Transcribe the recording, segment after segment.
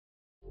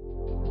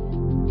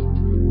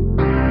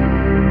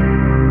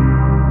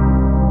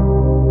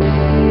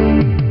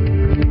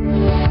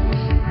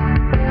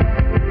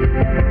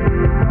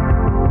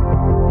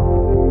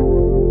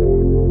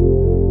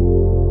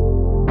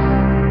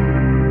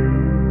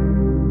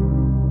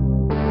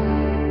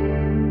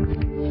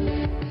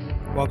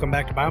Welcome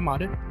back to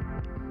Biomodded.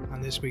 On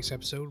this week's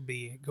episode, we'll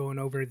be going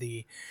over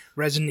the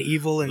Resident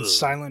Evil and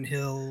Silent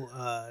Hill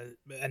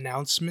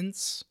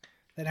announcements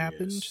that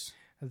happened. Yes.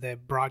 The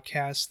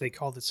broadcast, they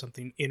called it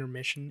something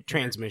intermission.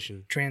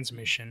 Transmission.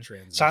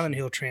 Silent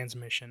Hill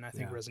transmission. I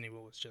think Yeah. Resident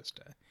Evil was just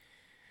a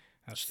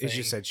It thing.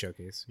 just said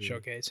showcase. Yeah.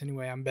 Showcase.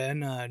 Anyway, I'm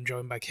Ben,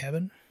 joined by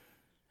Kevin,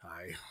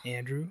 Hi.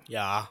 Andrew,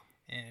 Yeah.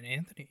 and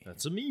Anthony.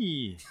 That's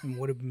me. And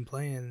what have been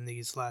playing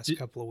these last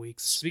couple of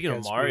weeks? Speaking of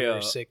because Mario, we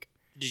were sick.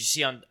 Did you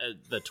see on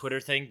the Twitter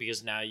thing?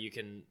 Because now you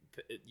can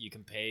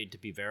pay to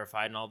be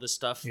verified and all this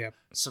stuff. Yep.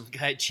 Some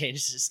guy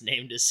changed his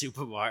name to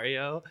Super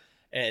Mario,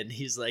 and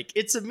he's like,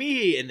 "It's a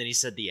me," and then he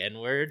said the N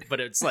word, but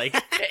it's like,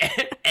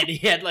 and he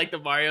had like the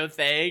Mario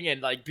thing,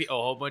 and like a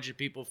whole bunch of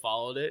people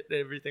followed it and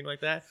everything like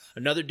that.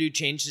 Another dude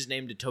changed his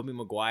name to Tobey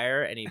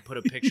Maguire, and he put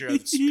a picture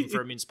of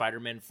confirming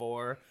Spider-Man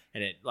 4,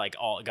 and it like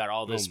got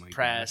all this my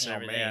press God. and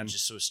Oh, everything. man.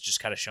 Just was just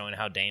kind of showing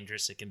how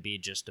dangerous it can be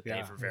just to pay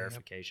Yeah. for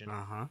verification.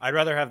 Uh-huh. I'd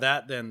rather have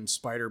that than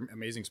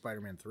Amazing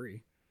Spider-Man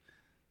 3.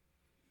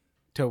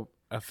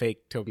 A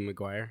fake Tobey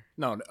Maguire.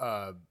 No,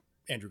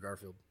 Andrew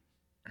Garfield.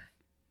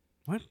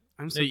 What?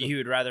 I'm So you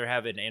would rather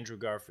have an Andrew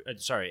Garfield?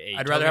 Sorry,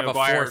 I'd rather Tobey have a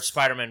Maguire fourth-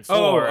 Spider-Man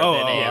 4 Oh,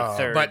 than a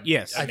third. But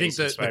yes, I think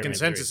Amazing the Spider-Man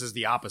consensus 3. is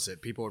the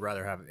opposite. People would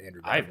rather have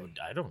Andrew Garfield.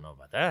 I don't know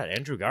about that.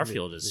 Andrew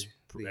Garfield is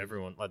the-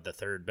 everyone like the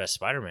third best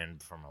Spider-Man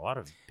from a lot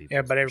of people.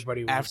 Yeah, but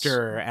everybody was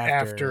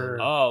After-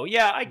 Oh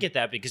yeah, I get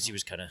that because he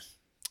was kind of.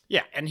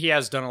 Yeah, and he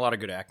has done a lot of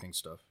good acting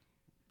stuff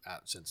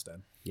since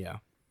then. Yeah.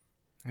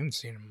 I haven't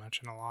seen him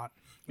much in a lot.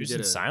 He was did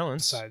in a-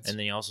 Silence, besides- and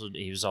then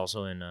he was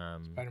also in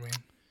Spider-Man.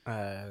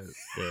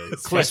 the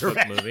Cliff.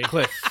 Facebook movie,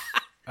 Cliff.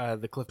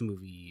 The Cliff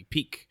movie,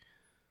 Peak.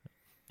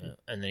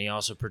 and then he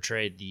also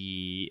portrayed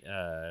the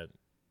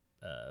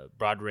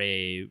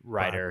Broadway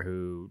writer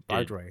who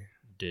Broadway.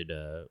 did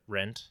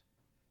Rent,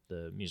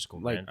 the musical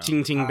Like Rent.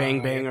 Ting Ting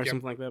Bang Bang or yep,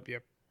 something like that.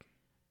 Yep.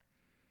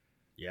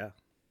 Yeah,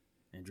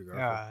 Andrew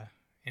Garfield.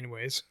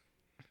 Anyways,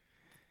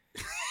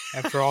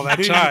 after all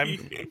that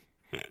time,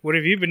 what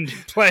have you been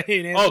playing?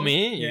 Anthony? Oh,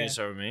 me? You Yeah. can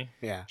start with me.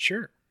 Yeah.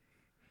 Sure.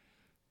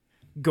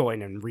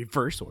 Going in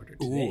reverse order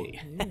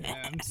today.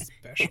 Yeah, I'm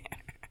special.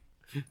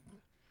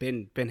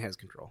 Ben has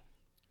control.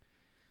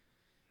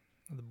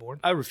 The board.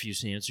 I refuse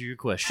to answer your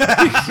question.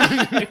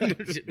 What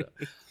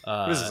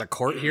is this, a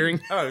court hearing?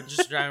 Oh,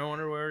 just trying to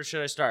wonder where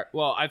should I start.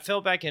 Well, I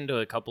fell back into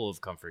a couple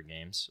of comfort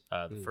games.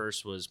 The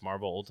first was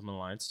Marvel Ultimate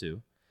Alliance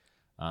 2,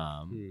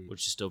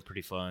 which is still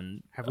pretty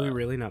fun. Have we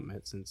really not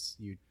met since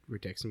you were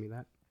texting me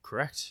that?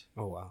 Correct.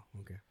 Oh, wow.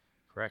 Okay.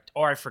 Correct.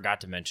 Or I forgot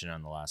to mention it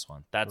on the last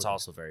one. That's Okay.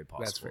 also very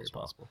possible. That's very as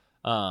well. possible.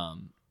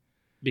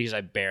 Because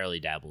I barely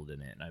dabbled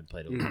in it, and I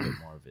played a little bit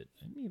more of it.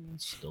 I mean,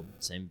 it's still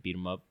the same beat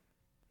 'em up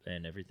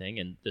and everything,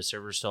 and the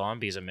server's still on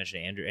because I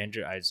mentioned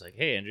Andrew. I was like,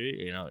 hey, Andrew,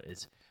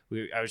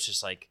 I was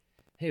just like,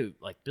 hey,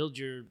 like build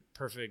your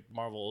perfect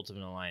Marvel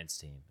Ultimate Alliance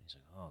team. He's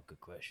like, oh, good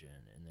question.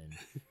 And then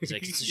he's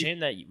like, it's a shame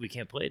that we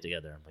can't play it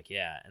together. I'm like,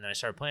 yeah. And then I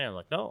started playing. I'm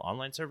like, no,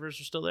 online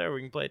servers are still there.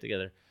 We can play it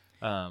together.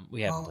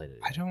 We haven't played it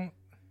yet. I don't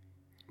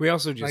We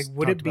also just like.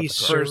 Would talked it be about the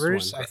first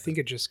servers? one. I think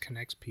it just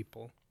connects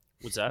people.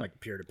 What's that? Like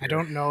peer-to-peer. I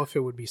don't know if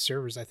it would be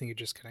servers. I think it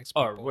just connects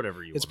people. or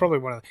whatever you It's want. probably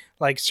one of the,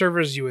 like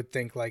servers. You would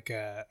think like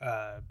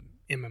a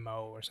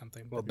MMO or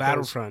something. Well, but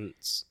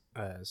Battlefront's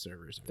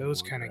servers. are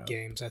Those the kind one of that-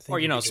 games. I think.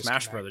 Or, you could Smash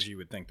disconnect. Brothers, you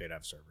would think they'd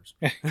have servers.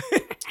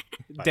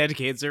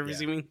 Dedicated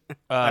servers, Yeah. you mean?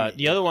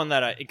 The other one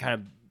that it kind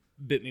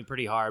of bit me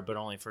pretty hard, but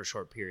only for a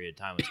short period of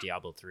time, was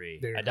Diablo 3.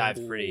 There I you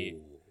dived pretty.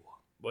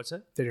 What's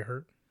that? Did it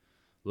hurt?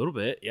 A little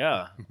bit,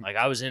 yeah. Like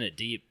I was in it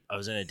deep.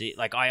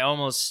 Like I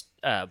almost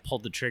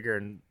pulled the trigger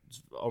and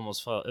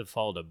almost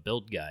followed a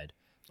build guide.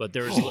 But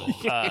there was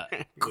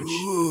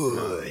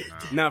Good.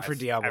 Not for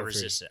Diablo I 3.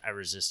 resisted. I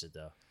resisted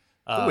though.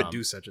 Who would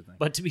do such a thing?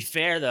 But to be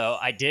fair, though,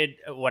 I did.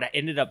 What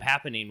ended up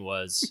happening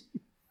was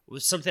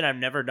something I've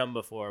never done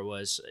before.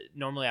 Was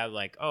normally I'm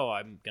like, oh,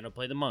 I'm gonna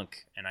play the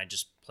monk, and I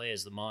just play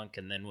as the monk,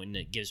 and then when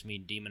it gives me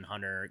demon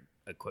hunter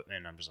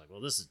equipment, I'm just like,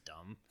 well, this is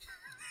dumb.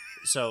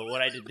 So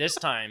what I did this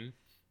time,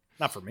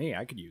 Not for me.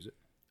 I could use it.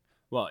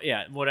 well,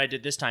 yeah, what I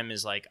did this time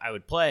is like I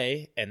would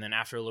play, and then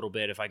after a little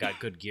bit, if I got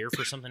good gear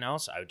for something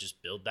else, I would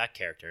just build that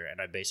character,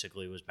 and I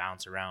basically was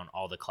bounce around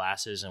all the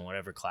classes, and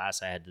whatever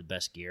class I had the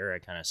best gear, I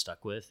kind of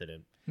stuck with, and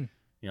it,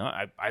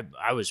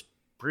 I was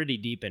pretty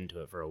deep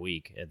into it for a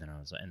week, and then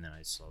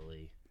I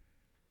slowly,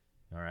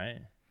 all right,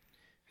 I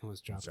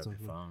almost dropped drop your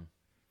something. phone.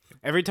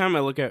 Every time I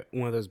look at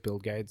one of those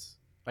build guides,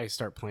 I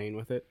start playing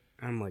with it.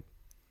 And I'm like,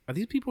 are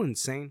these people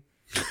insane?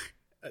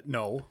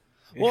 No.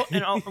 Well,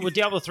 and with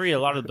Diablo 3, a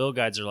lot of the build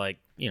guides are like,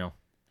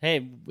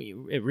 hey,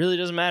 it really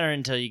doesn't matter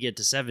until you get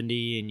to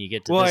 70 and you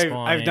get to Well, this I've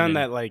point. done and-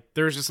 that. Like,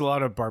 there's just a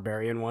lot of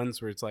barbarian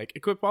ones where it's like,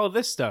 equip all of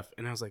this stuff.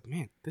 And I was like,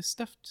 man, this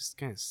stuff just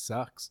kind of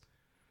sucks.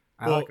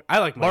 I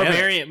like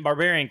my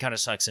Barbarian kind of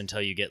sucks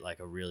until you get like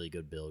a really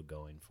good build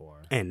going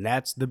for. And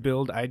that's the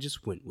build I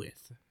just went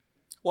with.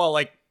 Well,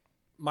 like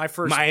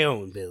my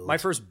own build. My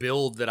first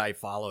build that I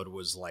followed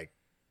was like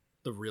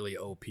the really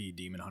OP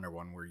Demon Hunter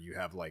one where you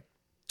have like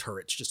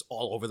turrets just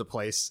all over the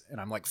place, and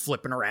I'm like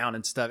flipping around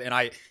and stuff.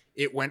 And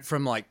it went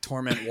from like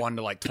Torment 1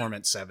 to like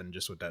Torment 7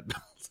 just with that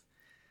build.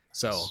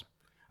 So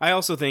I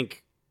also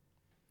think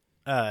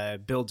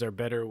builds are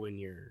better when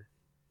you're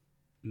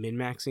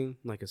min-maxing,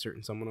 like a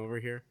certain someone over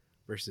here,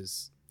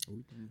 versus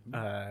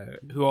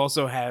who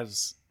also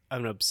has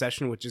an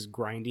obsession with just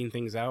grinding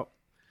things out.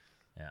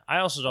 Yeah, I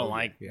also don't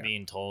like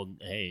being told,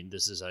 "Hey,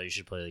 this is how you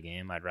should play the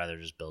game." I'd rather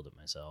just build it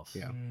myself.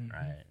 Yeah,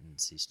 right,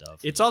 and see stuff.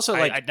 It's also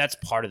like that's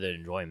part of the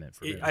enjoyment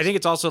for me. I think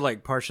it's also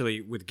like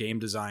partially with game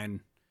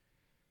design.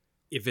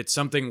 If it's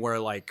something where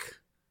like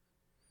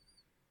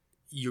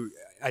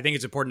I think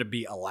it's important to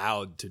be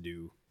allowed to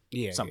do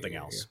something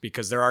else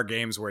because there are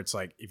games where it's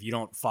like if you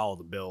don't follow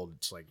the build,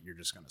 it's like you're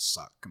just gonna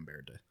suck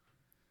compared to,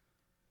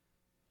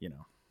 Yeah,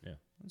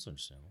 that's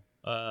understandable.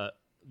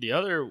 The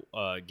other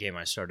game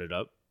I started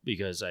up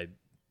because I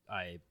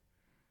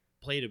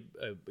played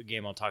a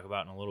game I'll talk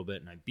about in a little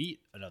bit, and I beat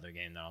another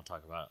game that I'll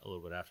talk about a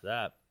little bit after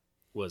that.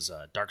 Was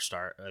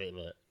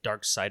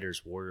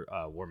Darksiders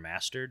War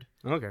Mastered.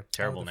 Okay,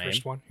 terrible the name.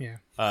 First one, yeah.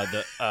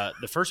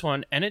 The first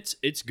one, and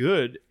it's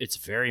good. It's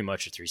very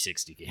much a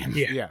 360 game.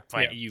 Yeah.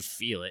 You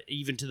feel it,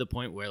 even to the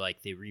point where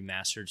like they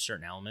remastered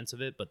certain elements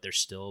of it, but there's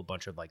still a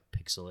bunch of like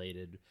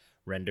pixelated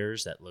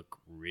renders that look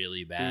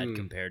really bad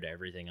compared to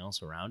everything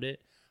else around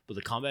it. But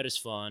the combat is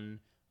fun.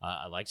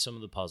 I liked some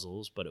of the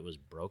puzzles, but it was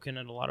broken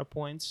at a lot of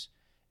points.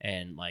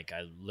 And like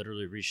I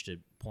literally reached a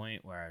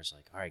point where I was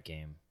like, "All right,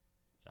 game,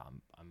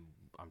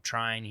 I'm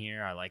trying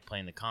here. I like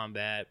playing the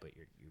combat, but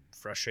you're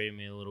frustrating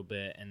me a little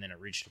bit." And then it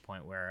reached a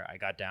point where I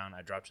got down.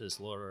 I dropped to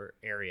this lower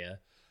area,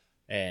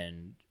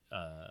 and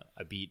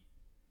I beat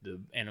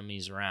the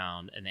enemies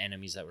around, and the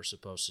enemies that were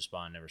supposed to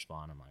spawn never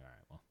spawned. I'm like, all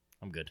right, well,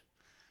 I'm good.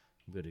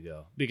 I'm good to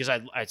go. Because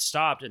I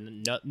stopped,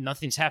 and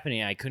nothing's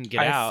happening. I couldn't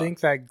get out. I think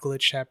that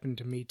glitch happened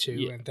to me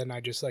too, and then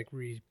I just like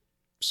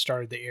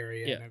restarted the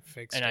area and it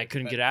fixed and it. I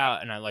couldn't get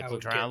out, and I like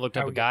looked around, looked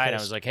up a guide, and I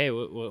was like, hey,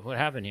 what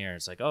happened here?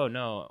 It's like, oh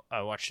no,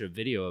 I watched a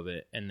video of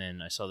it, and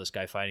then I saw this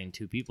guy fighting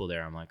two people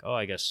there. I'm like, oh,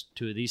 I guess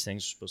two of these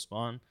things are supposed to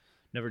spawn.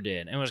 Never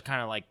did. And it was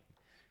kind of like,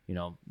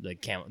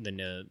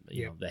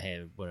 the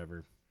hay,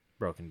 whatever,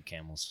 broken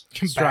camels.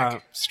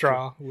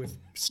 Straw with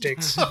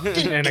sticks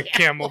and a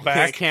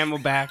camelback.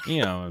 Camelback.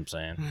 You know what I'm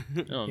saying?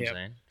 You know what I'm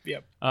saying?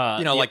 Yep.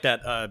 Like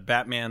that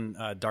Batman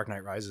Dark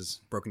Knight Rises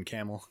broken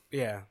camel.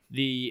 Yeah.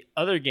 The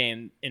other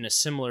game in a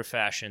similar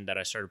fashion that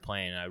I started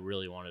playing, I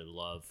really wanted to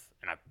love,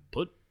 and I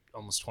put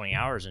almost 20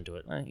 hours into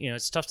it.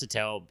 It's tough to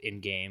tell in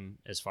game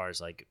as far as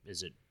like,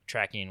 is it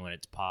tracking when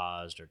it's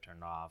paused or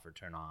turned off or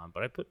turned on?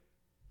 But I put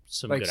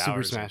some like good Super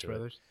hours Smash into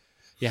Brothers.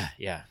 it.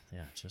 Yeah,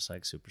 just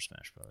like Super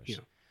Smash Brothers. Yeah.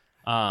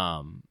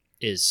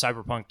 Is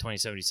Cyberpunk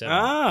 2077.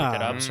 Picked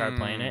it up, started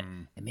playing it,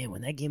 and man,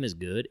 when that game is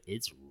good,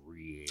 it's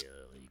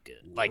really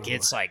good. Like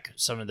it's like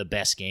some of the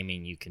best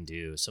gaming you can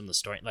do. Some of the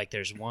story, like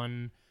there's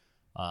one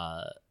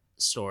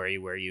story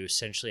where you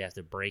essentially have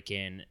to break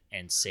in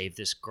and save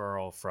this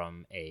girl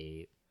from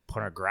a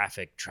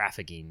pornographic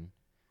trafficking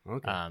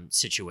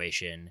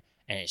situation,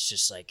 and it's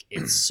just like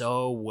it's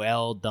so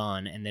well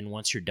done. And then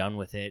once you're done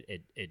with it,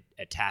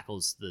 it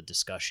tackles the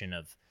discussion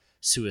of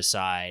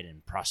suicide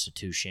and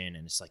prostitution,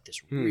 and it's like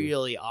this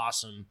really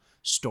awesome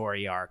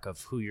story arc of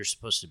who you're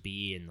supposed to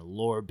be, and the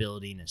lore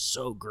building is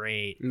so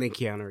great. And then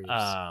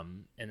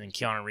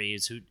Keanu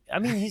Reeves. Who, I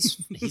mean,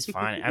 he's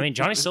fine. I mean,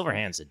 Johnny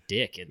Silverhand's a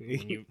dick.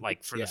 When you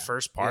like for the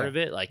first part of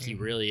it, like he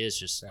really is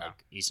just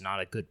like he's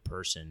not a good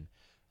person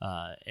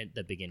at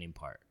the beginning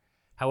part.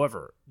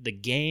 However, the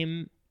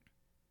game,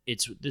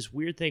 it's this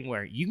weird thing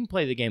where you can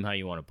play the game how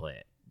you want to play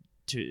it,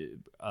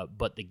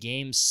 but the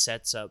game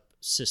sets up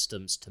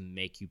systems to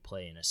make you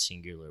play in a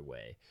singular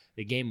way.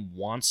 The game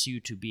wants you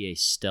to be a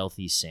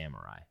stealthy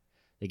samurai.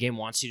 The game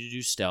wants you to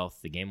do stealth.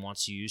 The game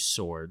wants you to use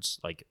swords,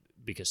 like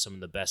because some of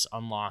the best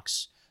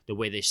unlocks, the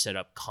way they set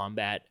up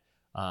combat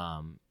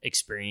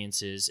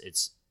experiences,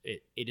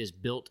 it is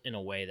built in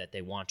a way that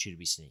they want you to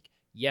be sneaky.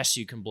 Yes,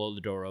 you can blow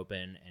the door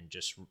open and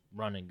just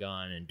run and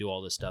gun and do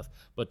all this stuff,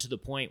 but to the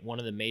point, one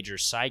of the major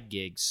side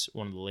gigs,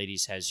 one of the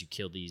ladies has you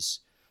kill these,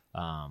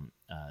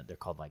 they're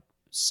called like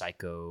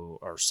psycho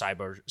or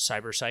cyber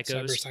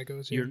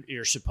psychos. Yeah.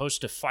 You're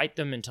supposed to fight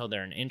them until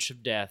they're an inch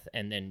of death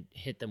and then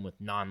hit them with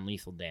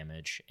non-lethal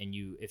damage. And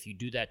if you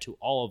do that to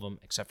all of them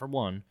except for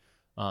one,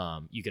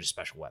 you get a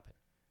special weapon.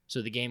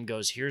 So the game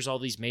goes, here's all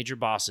these major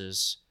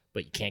bosses,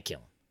 but you can't kill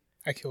them.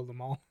 I killed them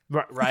all.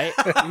 Right.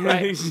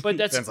 But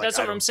that's Sounds like what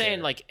I I'm don't saying.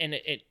 care. Like,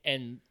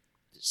 and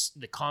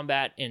the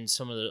combat in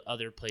some of the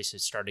other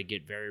places started to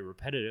get very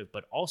repetitive,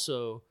 but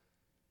also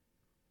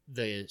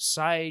the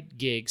side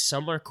gigs,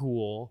 some are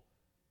cool.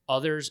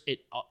 Others,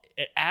 it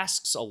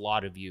asks a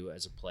lot of you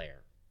as a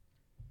player.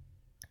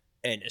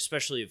 And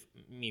especially if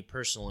me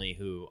personally,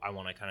 who I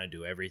want to kind of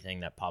do everything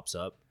that pops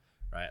up,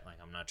 right? Like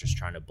I'm not just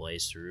trying to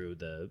blaze through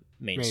the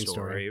main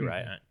story,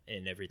 right?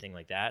 And everything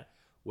like that,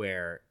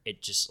 where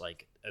it just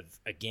like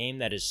a game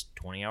that is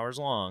 20 hours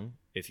long,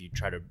 if you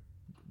try to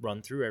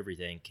run through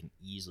everything, can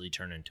easily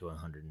turn into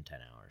 110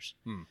 hours.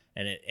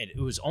 And it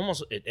was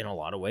almost, in a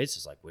lot of ways,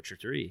 it's like Witcher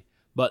 3.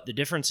 But the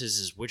difference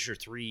is Witcher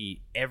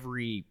 3,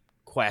 every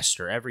quest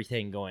or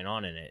everything going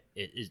on in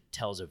it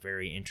tells a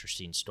very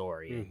interesting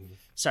story. Mm-hmm.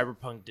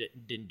 Cyberpunk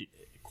didn't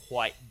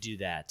quite do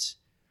that to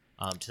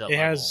that It level.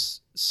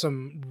 has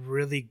some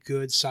really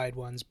good side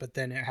ones, but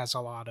then it has a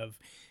lot of,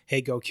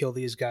 hey, go kill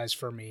these guys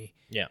for me.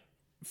 Yeah.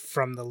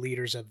 From the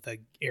leaders of the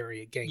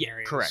gang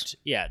areas. Correct.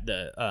 Yeah,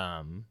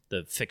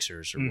 the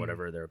fixers or Mhm.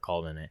 whatever they're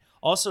called in it.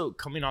 Also,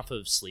 coming off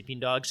of Sleeping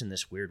Dogs in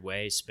this weird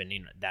way,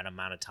 spending that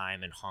amount of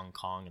time in Hong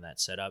Kong and that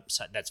setup,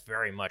 that's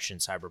very much in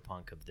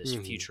Cyberpunk of this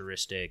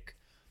futuristic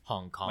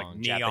Hong Kong,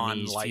 neon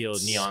Japanese feel,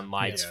 lights. neon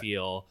lights Yeah.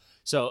 feel.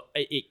 So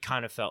it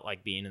kind of felt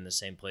like being in the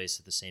same place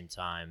at the same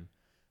time.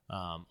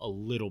 A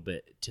little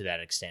bit to that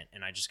extent.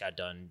 And I just got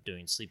done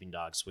doing Sleeping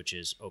Dogs, which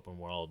is open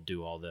world,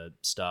 do all the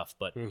stuff.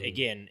 But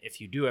again,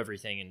 if you do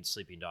everything in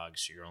Sleeping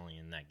Dogs, you're only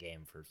in that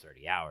game for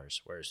 30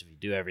 hours. Whereas if you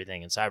do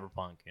everything in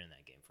Cyberpunk, you're in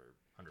that game for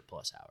 100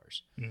 plus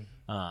hours.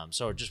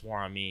 So it just wore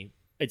on me.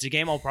 It's a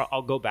game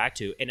I'll go back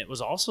to. And it was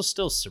also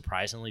still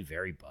surprisingly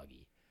very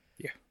buggy.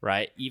 Yeah.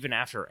 Right? Even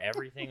after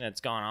everything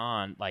that's gone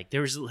on, like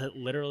there was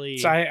literally...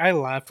 So I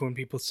laughed when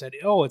people said,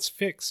 "Oh, it's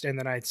fixed," and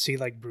then I'd see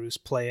like Bruce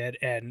play it,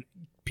 and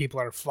people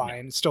are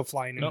still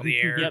flying into the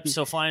air. Yep,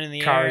 still flying in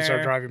the Cars air.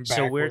 are driving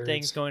So weird backwards.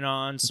 things going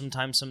on.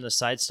 Sometimes some of the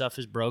side stuff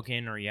is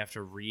broken, or you have to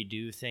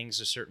redo things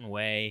a certain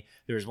way.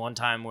 There was one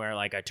time where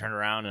like I turn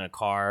around in a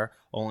car,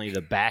 only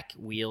the back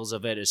wheels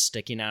of it is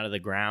sticking out of the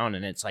ground,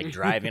 and it's like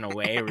driving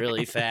away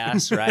really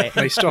fast, right?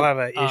 They still have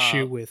an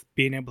issue with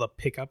being able to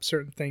pick up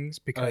certain things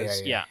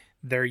because Yeah,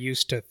 they're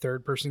used to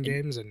third-person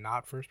games and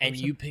not first-person.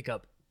 and you pick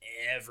up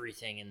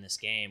everything in this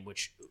game,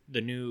 which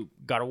the new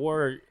God of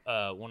War,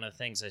 one of the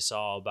things I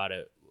saw about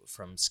it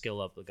from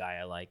Skill Up, the guy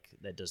I like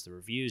that does the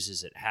reviews,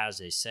 is it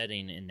has a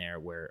setting in there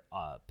where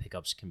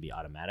pickups can be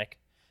automatic,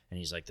 and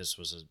he's like, this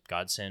was a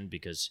godsend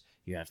because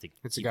you have to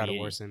It's a keep God of eating-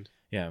 War sin.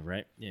 Yeah,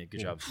 right. Yeah,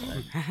 good job.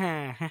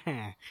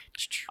 I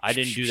I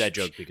didn't do that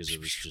joke because it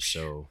was just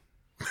so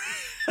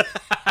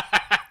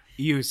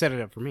You set it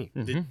up for me.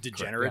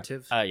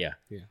 Degenerative. yeah.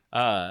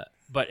 Yeah.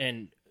 But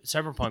in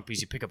Cyberpunk,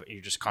 because you pick up,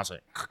 you're just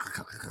constantly,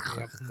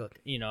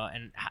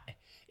 and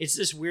it's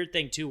this weird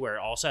thing too, where it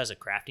also has a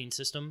crafting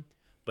system,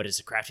 but it's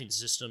a crafting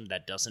system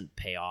that doesn't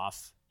pay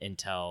off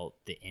until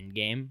the end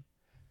game.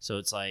 So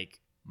it's like,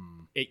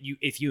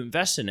 if you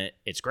invest in it,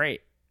 it's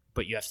great,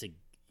 but you have to,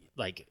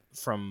 like,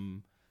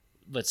 from,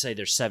 let's say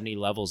there's 70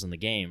 levels in the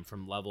game,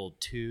 from level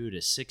 2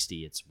 to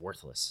 60, it's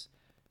worthless.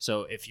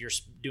 So if you're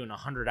doing a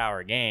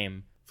 100-hour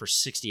game for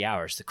 60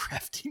 hours, the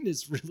crafting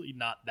is really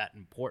not that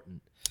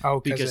important. Oh,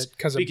 because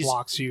it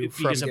blocks you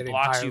from because it getting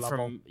blocks higher you level.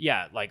 from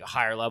like a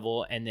higher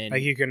level, and then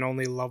Like you can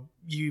only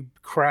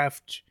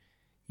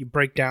you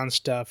break down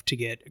stuff to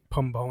get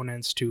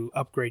components to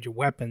upgrade your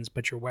weapons,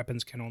 but your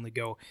weapons can only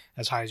go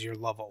as high as your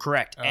level.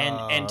 correct,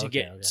 and to okay,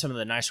 get okay. some of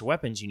the nicer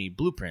weapons, you need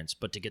blueprints.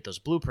 But to get those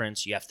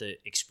blueprints, you have to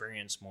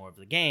experience more of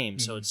the game.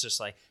 So Mm-hmm. it's just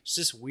like it's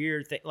this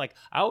weird thing. Like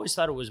I always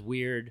thought it was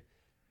weird,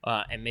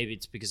 and maybe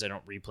it's because I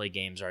don't replay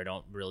games or I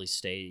don't really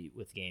stay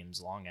with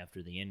games long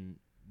after the end.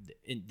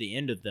 The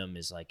end of them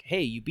is like,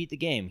 hey, you beat the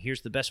game.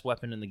 Here's the best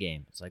weapon in the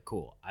game. It's like,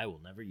 cool. I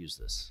will never use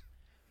this.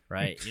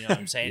 Right? You know what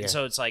I'm saying? Yeah.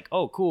 So it's like,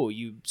 oh, cool.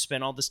 You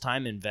spent all this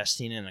time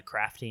investing in a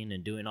crafting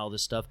and doing all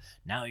this stuff.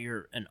 Now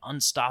you're an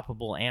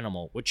unstoppable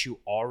animal, which you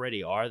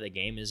already are. The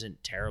game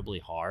isn't terribly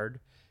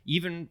hard.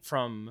 Even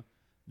from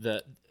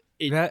it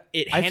I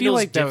feel handles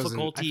like that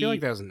difficulty. I feel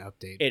like that was an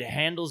update. It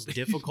handles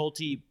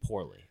difficulty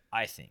poorly,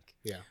 I think.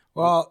 yeah.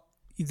 Well,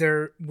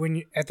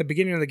 at the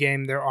beginning of the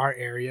game, there are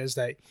areas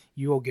that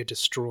you will get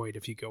destroyed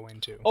if you go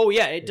into. Oh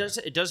yeah, it does.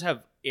 It does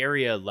have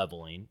area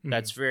leveling.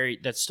 That's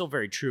still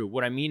very true.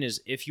 What I mean is,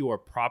 if you are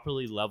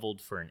properly leveled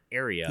for an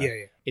area,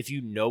 Yeah. if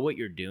you know what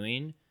you're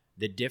doing,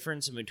 the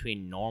difference in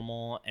between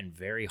normal and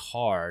very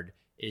hard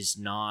is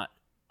not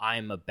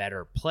I'm a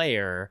better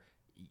player.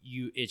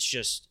 It's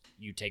just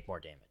you take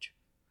more damage.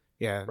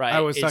 Yeah. Right.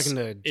 I was It's- talking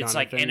to Jonathan. It's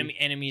like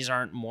enemies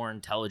aren't more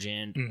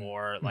intelligent,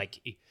 or like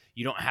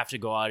you don't have to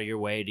go out of your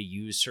way to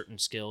use certain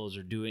skills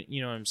or do it.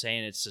 You know what I'm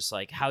saying? It's just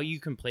like how you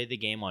can play the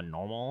game on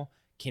normal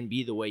can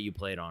be the way you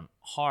play it on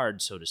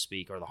hard, so to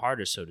speak, or the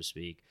hardest, so to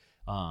speak.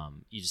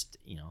 You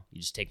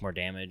just take more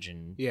damage,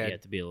 and Yeah. you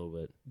have to be a little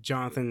bit.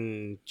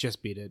 Jonathan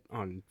just beat it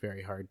on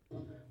very hard.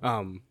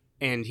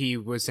 And he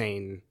was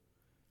saying,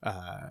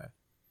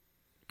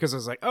 because I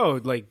was like, oh,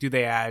 like, do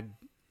they add,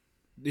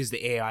 is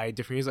the AI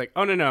different? He's like,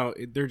 oh, no,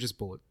 they're just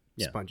bullet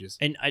sponges.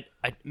 And I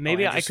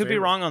could be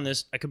wrong on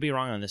this. I could be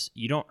wrong on this.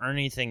 You don't earn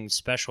anything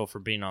special for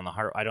being on the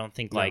hard. I don't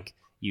think like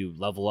you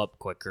level up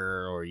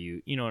quicker, or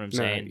you know what I'm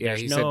saying. Yeah,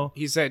 There's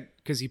he said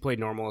because he played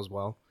normal as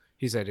well.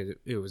 He said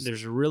it was.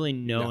 There's really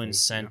no nothing,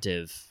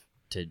 incentive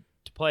to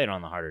play it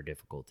on the harder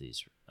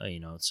difficulties.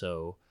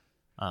 So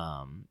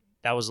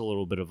that was a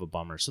little bit of a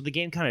bummer. So the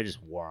game kind of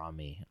just wore on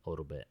me a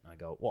little bit. I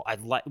go, well, I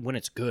like when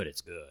it's good,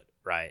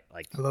 right?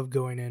 Like I love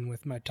going in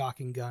with my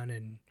talking gun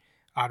and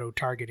auto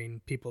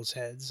targeting people's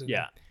heads and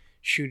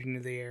shooting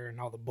into the air and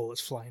all the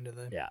bullets flying to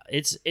them. yeah,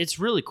 it's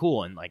really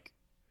cool, and like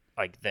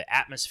like the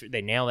atmosphere.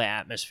 They nail the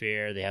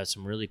atmosphere. They have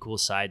some really cool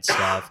side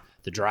stuff.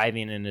 The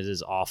driving in it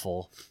is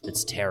awful.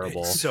 It's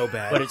terrible. It's so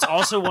bad. But it's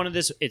also one of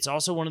this. It's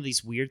also one of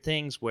these weird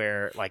things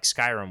where, like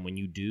Skyrim, when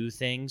you do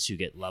things, you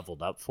get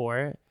leveled up for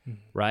it,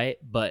 right?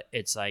 But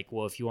it's like,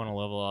 well, if you want to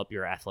level up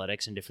your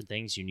athletics and different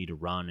things, you need to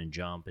run and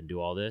jump and do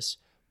all this.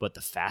 But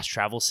the fast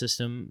travel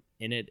system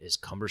in it is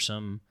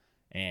cumbersome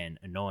and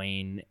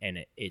annoying,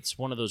 and it's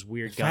one of those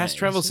weird fast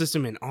travel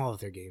system in all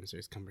of their games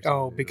is cumbersome.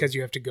 Oh, because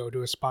you have to go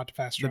to a spot to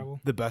fast travel?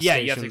 The bus Yeah,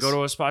 stations. you have to go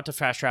to a spot to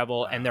fast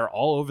travel, and they're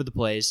all over the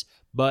place.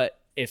 But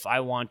if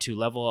I want to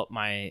level up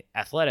my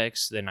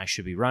athletics, then I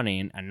should be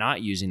running and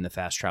not using the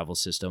fast travel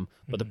system.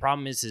 But the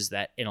problem is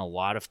that in a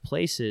lot of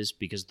places,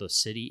 because the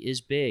city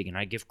is big, and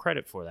I give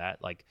credit for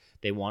that, like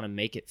they want to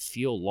make it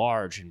feel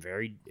large and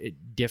very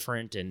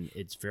different, and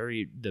it's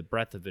very, the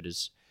breadth of it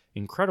is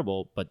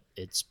incredible, but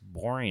it's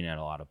boring at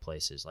a lot of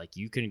places. Like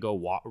you can go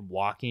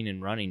walking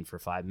and running for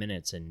 5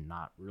 minutes and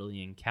not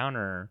really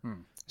encounter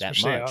that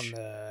Especially much on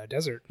the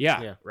desert.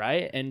 yeah,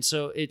 right. And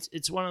so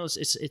it's one of those.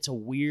 It's a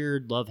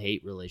weird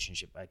love-hate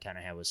relationship I kind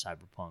of have with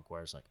Cyberpunk,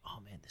 where it's like, oh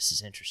man, this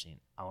is interesting.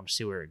 I want to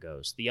see where it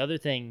goes. The other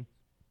thing,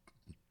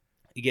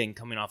 again,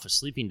 coming off of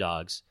Sleeping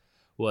Dogs,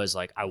 was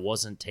like I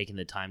wasn't taking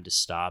the time to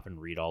stop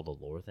and read all the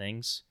lore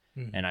things.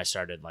 And I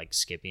started like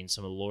skipping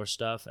some of the lore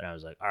stuff, and I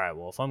was like, all right,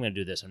 well, if I'm going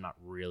to do this, I'm not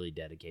really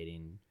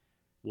dedicating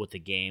what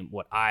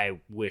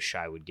I wish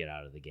I would get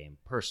out of the game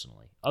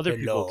personally. Other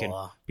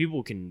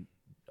people can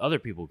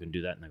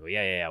do that, and they go,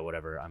 yeah,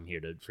 whatever. I'm here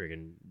to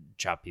friggin'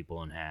 chop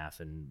people in half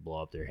and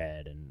blow up their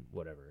head and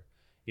whatever.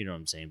 You know what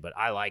I'm saying? But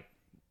I like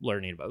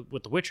learning about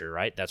with The Witcher,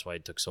 right? That's why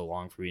it took so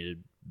long for me to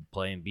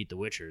play and beat The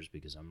Witchers,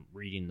 because I'm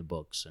reading the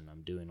books and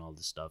I'm doing all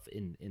this stuff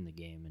in the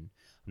game, and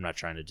I'm not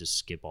trying to just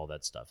skip all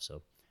that stuff.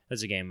 So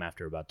that's a game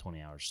after about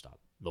 20 hours stop.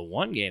 The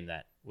one game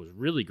that was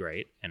really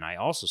great, and I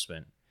also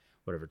spent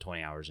whatever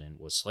 20 hours in,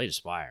 was Slay the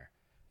Spire.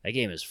 That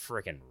game is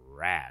freaking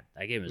rad.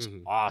 That game is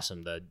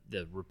awesome. The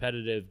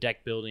repetitive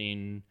deck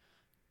building,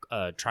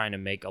 trying to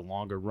make a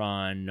longer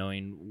run,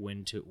 knowing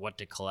what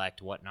to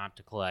collect, what not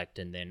to collect,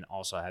 and then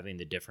also having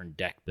the different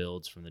deck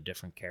builds from the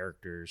different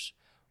characters.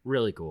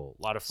 Really cool.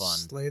 A lot of fun.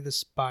 Slay the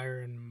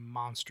Spire and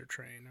Monster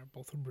Train are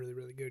both really,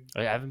 really good.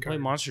 I haven't played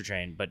Monster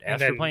Train, but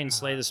after playing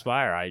Slay the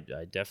Spire, I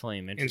definitely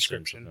am interested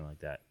in something like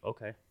that.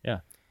 Okay.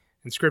 Yeah.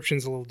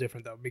 Inscription's a little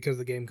different, though, because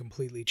the game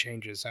completely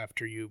changes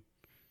after you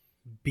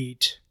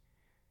beat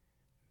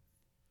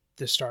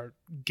the start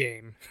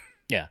game.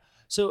 Yeah.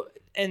 So,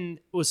 and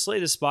with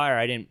Slay the Spire,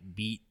 I didn't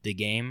beat the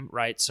game,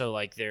 right? So,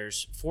 like,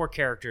 there's 4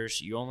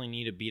 characters. You only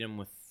need to beat them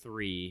with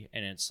 3,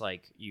 and it's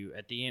like you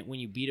at the end when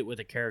you beat it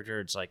with a character,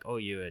 it's like, oh,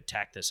 you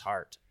attacked this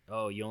heart.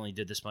 Oh, you only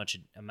did this much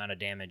amount of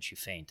damage. You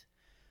faint.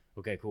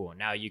 Okay, cool.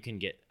 Now you can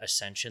get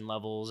ascension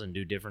levels and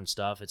do different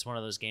stuff. It's one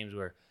of those games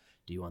where,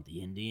 do you want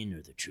the ending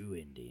or the true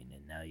ending?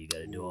 And now you got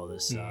to do all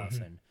this stuff,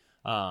 and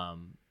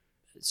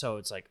so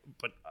it's like,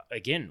 but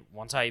again,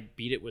 once I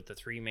beat it with the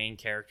 3 main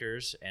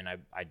characters, and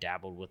I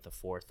dabbled with the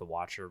 4th, the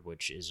Watcher,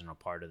 which isn't a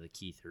part of the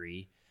key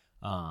 3.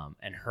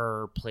 And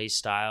her play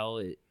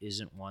style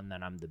isn't one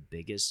that I'm the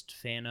biggest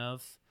fan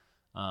of.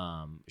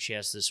 She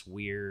has this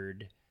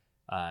weird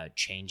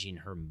changing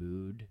her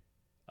mood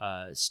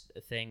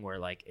thing where,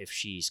 like, if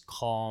she's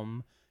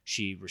calm,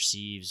 she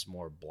receives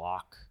more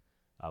block,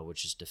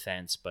 which is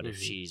defense. But if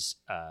she's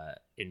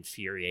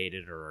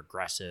infuriated or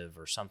aggressive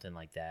or something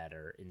like that,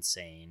 or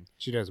insane,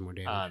 she does more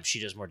damage. She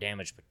does more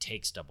damage, but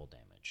takes double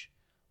damage,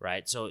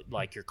 right? So,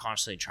 like, you're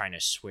constantly trying to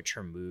switch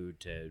her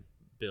mood to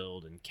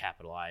build and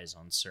capitalize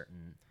on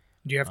certain.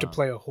 Do you have to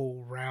play a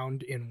whole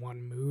round in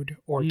one mood,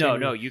 or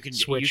no? You can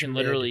switch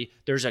literally.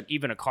 There's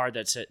even a card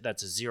that's a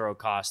 0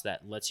 cost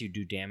that lets you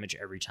do damage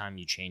every time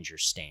you change your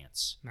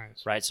stance.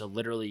 Nice, right? So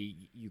literally,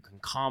 you can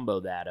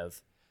combo that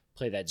of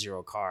play that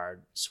 0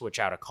 card, switch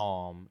out a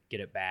calm, get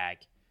it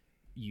back.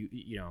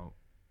 You know,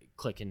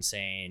 click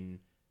insane,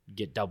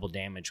 get double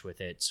damage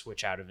with it.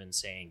 Switch out of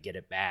insane, get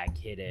it back,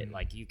 hit it.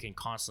 Like you can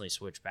constantly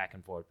switch back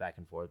and forth, back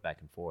and forth,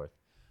 back and forth.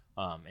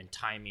 And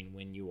timing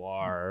when you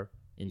are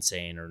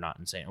insane or not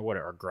insane, or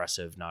whatever,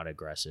 aggressive, not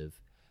aggressive,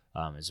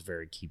 is a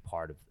very key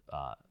part of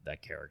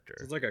that character.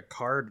 It's like a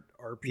card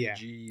RPG.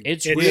 Yeah.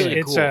 It's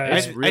really cool.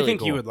 I think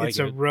cool. you would like it's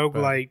it. It's a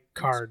roguelike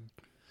card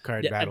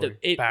battling.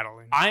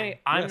 battling.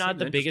 I'm not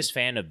the biggest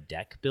fan of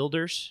deck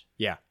builders.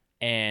 Yeah.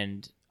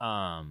 And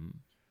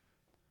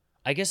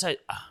I guess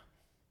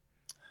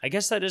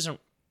that isn't.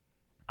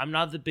 I'm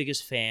not the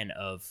biggest fan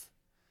of.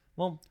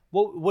 Well,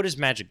 what is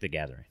Magic the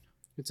Gathering?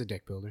 It's a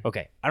deck builder.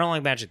 Okay, I don't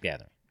like Magic the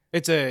Gathering.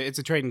 It's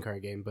a trading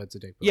card game, but it's a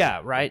deck builder.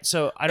 Yeah, right.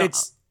 So I don't.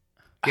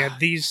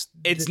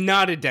 It's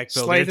not a deck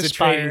builder. It's a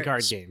trading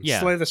card game. Yeah.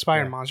 Slay the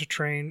Spire and Monster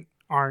Train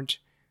aren't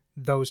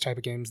those type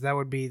of games. That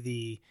would be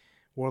the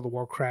World of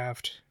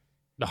Warcraft,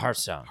 the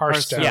Hearthstone.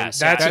 Yeah,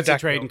 that's a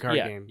trading card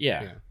game.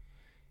 Yeah.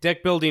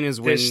 Deck building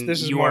is when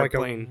this is you more are like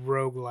playing. a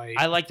roguelike.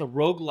 I like the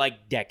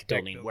roguelike deck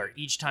building, where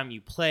each time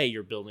you play,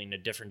 you're building a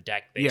different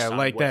deck based on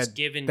like what's that,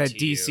 given that to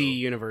DC you.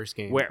 Universe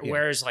game.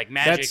 Whereas like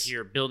Magic,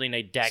 you're building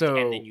a deck so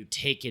and then you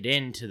take it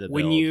into the build.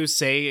 When you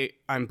say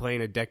I'm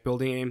playing a deck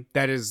building game,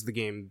 that is the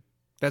game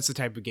That's the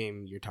type of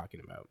game you're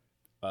talking about.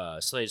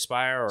 Slay the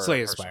Spire or Slay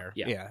the Hearthstone? Spire.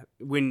 Yeah. Yeah.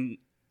 When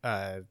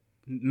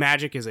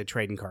Magic is a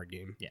trading card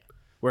game. Yeah.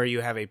 Where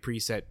you have a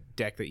preset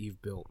deck that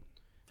you've built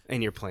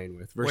and you're playing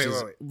with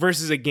versus wait.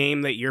 versus a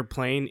game that you're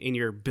playing and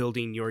you're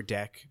building your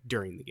deck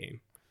during the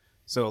game.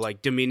 So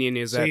like Dominion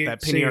is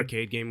that Penny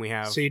Arcade game we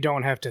have So you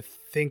don't have to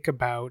think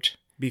about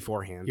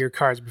beforehand. your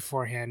cards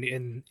beforehand.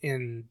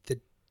 In the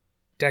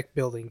deck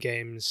building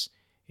games,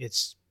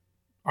 it's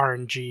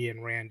RNG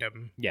and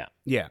random. Yeah.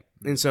 Yeah.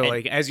 And so And-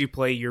 like as you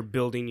play, you're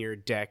building your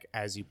deck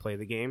as you play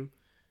the game.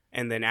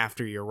 And then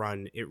after your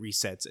run, it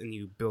resets and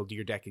you build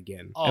your deck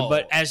again.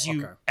 But as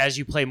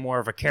you play more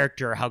of a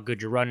character, how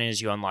good your run is,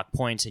 you unlock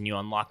points and you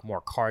unlock more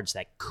cards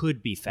that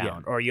could be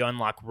found, or you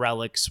unlock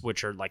relics,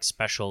 which are like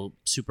special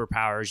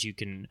superpowers you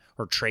can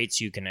or traits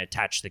you can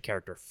attach to the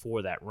character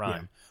for that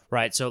run,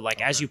 right? So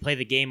like as you play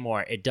the game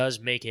more, it does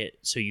make it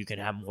so you can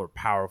have more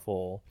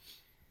powerful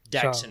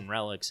decks So, and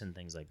relics and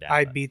things like that.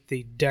 I But- beat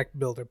the deck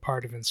builder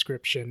part of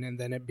Inscription, and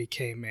then it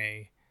became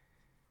a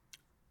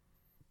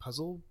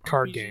Puzzle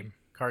card RPG? game.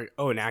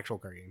 An actual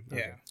card game.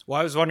 Okay. Yeah. Well,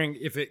 I was wondering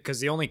if it because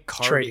the only Trading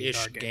card-ish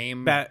card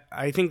game. game.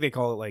 I think they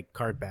call it like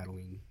card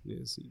battling.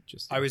 Is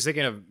just I was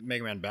thinking of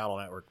Mega Man Battle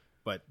Network,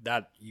 but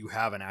that you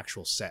have an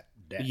actual set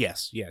deck.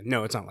 Yes. Yeah.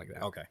 No, it's not like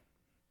that. Okay.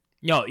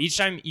 No, each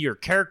time your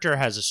character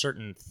has a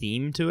certain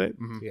theme to it,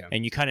 Yeah.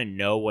 and you kind of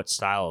know what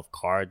style of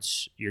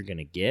cards you're going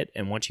to get.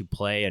 And once you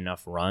play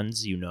enough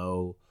runs, you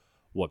know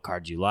what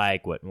cards you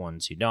like, what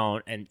ones you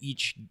don't. And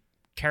each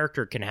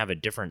character can have a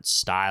different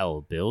style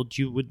of build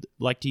you would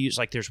like to use.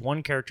 Like there's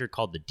one character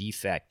called the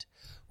Defect,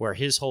 where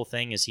his whole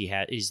thing is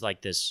he's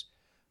like this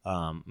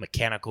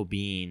mechanical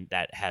being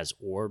that has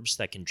orbs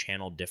that can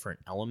channel different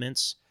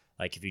elements.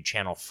 Like if you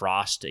channel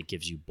Frost, it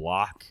gives you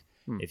block.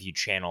 If you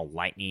channel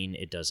Lightning,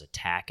 it does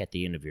attack at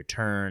the end of your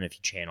turn. If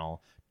you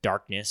channel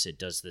Darkness, it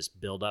does this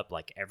build up.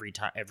 Like every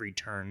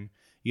turn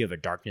you have a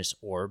Darkness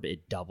orb,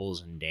 it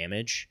doubles in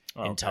damage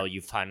until you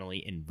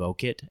finally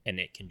invoke it, and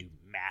it can do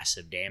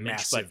massive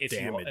damage.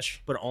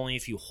 But only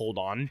if you hold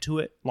on to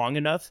it long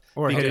enough,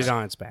 Or hit because- it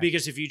on its back.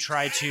 Because if you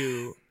try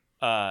to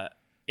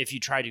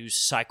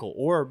cycle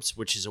orbs,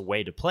 which is a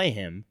way to play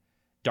him,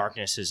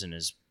 Darkness isn't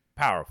as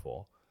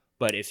powerful.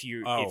 But if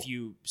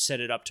you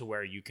set it up to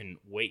where you can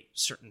wait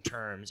certain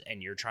terms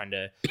and you're trying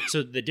to,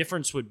 so the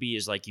difference would be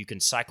is like you can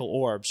cycle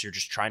orbs. You're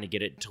just trying to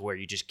get it to where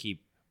you just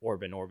keep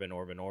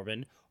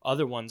orbing.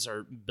 Other ones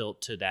are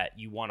built to that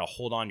you want to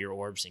hold on to your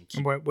orbs and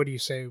keep. What do you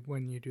say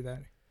when you do that?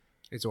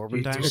 It's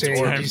Orbin Do time. you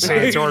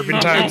say it's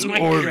Orbin time? Oh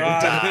my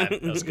God.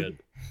 That was good.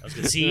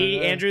 See,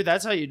 Andrew,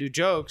 that's how you do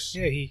jokes.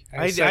 Yeah,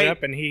 I set it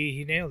up and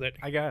he nailed it.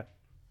 I got it.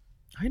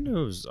 I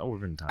knew it was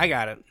Orbin time. I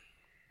got it.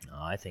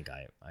 Oh, I think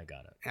I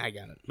got it. I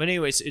got it. But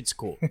anyways, it's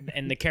cool.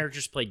 And the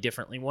characters play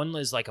differently. One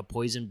is like a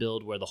poison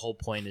build where the whole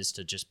point is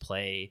to just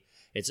play.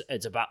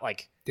 It's about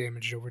like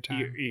Damaged over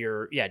time.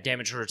 your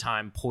damage over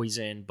time,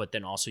 poison, but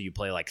then also you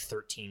play like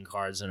 13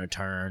 cards in a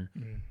turn,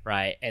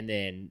 right? And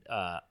then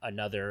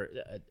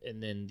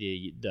and then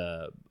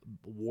the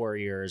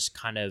warriors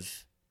kind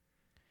of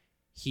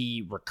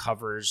he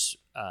recovers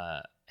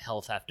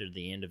health after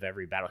the end of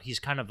every battle. He's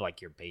kind of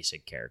like your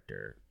basic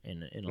character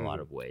in a lot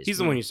of ways. He's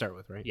the one you start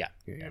with, right? Yeah.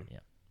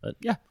 But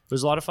yeah, it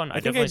was a lot of fun. I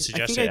definitely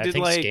suggest it. I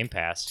think it's Game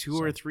Pass.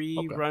 Two or three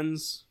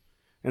runs,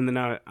 and then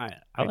I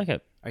like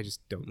it. I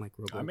just don't like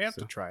roguelikes. I may have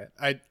to try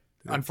it.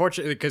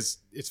 Unfortunately, because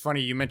it's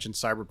funny you mentioned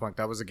Cyberpunk.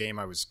 That was a game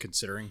I was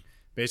considering.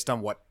 Based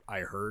on what I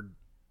heard,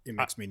 it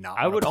makes me not.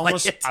 I would wanna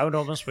play it.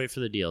 almost wait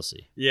for the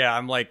DLC. Yeah,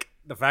 I'm like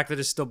the fact that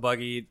it's still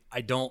buggy. I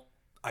don't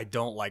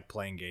like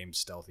playing games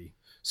stealthy.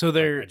 So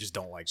they're I just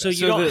don't like that. So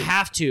you don't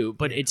have to,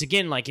 but it's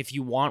again like if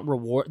you want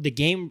reward, the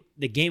game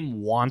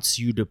wants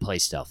you to play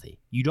stealthy.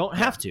 You don't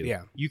have to.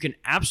 Yeah. You can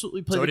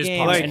absolutely play So the it is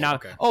game possible. and now.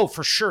 Okay. Oh,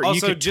 for sure.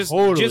 also you could just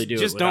totally do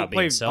just it don't without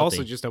play. being stealthy.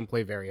 Also, just don't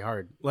play very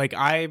hard. Like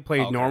I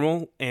played Okay.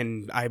 normal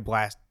and I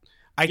blast.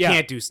 I Yeah.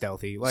 can't do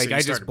stealthy. Like you I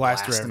just started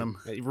blast blasting them.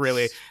 them.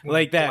 Really,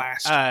 like that.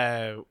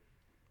 Blast.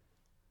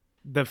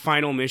 The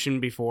final mission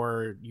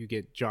before you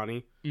get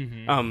Johnny.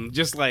 Mhm.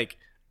 Just like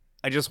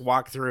I just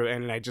walked through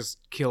and I just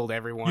killed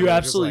everyone. You I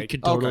was just absolutely like,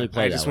 could totally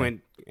play I that just way.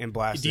 went and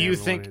blasted. Do you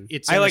everyone think in.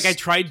 it's I in a like I s-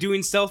 tried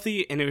doing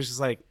stealthy and it was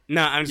just like,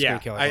 nah, I'm just yeah, gonna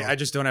kill everyone. I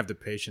just don't have the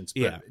patience.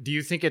 But Yeah. do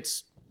you think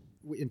it's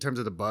in terms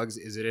of the bugs?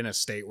 Is it in a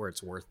state where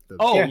it's worth the?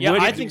 Oh Yeah, yeah,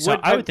 what I did- think so.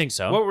 what- I would think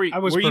so. What were you? I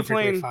was were you perfectly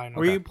playing? fine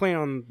Were with you that. playing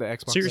on the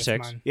Xbox? Series That's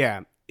X. mine.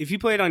 Yeah, if you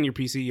play it on your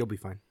PC, you'll be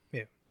fine.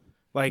 Yeah.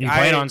 Like You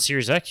play it on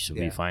Series X, you'll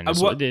Yeah. be fine.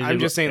 I'm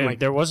just saying, like-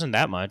 there wasn't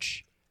that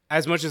much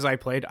as much as I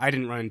played, I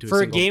didn't run into for a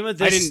single, game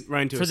of I this. didn't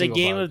run into for a the single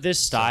game bug. of this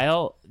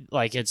style.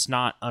 Like it's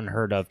not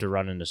unheard of to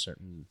run into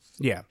certain.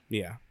 Yeah.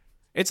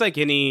 It's like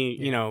any,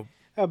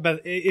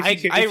 But if I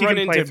you can run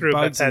play into through a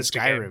bugs in Bethesda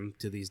game, Skyrim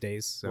to these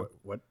days. So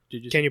What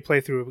did you? can you play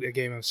through a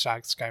game of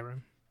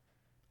Skyrim?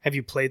 Have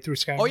you played through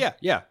Skyrim? Oh yeah.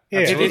 Yeah,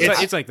 Absolutely.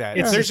 it's like that.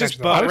 it's There's just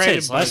essentially- I would say random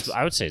it's less. bugs.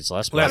 I would say it's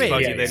less Less buggy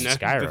buggy than than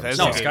Skyrim.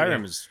 Bethesda. No, Yeah.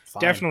 Skyrim is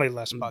fine. definitely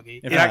less buggy.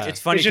 In fact, it's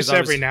funny It's just 'cause I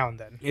was- every now and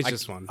then, It's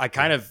just fun. I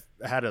kind of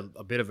had a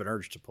bit of an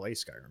urge to play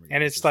Skyrim again.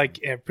 and it's just- like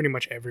pretty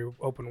much every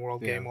open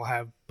world Yeah. game will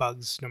have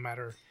bugs, no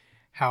matter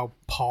how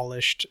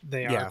polished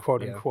they are, Yeah,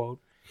 quote yeah. unquote.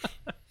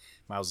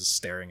 Miles is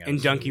staring at And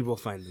us. Junkie will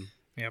find them.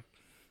 Yep.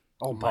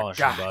 Oh my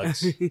Polishing god.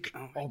 bugs.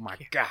 Oh my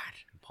god.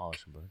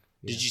 Polishing bug.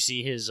 Did you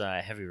see his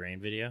Heavy Rain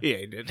video? Yeah,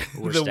 he did.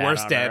 Worst The dad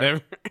worst on dad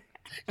earth. ever.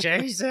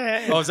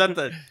 Jason. Oh, is that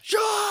the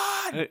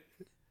John?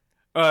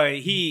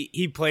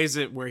 He plays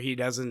it where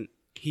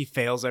he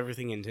fails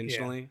everything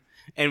intentionally.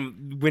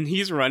 And when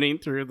he's running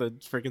through the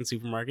freaking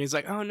supermarket, he's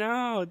like, "Oh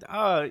no!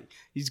 Oh,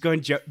 he's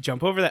going to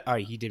jump over that." Oh,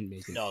 he didn't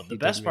make it. No, the He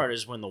best didn't part make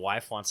is when the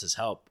wife wants his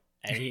help,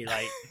 and he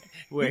like,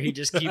 where he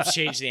just keeps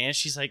changing the answer.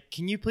 She's like,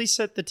 "Can you please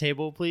set the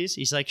table, please?"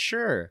 He's like,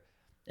 "Sure,"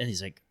 and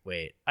he's like,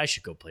 "Wait, I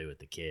should go play with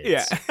the kids."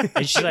 Yeah.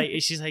 and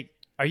she's like,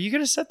 "Are you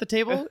gonna set the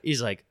table?"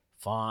 He's like,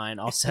 "Fine,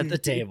 I'll set the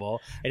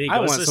table." And he I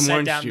goes want to some set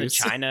orange down juice.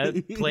 the china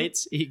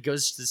plates. He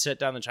goes to set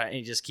down the china, and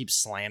he just keeps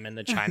slamming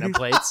the china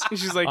plates. And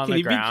she's like, on "Can the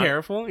you ground. be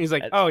careful?" And he's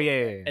like, And- "Oh yeah."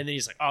 And then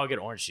he's like, "Oh, I'll get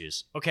orange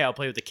juice. Okay, I'll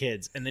play with the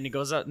kids." And then he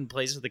goes out and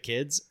plays with the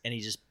kids, and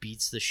he just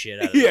beats the shit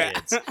out of the Yeah.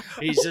 kids.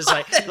 He's just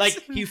like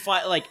he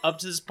fight like up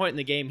to this point in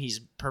the game, he's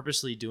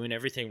purposely doing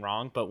everything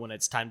wrong. But when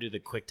it's time to do the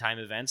quick time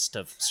events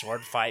to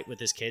sword fight with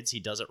his kids, he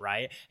does it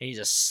right, and he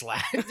just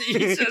slaps.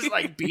 He's just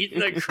like beating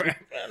the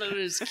crap out of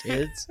his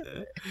kids.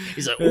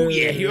 He's like, "Oh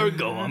yeah, here we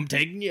go. I'm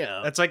taking you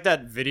out." That's like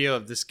that video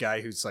of this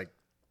guy who's like,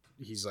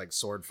 he's like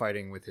sword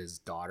fighting with his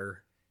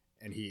daughter,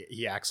 and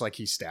he acts like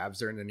he stabs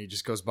her, and then he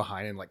just goes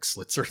behind and like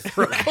slits her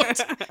throat.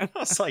 I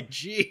was like,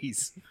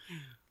 jeez.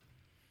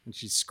 And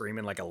she's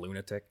screaming like a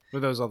lunatic. Were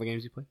those all the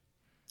games you played?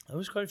 That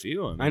was quite a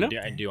few. I know.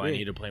 Do I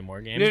need to play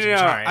more games? No, I'm no.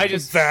 sorry. I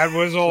just That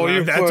was all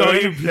you That's played. all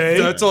you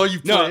played. That's all you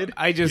No, played?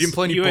 I just You didn't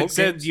play any you had boat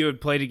said games? you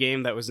had played a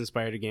game that was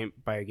inspired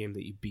by a game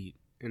that you beat,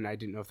 and I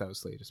didn't know if that was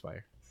Slay to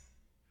Spire.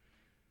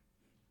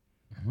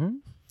 Hmm?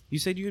 You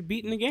said you had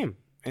beaten a game,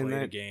 and Played a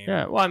that game.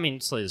 Yeah, well, I mean,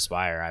 Slay the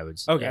Spire. I would.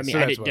 Okay, I mean, so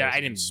I, that's what I was I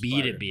didn't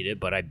beat it,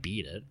 but I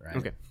beat it. Right.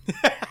 okay.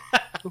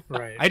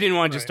 Right. I didn't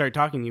want to just Right. start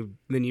talking.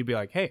 Then you'd be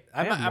like, "Hey,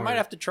 I might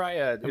have to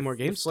try more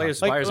games Slay to of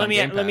talk about. Spires Let on me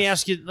Game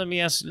let me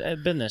Pass.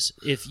 ask Ben this: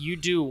 if you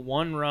do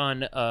one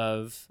run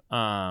of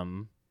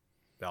Valheim.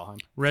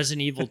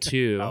 Resident Evil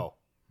 2, Oh.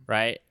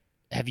 right?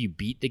 Have you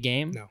beat the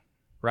game? No.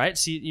 Right?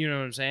 See, you know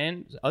what I'm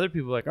saying? Other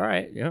people are like, all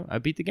right, I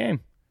beat the game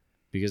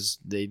because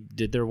they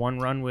did their one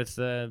run with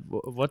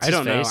what's I his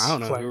don't know. face? I don't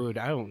know Claire.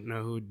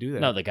 who would do that.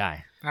 No, the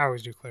guy. I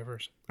always do Clay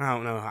first. I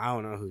don't know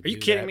who. Are you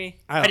kidding me?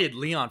 I did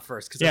Leon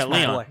first because Yeah, that's my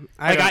Leon. boy.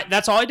 Like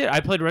that's all I did. I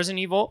played Resident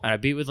Evil and I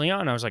beat with Leon.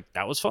 And I was like,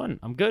 that was fun.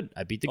 I'm good.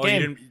 I beat the Oh, you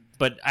game, didn't-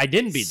 but I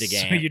didn't beat the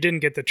So game. you didn't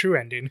get the true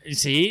ending.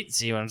 See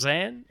what I'm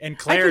saying? And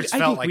Claire's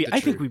felt like I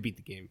think we beat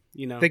the game.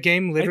 You know, The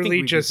game I think we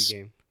literally beat just the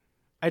game.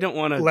 I don't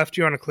want to. left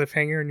you on a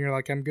cliffhanger, and you're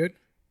like, "I'm good."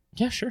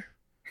 Yeah, sure.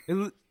 It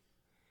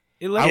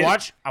I left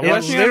watch. It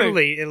watched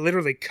me on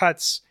literally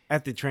cuts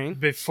at the train.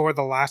 before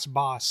the last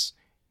boss.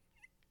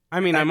 I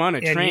mean, I'm on a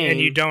And you- train, and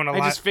you don't I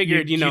allow- just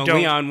figured, you don't-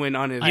 Leon went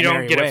on his. You don't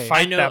merry get way. to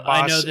fight I know- that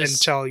I boss know this-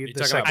 until you the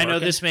talking second. about I know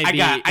Broken? this may I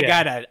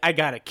be.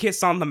 got a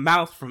kiss on the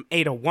mouth from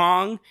Ada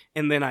Wong,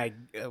 and then I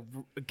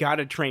got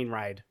a train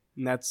ride,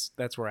 and that's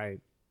where I.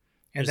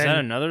 And Is then, that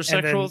another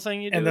sexual then-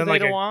 thing you and do then with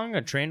like Ada a- Wong?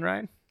 A train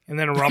ride? and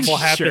then a rumble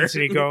happens,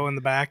 Sure. and you go in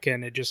the back,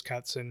 and it just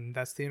cuts, and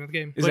that's the end of the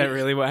game. Is that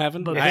really what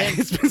happened? but I- Ben-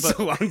 it's been but-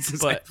 so long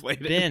since I But played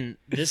Ben,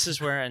 this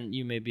is where, and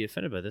you may be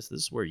offended by this.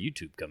 This is where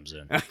YouTube comes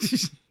in,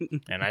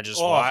 it. and I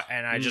just Oh. watched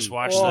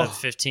Oh. the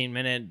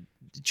 15-minute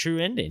true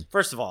ending.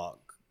 First of all,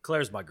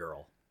 Claire's my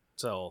girl.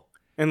 So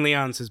And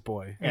Leon's his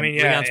boy. I mean, And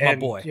yeah, Leon's my and,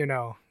 boy. You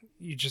know,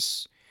 you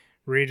just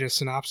read a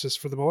synopsis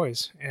for the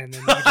boys, and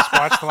then you just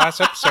watch the last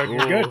episode, and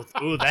you're good.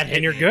 Ooh, that hit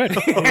And you're me. good.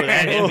 Ooh,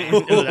 that hit me.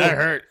 Ooh, that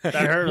hurt. That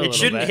hurt a little it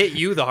shouldn't bit. hit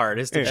you the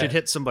hardest. It Yeah. should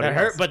hit somebody That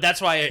else. hurt, but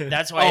that's why it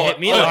hit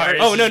me the oh,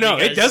 hardest. oh, no, is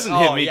it because- doesn't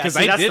hit me yeah, because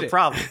see, I that's did the it.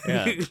 problem.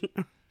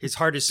 Yeah. His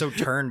heart is so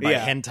turned by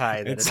Yeah.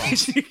 hentai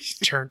that it's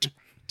Turned.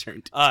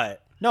 Turned.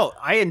 no,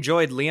 I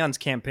enjoyed Leon's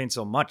campaign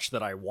so much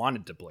that I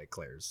wanted to play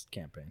Claire's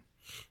campaign.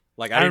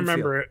 Like I didn't feel-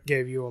 remember it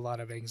gave you a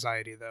lot of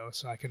anxiety, though,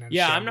 so I can understand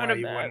Yeah, I'm not why a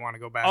you bad- wouldn't want to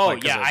go back. Oh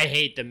like, yeah, of- I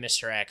hate the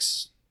Mr.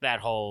 X. That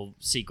whole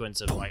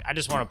sequence of like, I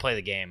just want to play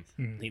the game.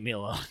 Mhm. Leave me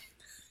alone.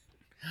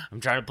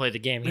 I'm trying to play the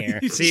game here.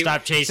 See,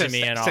 Stop chasing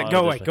me and all. go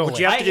of away, this go stuff. away. What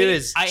you have to do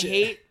is I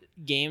hate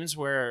games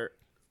where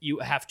you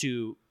have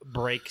to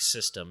break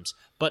systems.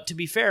 But to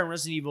be fair, in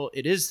Resident Evil,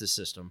 it is the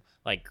system.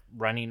 Like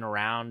running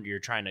around, you're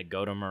trying to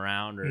goad them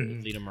around or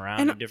Mhm. lead them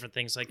around, And- and different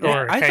things like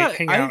or that. I thought-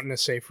 hang I- out in a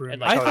safe room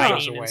And I until thought- it goes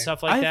fighting away. and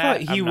stuff like I that.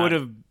 thought he I'm not- would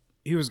have.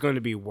 He was going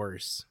to be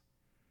worse.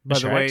 By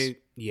Mr. the way, X?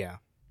 yeah.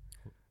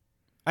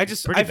 I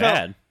just Pretty I felt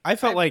bad. I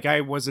felt like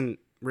I wasn't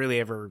really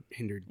ever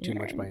hindered too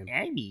much by him.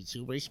 I beat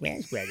Super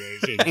Smash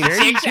Brothers in In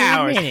 6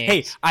 hours. Hey,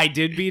 minutes. I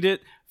did beat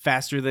it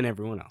faster than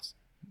everyone else.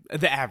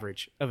 The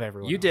average of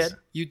everyone. You else. did.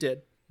 You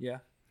did. Yeah.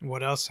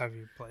 What else have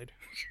you played?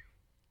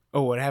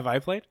 Oh, what have I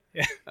played?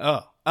 Yeah.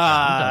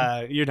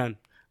 Oh, you're done.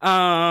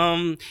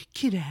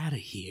 Get out of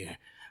here.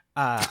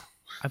 I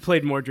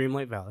played more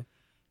Dreamlight Valley.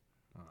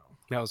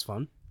 That was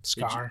fun.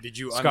 Scar. Did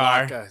you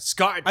Scar. unlock a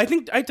Scar? I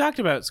think I talked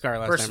about Scar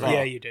last First time. of all,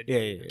 right? Yeah, you did.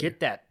 Yeah.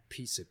 Get that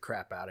piece of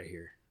crap out of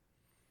here.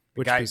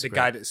 Which the piece of guy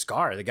crap? that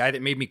Scar, the guy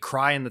that made me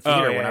cry in the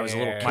theater when I was a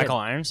little kid. Michael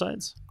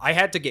Ironsides. I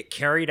had to get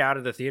carried out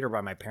of the theater by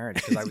my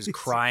parents because I was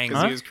crying.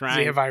 Because Huh? he was Does crying.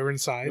 he have iron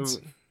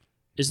sides?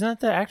 Isn't that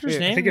the actor's Yeah,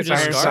 name? I think it's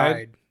Just Ironside.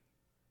 Ironside.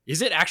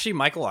 Is it actually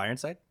Michael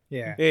Ironside?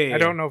 Yeah. Yeah. I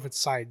don't know if it's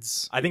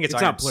sides. I think it's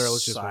It's not plural,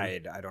 it's just one.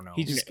 Ironside. I don't know.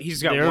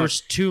 He's got There one.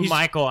 was two he's-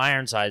 Michael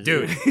Ironsides,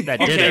 Dude. that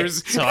Okay, did it.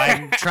 there's- So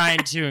I'm trying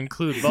to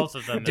include both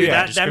of them. Dude, in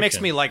that the makes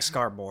me description. like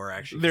Scar more,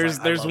 actually. 'cause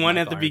I There's love one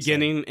at Michael the Ironside.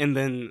 beginning, and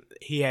then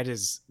he had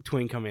his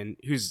twin come in,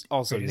 who's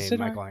also Wait, is named it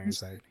Michael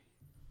Ironside.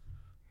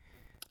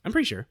 I'm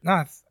pretty sure.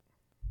 No,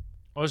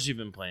 What else you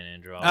been playing,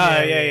 Andrew?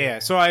 Yeah.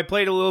 So I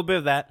played a little bit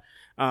of that.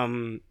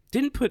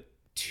 Didn't put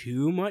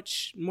too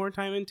much more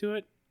time into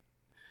it.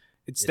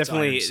 It's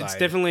definitely It's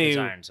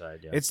Ironside,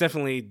 yeah. it's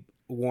definitely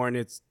worn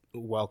its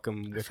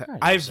welcome with.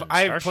 forgot he was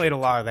I've in Starship played a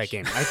lot of that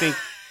Troopers. game. I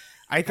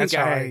think that's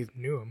how I I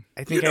knew him.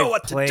 think You know I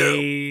what to do.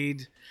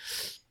 played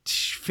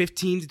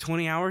 15 to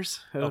 20 hours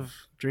of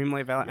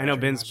Dreamlight Valley. Yeah, I know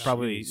Dreamlight Ben's Valley.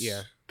 probably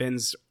Jeez.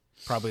 Ben's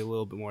probably a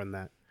little bit more than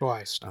that. Well,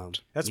 I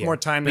stopped. That's Yeah. more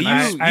time But than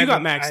you I. you I got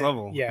haven't- max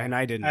level, yeah, and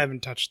I didn't. I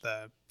haven't touched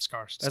the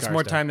scar stuff. That's Scar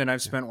more stuff. time than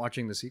I've spent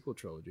watching the sequel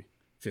trilogy.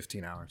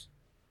 15 hours.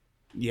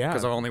 Yeah,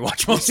 Because I've only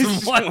watched most of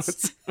them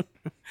once.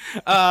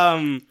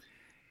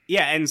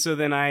 Yeah, and so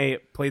then I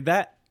played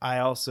that. I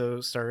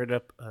also started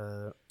up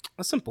a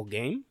simple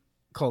game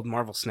called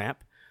Marvel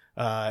Snap,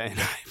 and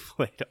I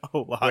played a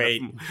lot.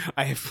 Wait.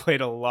 I have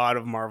played a lot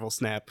of Marvel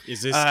Snap.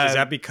 Is this Uh, is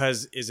that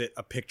because is it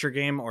a picture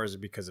game or is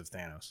it because of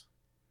Thanos?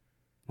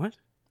 What?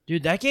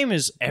 Dude, that game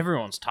is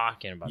everyone's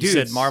talking about. You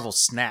Dude, said Marvel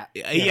Snap.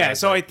 Yeah,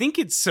 so I think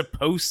it's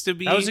supposed to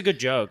be. That was a good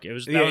joke. It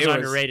was Yeah, that was it was.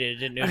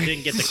 underrated. It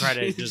didn't get the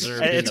credit it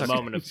deserved in It's the okay.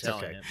 moment of It's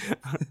telling okay. it.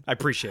 I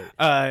appreciate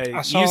it.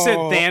 You saw- said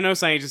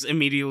Thanos, and I just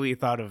immediately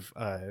thought of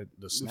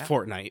The Snap?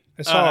 Fortnite.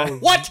 I saw-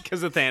 What?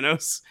 Because of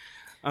Thanos.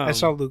 I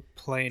saw Luke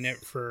playing it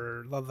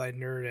for Love Thy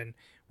Nerd, and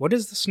what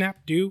does the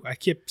snap do? I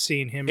keep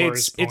seeing him or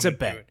his It's a opponent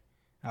bet. do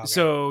it. Okay.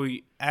 So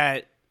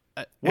at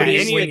what at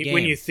is any- when, the you,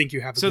 when game? you think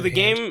you have a so the good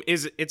hand? game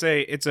is it's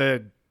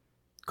a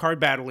card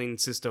battling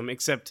system,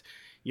 except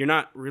you're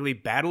not really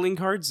battling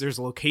cards. There's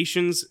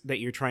locations that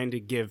you're trying to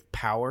give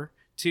power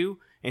to,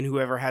 and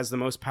whoever has the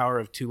most power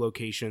of two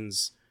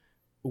locations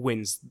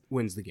wins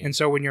the game. And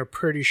so when you're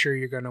pretty sure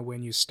you're going to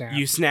win, you snap.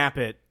 You snap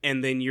it,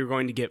 and then you're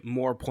going to get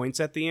more points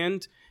at the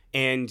end.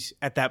 And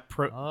at that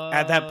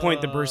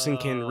point, the person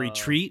can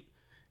retreat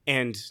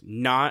and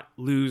not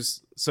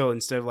lose. So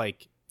instead of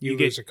like you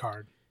get lose a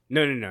card.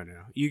 no,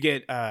 you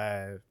get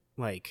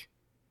like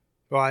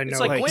Well, I know. It's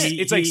like Gwent.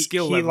 It's like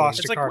skill He level. lost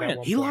It's a like card. Gwent. At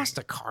one he point. lost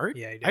a card.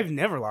 Yeah, he did. I've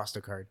never lost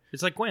a card.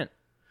 It's like Gwent.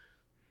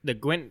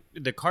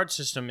 The card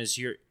system is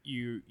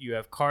you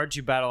have cards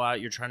you battle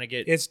out. You're trying to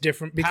get It's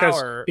different because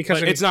Power, because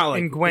but in, It's not like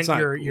in Gwent it's not,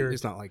 you're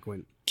it's not like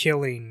Gwent.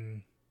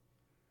 killing.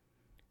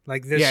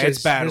 Like this Yeah, is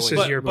it's battling. this is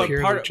But- your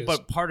pure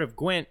but part of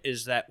Gwent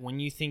is that when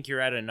you think you're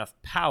at enough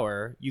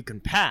power, you can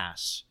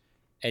pass,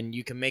 and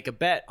you can make a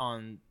bet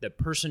on the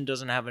person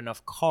doesn't have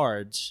enough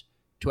cards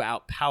to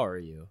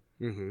outpower you,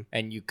 Mm-hmm.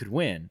 and you could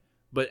win.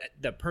 But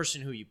the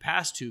person who you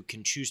pass to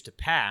can choose to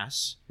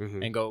pass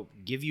Mhm. and go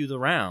give you the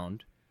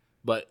round,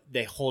 but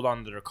they hold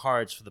on to their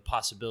cards for the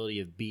possibility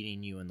of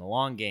beating you in the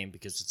long game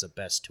because it's a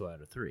best 2 out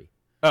of 3.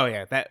 Oh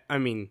yeah, that I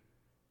mean,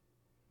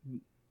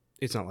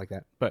 it's not like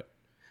that, but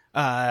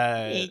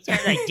It's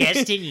not like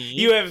Destiny.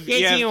 you have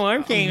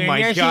oh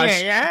my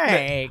gosh.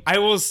 I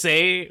will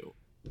say,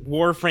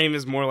 Warframe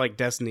is more like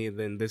Destiny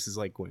than this is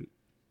like Gwent.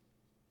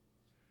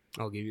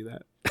 I'll give you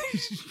that.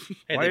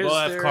 Hey, Why they is both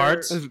have there-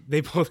 cards.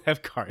 They both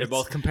have cards. They're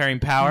both comparing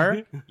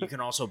power. You can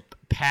also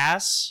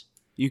pass.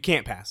 You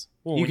can't pass.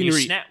 Well, you when can you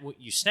re- snap.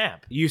 You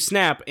snap. You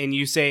snap and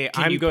you say,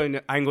 Can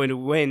you- I'm going to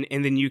win,"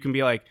 and then you can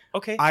be like,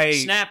 Okay. I-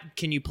 snap.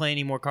 Can you play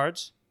any more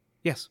cards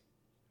 "Yes,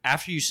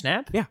 after you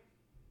snap? Yeah.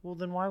 Well,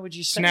 then why would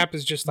you snap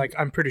is just like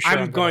I'm pretty sure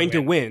I'm going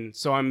to win,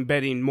 so I'm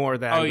betting more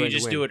that Oh, I'm you going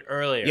just to win." do it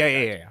earlier.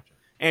 Yeah.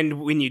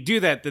 And when you do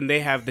that, then they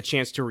have the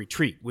chance to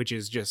retreat, which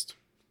is just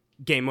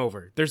game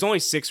over. There's only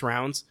 6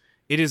 rounds.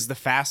 It is the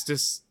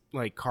fastest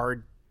like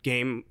card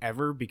game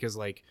ever because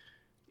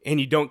and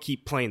you don't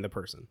keep playing the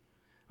person.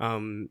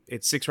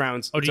 It's 6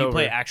 rounds. Oh, it's do you over.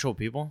 play actual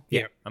people?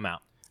 Yeah. I'm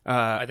out.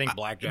 I think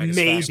Blackjack is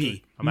faster.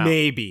 Maybe, I'm out.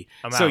 maybe.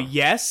 I'm So out.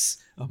 yes,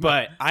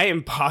 but I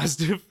am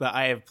positive that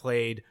I have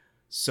played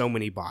so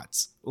many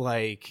bots.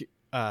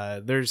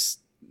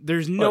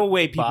 There's no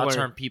way people bots are.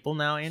 aren't people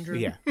now, Andrew.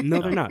 Yeah,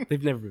 no, they're not.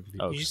 They've never been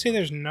people. Oh. Did you say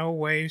there's no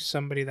way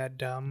somebody that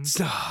dumb?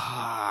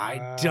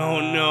 I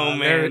don't know,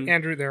 There- man.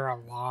 Andrew, there are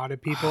a lot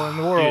of people in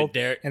the world,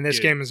 there- and this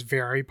dude. game is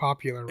very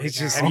popular right It's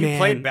now. just- Have you Man.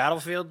 played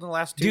Battlefield in the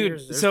last 2 Dude,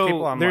 years? There's so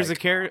people I'm there's like,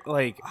 a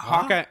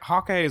character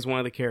Hawkeye is one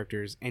of the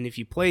characters, and if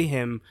you play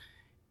him,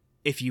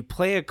 if you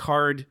play a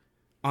card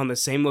on the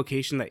same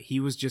location that he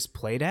was just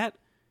played at,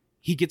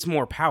 he gets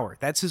more power.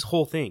 That's his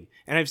whole thing.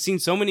 And I've seen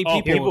so many Oh,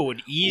 people, people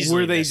would easily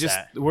where they miss just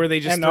that. where they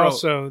just And throw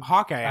also,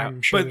 Hawkeye out.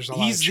 I'm sure but there's a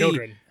lot of he's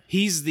children.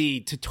 He's the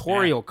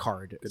tutorial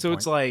card. Good So point.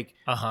 it's like,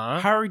 Uh huh.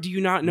 how do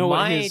you not know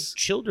My what his?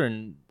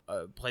 children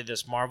play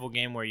this Marvel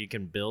game where you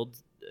can build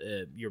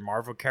your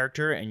Marvel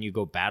character and you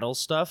go battle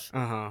stuff.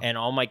 Uh-huh. And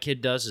all my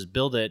kid does is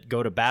build it,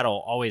 go to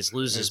battle, always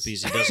loses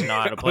because he doesn't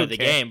know how to play the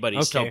Okay. game, but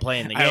he's still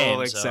playing the game. I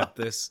will so- accept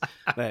this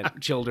that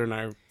children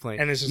are playing.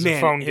 And this is a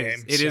phone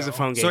game, It is a so-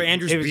 phone game. So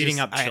Andrew's It was beating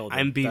up I- children.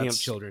 I'm beating That's-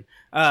 up children.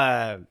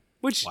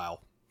 Which Wow.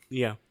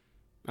 yeah,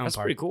 I'm That's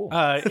part. pretty cool.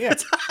 Yeah,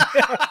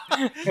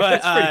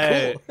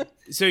 but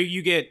so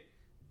you get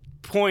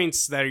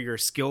points that are your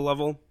skill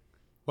level.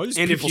 Why are these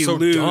And if people you so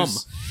lose,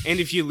 dumb? and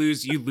if you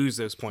lose, you lose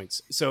those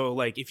points. So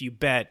like if you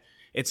bet,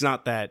 it's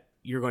not that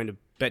you're going to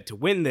bet to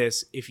win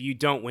this. If you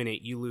don't win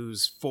it, you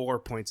lose 4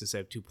 points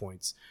instead of 2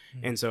 points.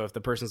 And so if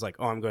the person's like,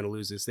 "Oh, I'm going to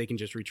lose this," they can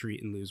just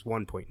retreat and lose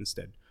 1 point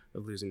instead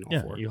of losing all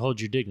Yeah, 4. you hold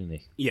your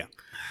dignity. Yeah.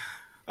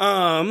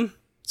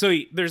 So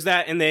there's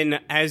that, and then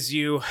as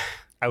you,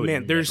 I would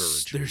man, never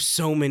there's retreat.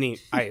 so many.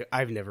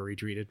 I've never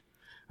retreated.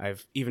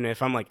 Even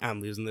if I'm like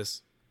I'm losing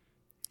this,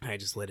 I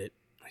just let it.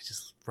 I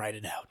just ride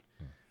it out.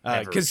 Never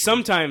Because retreat.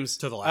 sometimes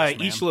To the last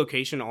each man.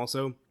 location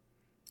also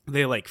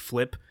they like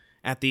flip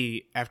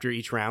after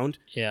each round,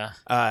 Yeah.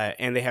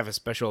 and they have a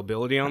special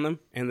ability on them,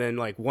 and then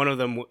like one of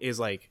them is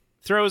like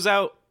throws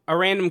out a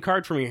random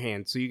card from your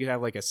hand, so you could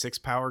have like a 6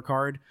 power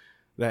card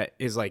that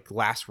is like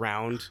last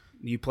round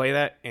you play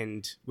that,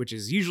 and which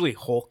is usually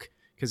Hulk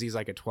because he's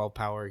like a 12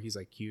 power, he's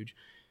like huge,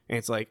 and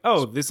it's like,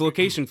 oh, this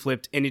location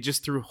flipped and it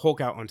just threw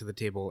Hulk out onto the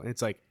table, and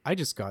it's like I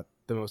just got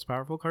the most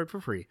powerful card for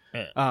free.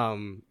 Yeah.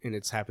 And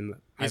it's happened.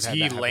 I've Is had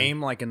he that happen.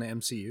 lame like in the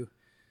MCU?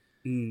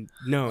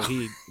 No,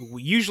 he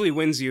usually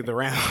wins you the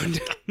round.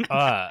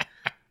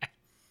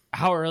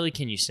 How early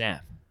can you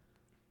snap?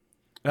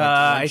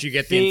 Once you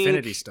get the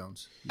Infinity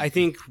Stones. I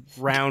think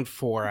round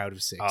 4 out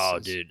of 6. Oh,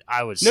 dude,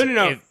 I was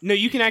No. if- No,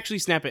 you can actually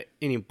snap at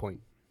any point.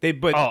 If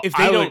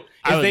I they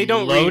would,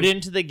 don't load read-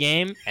 into the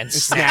game and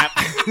snap.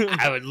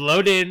 I would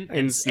load in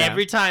And snap.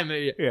 every time.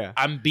 Yeah.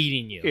 I'm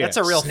beating you. Yeah. That's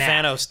a real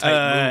Snap. Thanos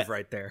type move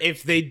right there.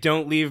 if they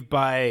don't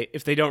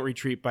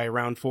retreat by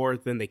round 4,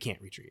 then they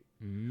can't retreat.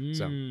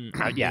 So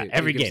yeah, it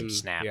every gives game them-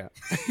 snap. Yeah.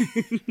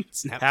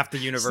 Snap. Half the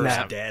universe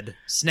Snap. dead.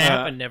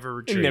 Snap and never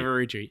retreat. Never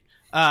retreat.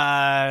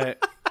 Yeah,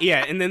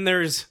 and then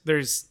there's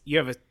you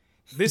have a.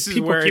 This is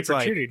People where keep it's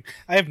like retreating.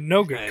 I have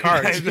no good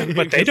cards,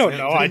 but they don't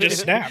know. I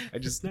just snap. I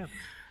just snap.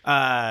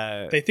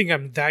 They think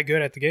I'm that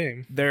good at the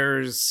game.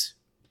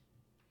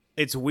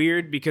 It's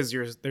weird because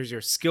there's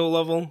your skill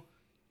level,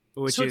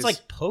 which so is it's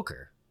like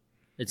poker.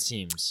 It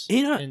seems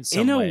in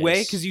some a ways.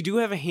 way because you do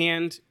have a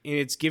hand and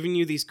it's giving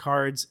you these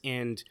cards,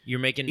 and you're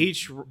making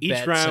each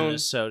bets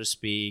round, so to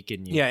speak,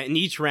 and yeah, and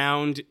each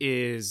round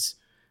is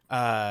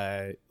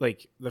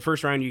like the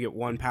first round you get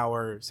 1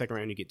 power, second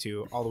round you get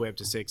 2, all the way up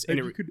to 6, and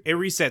it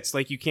resets.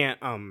 Like you can't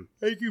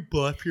You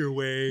bluff your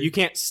way. you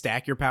can't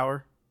stack your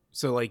power,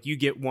 so like you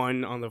get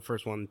 1 on the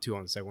first one, 2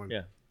 on the second one.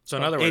 Yeah. So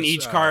in other words, And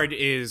each card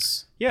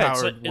is Yeah,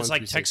 powered it's 1 like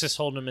through 6. Texas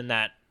Hold'em in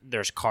that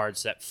there's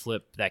cards that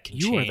flip that can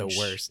You are change the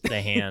worst.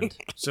 the hand.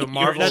 So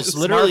Marvel's that's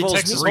literally Marvel's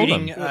Texas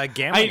breeding Hold'em.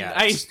 gambling I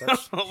addicts.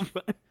 know.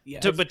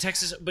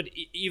 Yes. But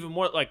even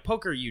more like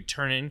poker, you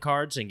turn in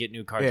cards and get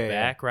new cards Yeah, yeah,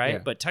 back, right? yeah.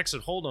 But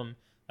Texas Hold'em,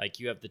 like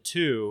you have the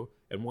 2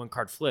 and 1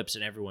 card flips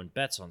and everyone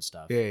bets on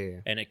stuff. Yeah.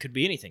 And it could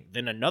be anything.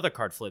 Then another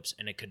card flips,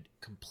 and it could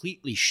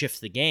completely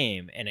shift the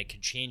game, and it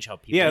could change how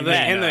people. Yeah,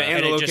 bet. and the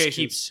it just locations.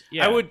 keeps-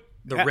 yeah. I would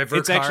The river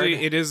It's actually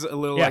card. it is a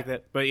little Yeah. like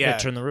that, but yeah, yeah,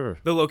 turn the river.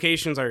 the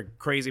locations are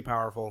crazy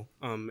powerful.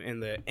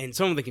 And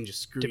some of them can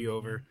just screw you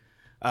over,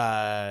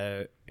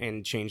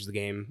 and change the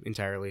game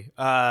entirely.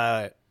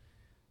 Yeah,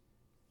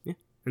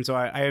 and so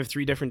I have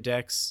 3 different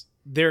decks.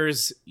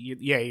 There's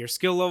your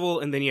skill level,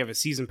 and then you have a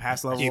season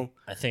pass level.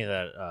 I think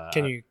that.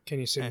 Can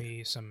you send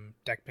me some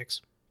deck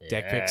picks?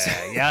 Deck picks.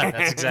 Yeah,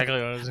 that's exactly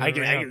what I was. I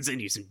can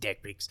send you some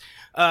deck picks.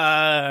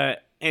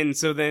 And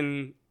so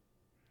then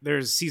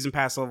there's season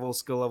pass level,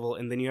 skill level,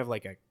 and then you have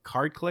like a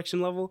card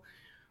collection level,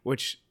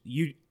 which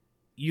you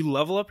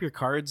level up your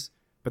cards,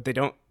 but they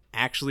don't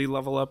actually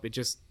level up. It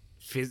just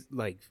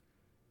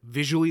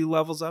visually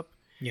levels up.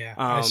 Yeah,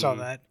 I saw Um,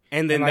 that.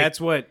 And then And, like- that's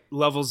what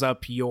levels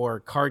up your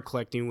card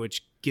collecting,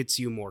 which gets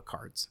you more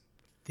cards.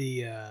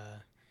 The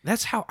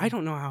That's how I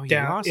don't know how he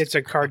down. lost. It's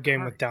a card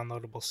game with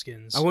downloadable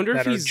skins. I wonder if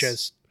that are he's-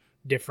 just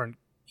different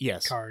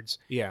yes, cards.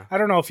 yeah, I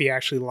don't know if he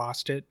actually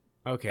lost it.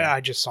 okay. I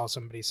just saw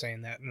somebody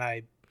saying that, and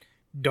I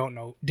didn't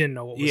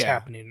know what was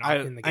happening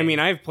in the game. I mean,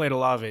 I've played a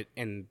lot of it,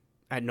 and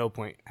at no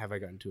point have I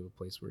gotten to a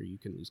place where you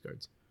can lose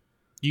cards.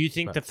 Do you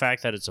think But- the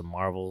fact that it's a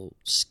Marvel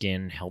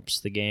skin helps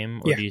the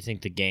game, or Yeah. do you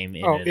think the game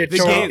in Oh, it it The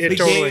itself totally- game, it the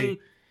totally- game, It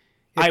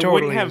I totally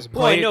wouldn't have is.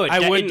 Well, I played. know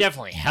I wouldn't. it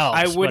definitely helps.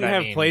 I but wouldn't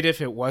have mean, played if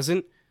it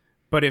wasn't.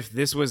 But if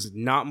this was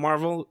not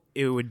Marvel,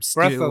 it would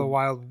still. Breath of the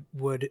Wild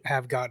would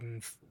have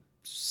gotten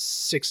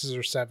 6s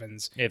or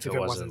 7s If it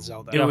wasn't wasn't-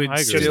 Zelda. It No, would I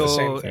agree. Just the still.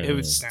 same thing. It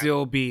would Yeah.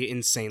 still be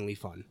insanely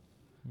fun.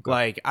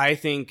 Like I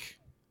think.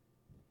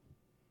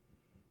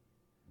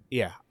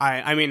 Yeah,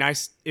 I mean,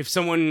 if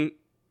someone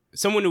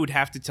would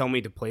have to tell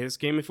me to play this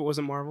game if it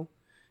wasn't Marvel,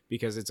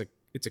 because it's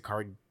a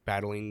card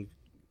battling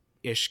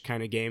ish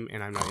kind of game,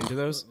 and I'm not into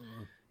those.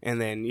 And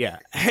then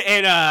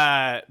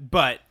and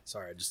but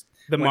Sorry, I just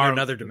the went to Marvel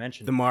another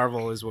dimension. The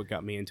Marvel is what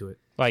got me into it.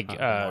 Like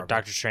Marvel.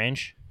 Doctor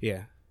Strange.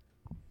 Yeah.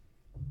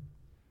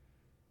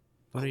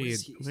 What are you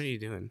is he- What are you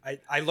doing?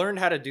 I learned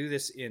how to do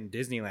this in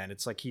Disneyland.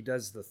 It's like he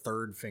does the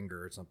third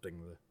finger or something.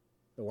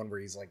 The one where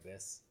he's like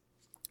this.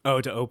 Oh,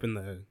 to open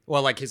the.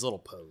 Well, like his little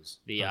pose.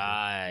 The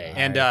eye.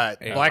 And Yeah.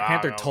 Black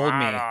Panther told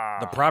me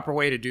the proper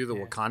way to do the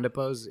Wakanda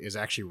pose is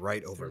actually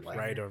right over left.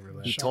 Right over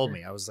left. He told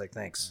me. I was like,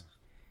 thanks.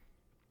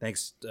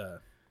 Thanks,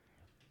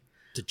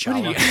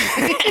 T'Challa.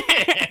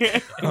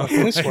 Oh,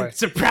 this way.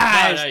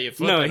 Surprise! No, you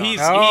flip No, it on. he's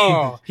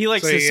Oh, he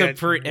likes so to you had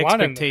subvert one in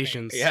the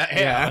expectations.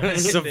 Yeah.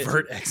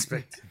 Subvert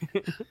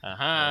expectations.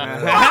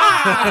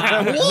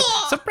 Uh-huh.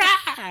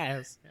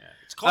 Surprise!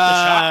 It's called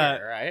the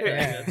Shocker, right?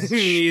 Yeah. That's-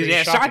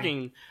 Yeah,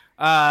 shocking.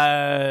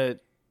 shocking.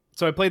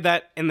 So I played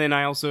that, and then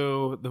I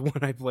also the one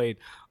I played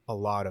a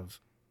lot of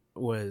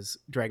was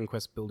Dragon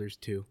Quest Builders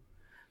 2.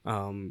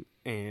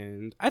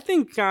 And I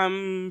think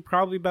I'm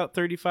probably about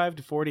 35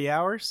 to 40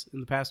 hours in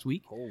the past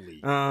week. Holy.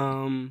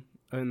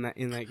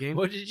 In that game.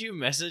 What did you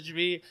message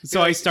me?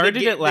 So I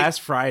started it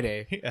last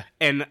Friday, Yeah.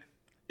 and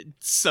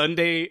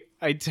Sunday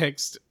I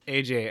text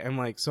AJ. I'm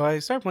like, so I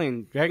started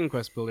playing Dragon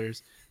Quest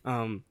Builders.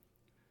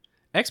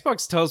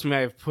 Xbox tells me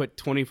I've put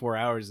 24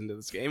 hours into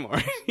this game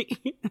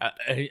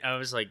already. I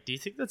was like, do you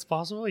think that's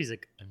possible? He's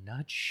like, I'm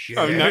not sure.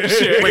 I'm not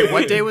sure. Wait,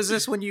 what day was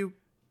this when you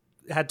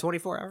had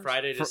 24 hours?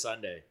 Friday to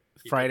Sunday.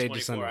 You Friday put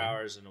to 24 Sunday.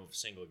 hours in a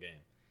single game.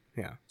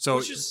 Yeah. So,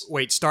 Which is-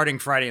 wait, starting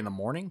Friday in the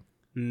morning?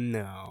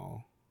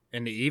 No.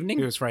 In the It evening?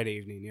 was Friday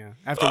evening, yeah.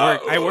 After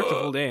work. I worked a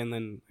full day and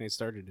then I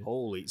started it.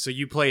 Holy. So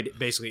you played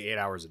basically 8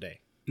 hours a day.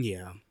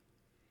 Yeah.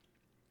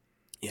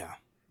 Yeah.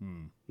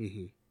 Hmm.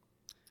 Mm-hmm.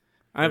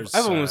 There's,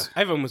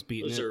 I've almost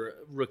beaten Those it. are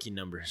rookie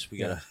numbers. We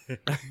Yeah.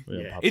 gotta.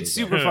 Yeah. It's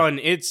super fun.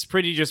 It's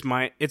pretty just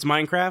it's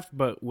Minecraft,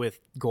 but with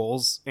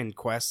goals and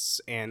quests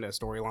and a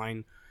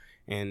storyline,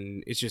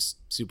 and it's just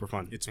super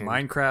fun. It's And-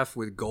 Minecraft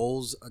with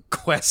goals, a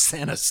quest,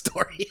 and a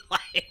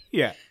storyline.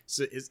 Yeah,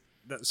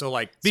 So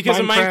like, because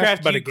in Minecraft,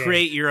 Minecraft but you a game.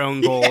 create your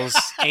own goals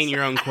and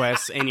your own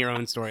quests and your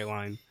own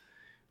storyline,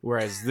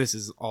 whereas this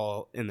is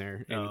all in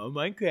there. And,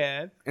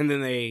 Minecraft. and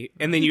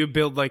then you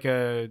build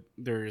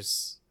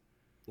there's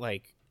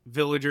like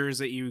villagers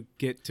that you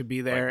get to be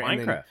there, Like and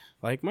then, Minecraft.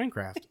 like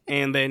Minecraft,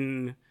 and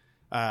then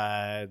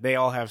they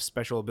all have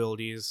special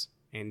abilities,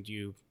 and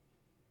you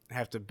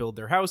have to build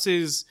their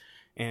houses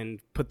and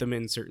put them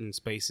in certain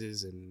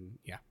spaces, and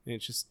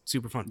it's just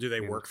super fun. do they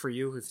And- work for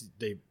you if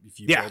you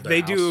Yeah, build their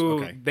they house? do.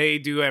 Okay. They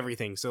do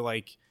everything. So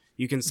like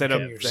you can set up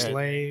Your that-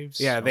 slaves.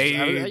 Yeah, they.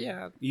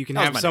 yeah. You can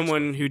That was have my next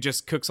someone who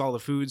just cooks all the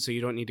food, so you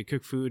don't need to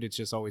cook food. It's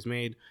just always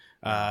made.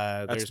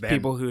 There's Ben.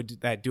 people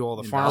that do all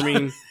the In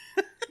farming.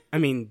 I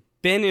mean,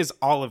 Ben is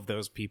all of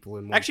those people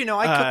in one. Actually, no.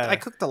 I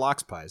cooked the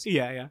lox pies.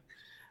 Yeah.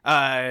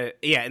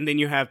 And then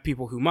you have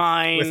people who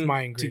mine With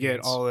my to get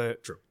ingredients. all the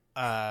True.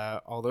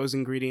 all those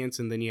ingredients,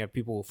 and then you have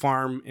people who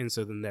farm, and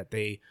so then that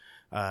they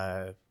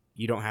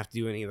you don't have to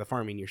do any of the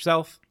farming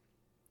yourself.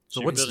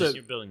 So what's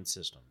you're building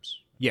systems.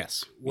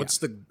 Yes. What's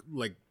the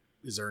like?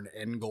 Is there an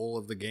end goal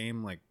of the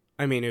game? Like,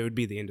 I mean, it would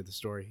be the end of the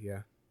story.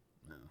 Yeah.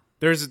 No.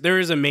 There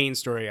is a main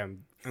story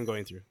I'm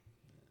going through.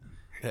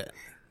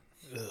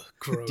 Ugh,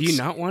 gross. Do you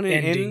not want an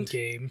ending end?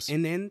 games?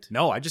 An end?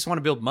 no, I just want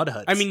to build mud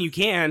huts. I mean, you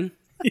can.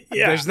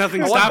 Yeah. There's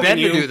nothing I want stopping Ben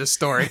you. to do the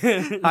story.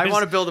 I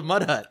want to build a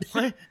mud hut.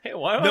 Hey,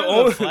 why do The I have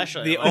only- a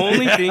flashlight? the Why do I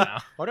only have thing- that now?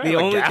 Why do I The have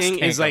a only gas thing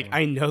tank is, like, on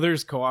I know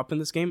there's co-op in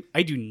this game.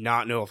 I do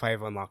not know if I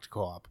have unlocked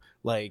co-op.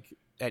 Like,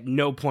 at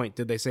no point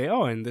did they say,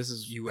 "Oh, and this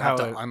is you how have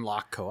to it-"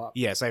 unlock co-op.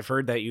 Yes, I've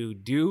heard that you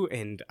do,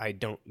 and I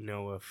don't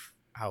know if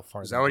how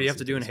far. Is that what you have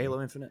to do in into this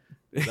Halo Infinite?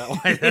 Is that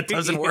why that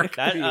doesn't work?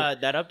 That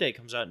update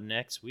comes out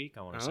next week.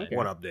 I want to say Okay.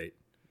 What update?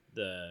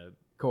 the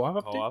co-op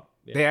update. co-op.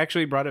 Yeah, They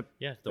actually brought it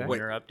the Wait.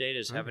 winter update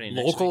is happening.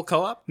 Next Local week.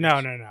 co-op?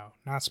 No,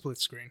 not split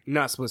screen.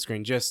 not split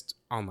screen, just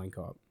online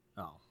co-op.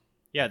 Oh,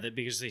 Yeah,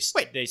 because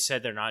they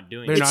said they're not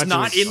doing. They're it's not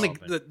not doing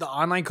in the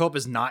online co-op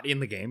is not in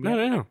the game. No,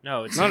 yet? no, no.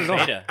 No, it's Not in at all.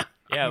 beta.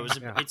 Yeah, it was.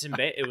 Yeah. It's in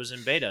beta. It was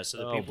in beta, so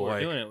the Oh, people were boy.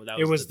 doing it. That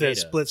It was the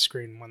beta. split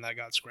screen one that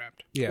got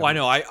scrapped. Yeah, Well, I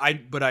know.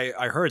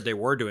 I heard they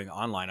were doing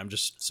online. I'm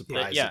just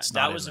surprised. But yeah, it's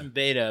not that was in in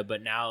beta,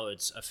 but now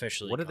it's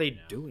officially. What are they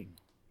coming out. doing?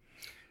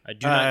 I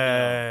do not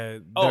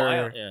know.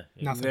 Oh, yeah.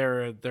 Nothing.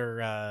 They're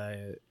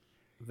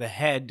the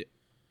head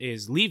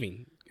is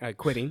leaving,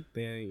 quitting.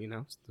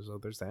 So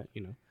there's that.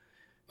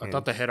 I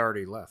thought the head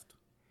already left.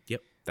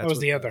 Yep, That was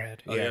the other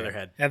head. Oh, the other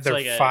head. Had there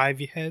like a- 5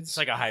 heads? It's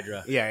like a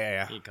Hydra.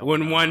 Yeah. You come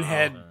When out, one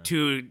head, uh,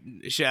 two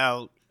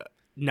shall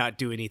not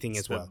do anything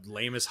It's as well. the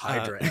lamest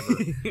Hydra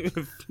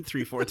ever.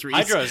 3, 4, 3.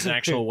 Hydra is an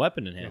actual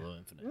weapon in Halo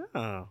Infinite.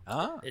 Oh,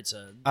 Ah. It's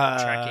a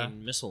Uh,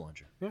 tracking missile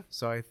launcher. yeah.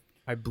 So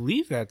I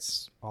believe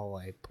that's all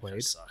I That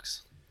played.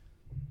 sucks.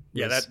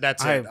 Yeah, Yes,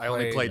 that's I it. I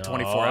only played- played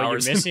 24 Oh,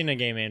 hours. You're missing a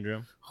game,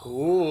 Andrew.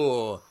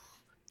 Ooh.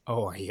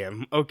 Oh, I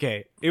am.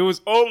 Okay. It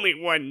was only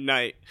one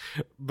night,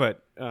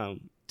 but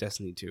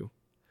Destiny 2.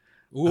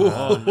 Ooh.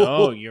 Oh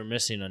no, you're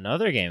missing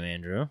another game,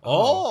 Andrew.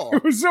 Oh.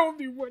 It was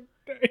only one.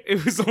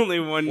 It was only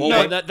one.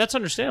 Well, night. that's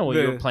understandable.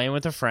 You The- were playing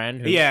with a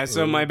friend. Yeah,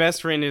 so my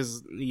best friend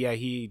is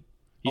he.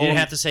 You didn't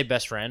have to say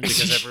best friend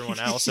because everyone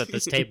else at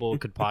this table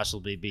could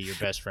possibly be your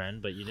best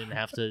friend, but you didn't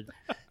have to.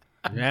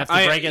 You didn't have to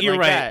break it you're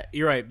like right. that.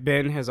 You're right.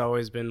 Ben has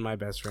always been my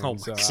best friend. Oh my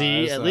so,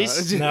 See, at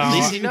least- No, At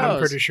least he knows. I'm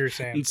pretty sure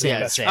Sam. Sam. Yeah,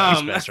 Best Sam's friend.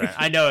 Um, best friend.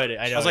 I know it.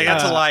 I was like,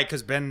 that's a lie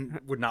because Ben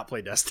would not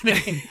play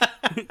Destiny.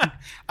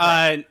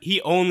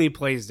 he only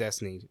plays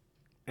Destiny,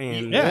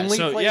 and Yeah, Only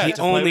so play- yeah, he to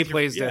play only with your-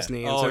 plays yeah.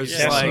 Destiny. And Oh, so it's yeah.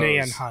 just like, Destiny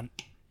and Hunt.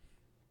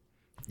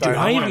 dude, I not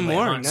wanna even play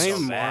more. Hunt Not so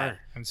even bad. more.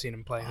 I've seen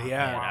him play.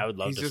 Yeah. Man, I would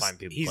love He's to just- find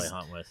people to play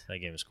Hunt with. That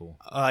game is cool.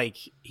 Like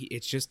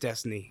it's just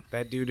Destiny.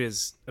 That dude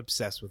is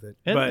obsessed with it.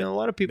 And but a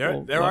lot of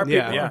people. there are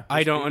yeah, people, yeah.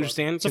 I don't There's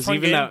understand It's a because fun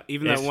even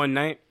game. that If- one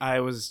night I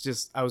was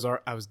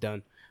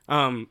done.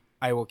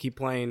 I will keep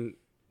playing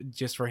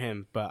just for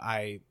him, but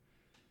I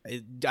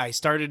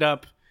started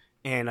up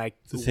and I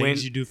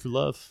went do for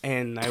love.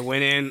 and I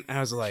went in. And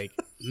I was like,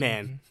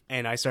 man,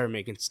 and I started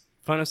making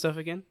fun of stuff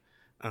again.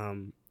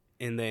 And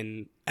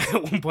then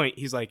at one point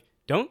he's like,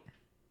 don't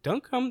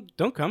come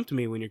to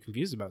me when you're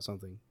confused about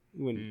something.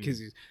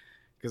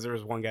 Because there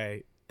was one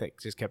guy that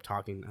just kept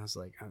talking. I was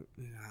like,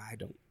 I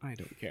don't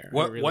care. I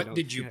really What don't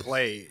did you care.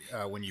 play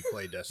when you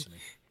played Destiny?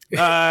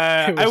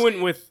 I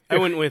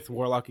went with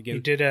Warlock You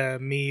again.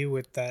 did me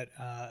with that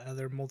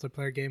other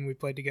multiplayer game we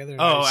played together.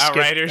 and Oh, I skipped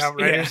Outriders?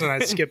 Outriders, Yeah.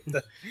 and I skipped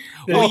the.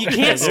 Well, you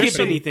can't the skip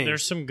opening. anything.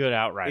 There's some good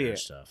Outrider Yeah.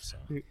 stuff. So.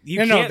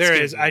 You No, can't there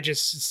skip is. it. I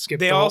just skipped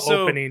They the whole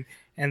also- opening,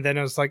 and then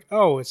I was like,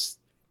 "Oh, it's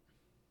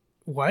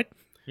what?"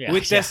 Yeah,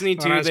 with yeah. Destiny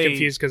 2, And I was they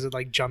confused because it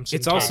like jumps.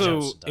 it's in also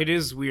times. Jumps it down.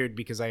 is weird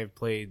because I have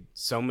played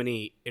so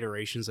many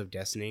iterations of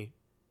Destiny,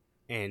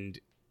 and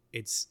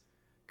it's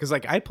because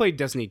like I played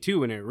Destiny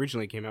 2 when it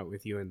originally came out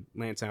with you and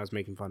Lance, and I was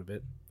making fun of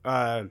it.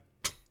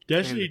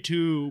 Destiny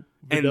 2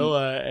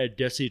 vanilla and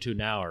Destiny 2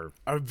 now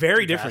are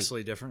Very different.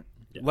 Vastly different.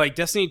 Like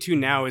Destiny 2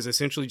 now is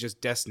essentially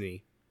just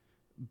Destiny,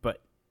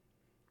 but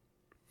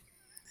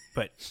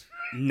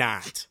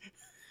not.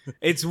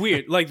 It's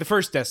weird. Like the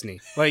first Destiny,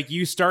 like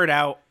you start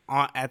out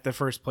at the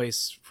first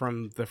place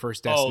from the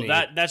first Destiny.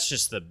 that's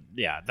just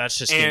that's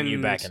just getting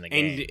you back in the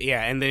game.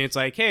 And then it's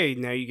like, hey,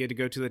 now you get to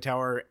go to the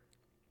tower.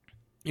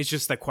 It's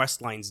just the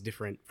quest line's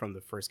different from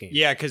the first game.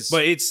 Yeah, because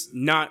But it's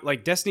not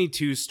like Destiny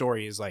 2's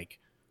story is like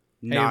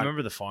Hey, not.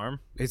 remember the farm?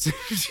 It's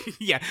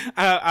yeah.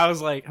 I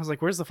was like,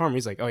 where's the farm?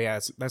 He's like, oh yeah,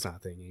 that's not a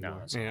thing anymore.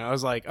 No, it's And I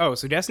was like, oh,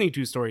 so Destiny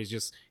 2 story is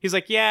just. He's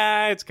like,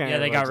 yeah, it's kind Yeah,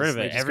 of. they got rid of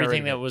it. just got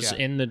Everything rid of that it. was Yeah.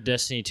 in the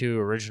Destiny 2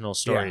 original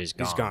story Yeah, is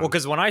it's gone. gone. well,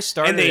 because when I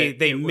started, And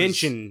they it was-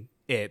 mention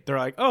it. They're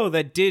like, oh,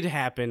 that did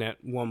happen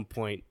at one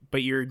point,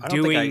 but you're I don't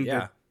think doing yeah.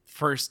 the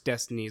first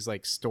Destiny's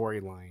like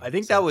storyline. I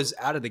think that was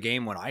out of the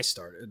game when I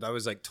started. That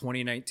was like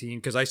 2019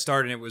 because I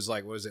started. And it was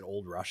like, what was it,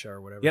 Old Russia or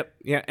whatever? Yep.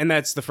 Yeah, and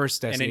that's the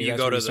first And Destiny. then you That's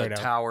go where to you the start out.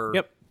 tower.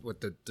 Yep. With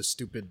the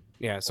stupid.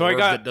 Yeah. So I orb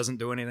got. that doesn't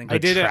do anything. I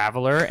did it-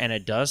 Traveler, and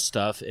it does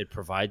stuff. It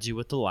provides you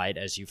with the light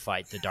as you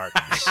fight the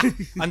darkness.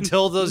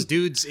 until those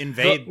dudes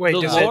invade. Wait,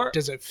 the does lore-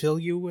 it fill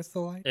you with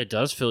the light? It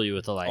does fill you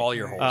with the light. all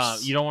your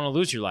holes. You don't want to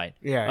lose your light.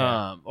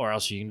 Yeah. Or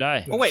else you can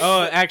die. oh wait.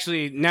 Oh,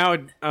 actually, now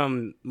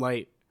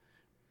light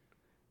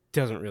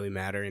doesn't really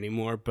matter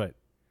anymore. But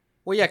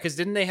Well, yeah, because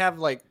didn't they have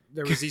like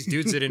there was these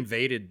dudes that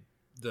invaded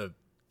the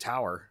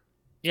tower?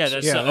 Yeah,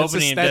 that's Yeah, the that's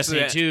opening the- of that's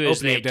Destiny the 2 is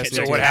opening they, of Destiny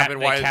they 2. So what cap-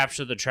 happened? They Why-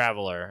 capture the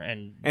Traveler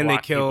and they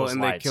block kill people's and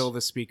lights. they kill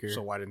the speaker.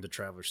 So why didn't the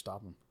traveler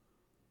stop them?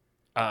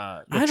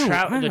 I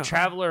don't- The I-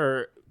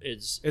 Traveler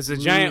is It's a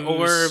giant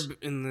moves orb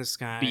in the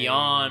sky.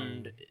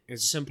 beyond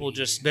It's- simple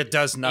just That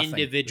does nothing.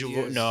 individual.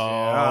 Yes.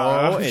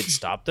 No, it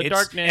stopped the It's-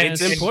 darkness.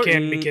 it's It important.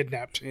 can be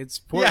kidnapped. It's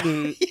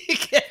important.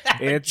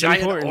 It's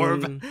giant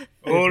important. orb.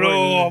 Oh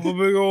no, I'm a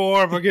big old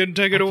orb. I can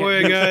take it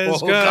away,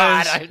 guys. Oh,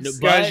 guys, God, No,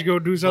 guys, but- go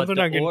do something.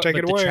 I can take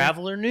it the away.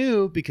 Traveler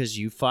knew because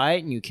you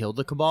fight and you kill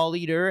the Cabal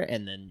leader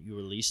and then you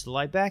release the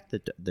light back.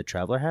 The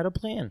Traveler had a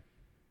plan.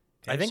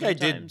 I think I did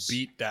Sometimes-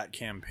 beat that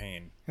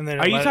campaign. And then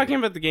Are you let- talking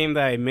about the game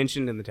that I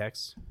mentioned in the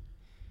text?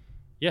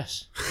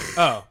 Yes.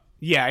 Oh,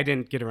 yeah, I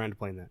didn't get around to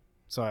playing that.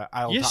 So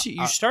I'll Yes,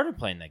 you started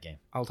playing that game.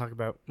 I'll talk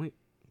about. Wait,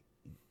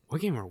 what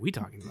game are we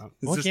talking about?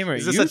 What game are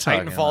is this you a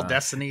talking Titanfall about?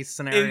 Destiny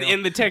scenario?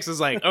 In the text is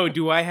like, oh,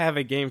 do I have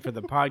a game for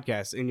the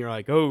podcast? And you're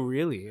like, oh,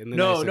 really? And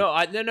then I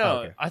said, No.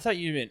 okay. I thought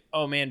you meant,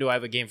 oh man, do I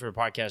have a game for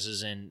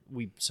podcasts? And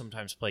we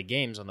sometimes play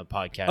games on the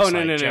podcast. Oh, like no,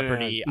 no, no,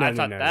 Jeopardy. no, no. I No,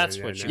 thought no, that's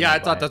no, what no, you. no. yeah, I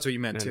meant thought by that's what you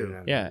meant No, too. no,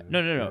 no. Yeah,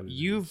 no.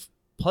 You've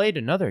played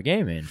another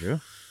game, Andrew.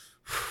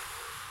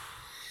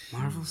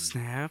 Marvel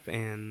Snap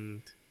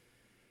and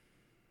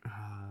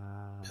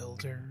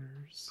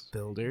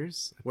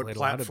Builders. I What played a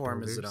lot of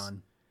platform is it Builders.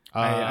 on?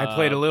 I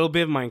played a little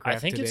bit of Minecraft. I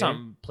think today. it's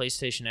on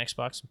PlayStation,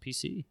 Xbox, and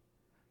PC.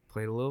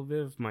 Played a little bit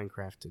of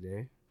Minecraft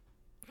today.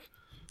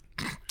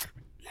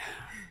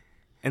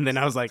 And then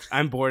I was like,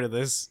 I'm bored of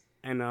this.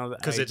 And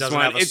Because I it just doesn't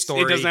want- have a it's-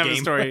 story It doesn't have a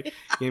gameplay. story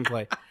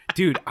gameplay.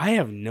 Dude, I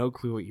have no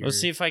clue what you're. Let's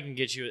see if I can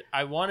get you.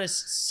 I want to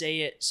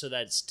say it so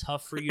that it's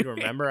tough for you to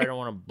remember. I don't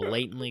want to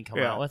blatantly come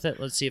Yeah. out with it.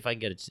 Let's see if I can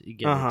get it to you.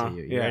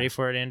 You yeah. ready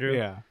for it, Andrew?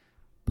 Yeah.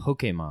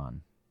 Pokemon.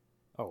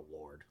 Oh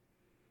Lord.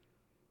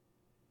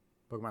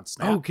 Pokemon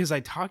Snap. Oh, because I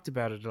talked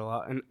about it a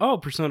lot. And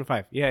Persona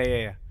 5.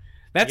 Yeah.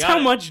 That's You how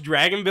gotta- much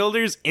Dragon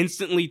Builders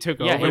instantly took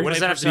Yeah, over. you what does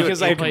play that have to do with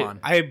because Pokemon?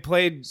 I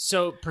played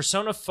So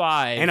Persona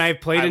 5, and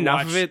I've played I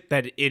enough of watched- it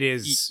that it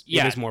is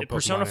more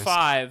Persona Pokemon-esque.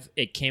 5.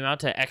 It came out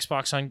to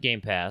Xbox on Game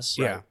Pass.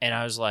 Yeah. and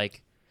I was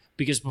like,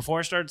 because before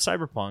I started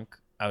Cyberpunk,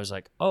 I was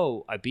like,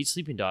 oh, I beat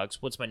Sleeping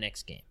Dogs. What's my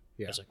next game?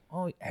 Yeah. I was like,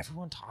 oh,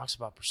 everyone talks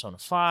about Persona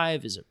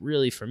 5. Is it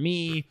really for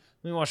me?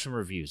 Let me watch some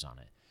reviews on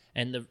it.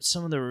 And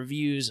some of the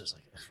reviews, I was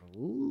like,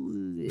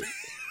 ooh.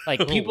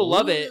 Like people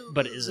love it,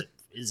 but is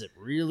it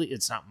really?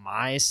 It's not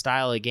my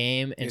style of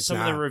game. And It's some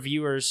of not. the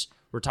reviewers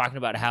were talking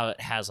about how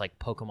it has like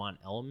Pokemon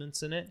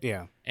elements in it.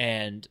 Yeah.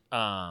 And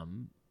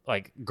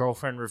like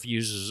Girlfriend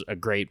Reviews is a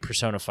great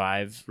Persona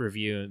 5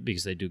 review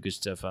because they do good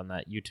stuff on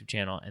that YouTube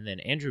channel. And then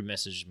Andrew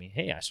messaged me,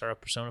 hey, I started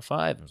Persona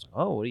 5. I was like,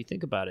 oh, what do you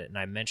think about it? And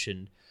I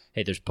mentioned,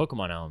 hey, there's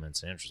Pokemon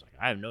elements. And Andrew's like,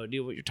 I have no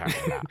idea what you're talking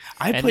about.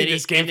 I And played then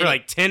this game for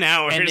like 10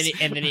 hours.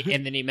 and then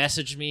he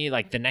messaged me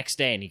like the next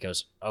day and he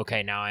goes,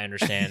 okay, now I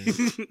understand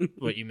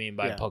what you mean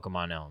by Yeah.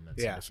 Pokemon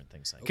elements Yeah. and different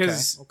things like that.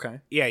 'Cause-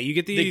 Okay. yeah, you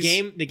get these.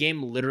 The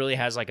game literally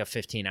has like a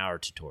 15-hour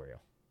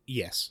tutorial.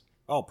 Yes.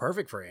 Oh,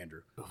 perfect for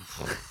Andrew.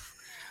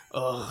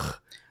 Ugh.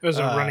 It was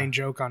a Uh, running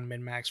joke on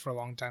MinMax for a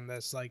long time.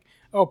 That's like,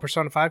 oh,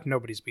 Persona 5,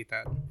 nobody's beat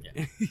that.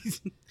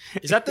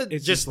 Is that the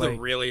It's just just the like-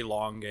 really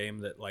long game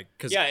that like?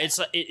 Cause Yeah, it's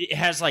it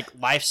has like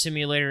life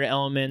simulator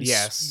elements.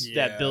 Yes.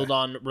 that Yeah. build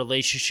on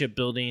relationship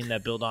building.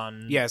 That build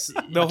on Yes.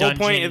 The whole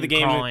point of the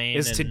game crawling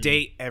is to and-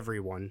 date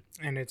everyone.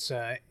 And it's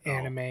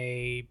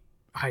anime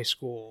high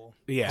school.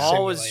 Yeah.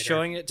 Paul was Simulator.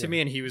 showing it to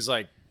me, and he was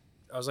like,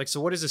 I was like,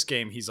 so what is this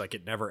game? He's like,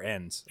 it never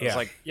ends. I was Yeah.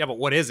 like, yeah, but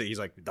what is it? He's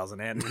like, it doesn't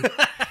end.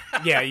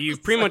 Yeah, you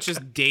pretty much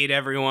just date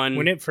everyone.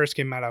 When it first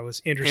came out, I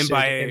was interested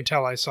by-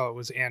 until I saw it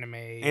was anime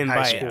and high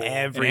by school.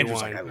 everyone.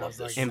 Andrew's like, I love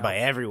this. And by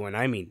everyone,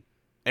 I mean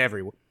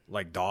everyone.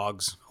 Like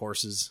dogs,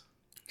 horses.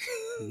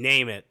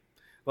 Name it.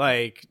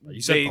 Like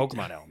You said they-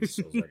 Pokemon elements.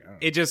 So I was like, oh.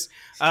 It just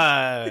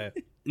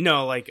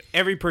no, like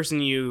every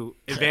person you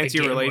advance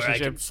your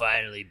relationship.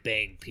 finally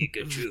bang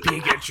Pikachu.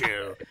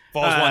 Pikachu.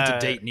 Falls one to uh,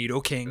 date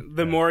Nidoking.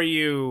 The more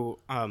you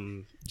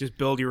just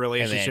build your Hey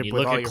relationship man, you with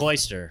look all at your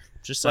Cloyster.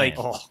 Just like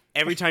saying.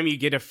 every time you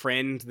get a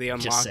friend, they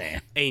unlock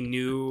saying. a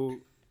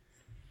new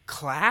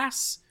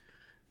class,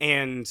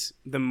 and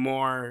the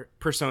more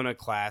persona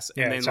class,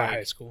 Yeah, and it's then a high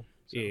like school.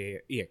 yeah,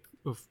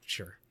 oof,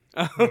 sure.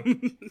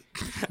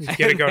 You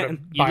gotta go to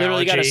you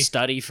literally got to biology.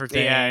 study for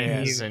things. Yeah,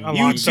 yeah. You And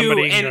unlock You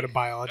somebody do, and go and- to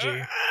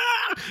biology.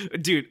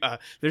 Dude,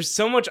 there's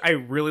so much I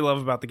really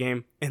love about the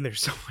game, and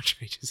there's so much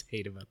I just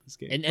hate about this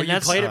game. and But you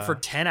that's played it for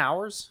 10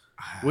 hours?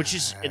 which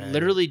is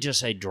literally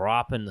just a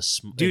drop in the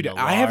Dude, in the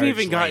I haven't large,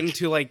 even gotten like-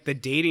 to like the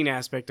dating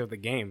aspect of the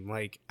game.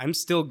 Like, I'm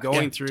still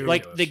going through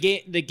like the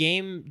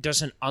game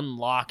doesn't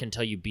unlock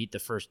until you beat the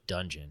first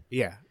dungeon.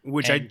 yeah,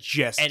 which I and-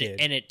 just and did.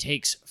 and it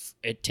takes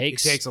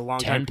takes a long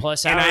 10 time.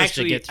 plus And I hours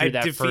actually- to get through I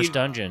that defeat- first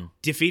dungeon.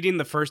 Defeating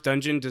the first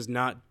dungeon does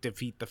not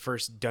defeat the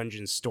first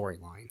dungeon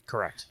storyline.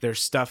 Correct.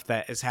 There's stuff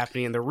that is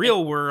happening in the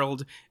real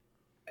world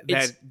that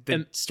It's- the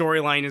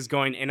storyline is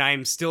going, and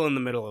I'm still in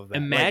the middle of that.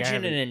 Like, I Imagine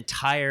haven't- an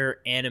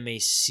entire anime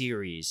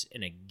series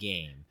in a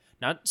game,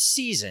 not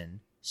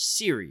season,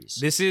 series.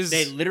 This is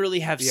They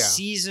literally have yeah.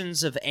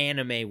 seasons of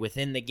anime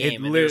within the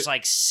game, and lit- there's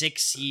like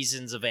 6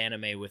 seasons of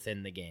anime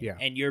within the game, Yeah.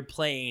 and you're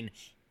playing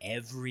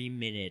every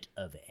minute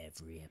of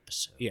every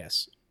episode.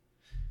 yes,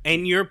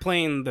 and you're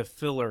playing the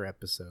filler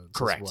episodes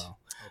Correct. as well.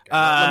 Okay,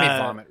 let me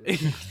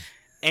vomit.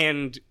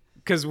 And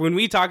because when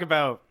we talk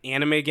about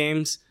anime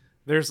games,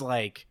 there's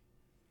like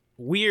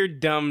weird,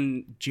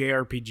 dumb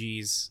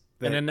JRPGs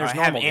that And then there's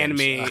have normal anime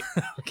games.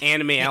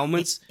 anime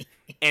elements,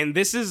 and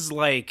this is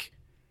like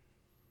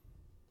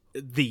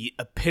the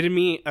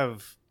epitome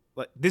of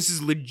like this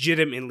is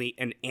legitimately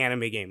an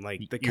anime game.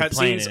 Like the You're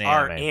playing cutscenes an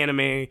are anime.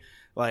 anime.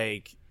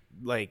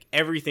 Like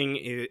everything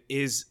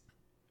is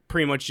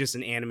pretty much just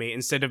an anime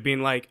instead of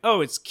being like, oh,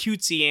 it's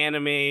cutesy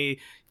anime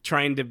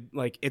trying to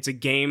like it's a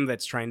game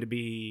that's trying to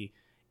be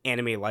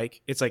anime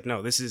like. It's like,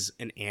 no, this is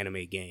an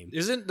anime game.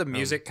 Isn't the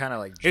music kind of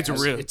like It's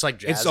jazz? real. It's like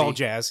jazzy. It's all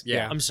jazz. Yeah.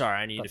 Yeah. I'm sorry,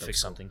 I need Thought to that fix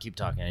was something. Keep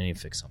talking. I need to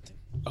fix something.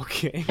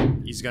 Okay.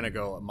 He's gonna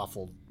go a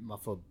muffled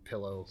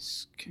pillow.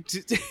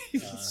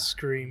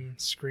 Scream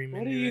What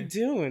are into you it.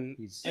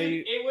 doing? Are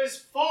you- It was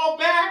fall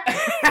back.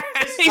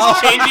 He's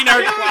changing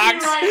our killing me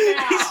clocks. right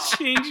now. He's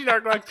changing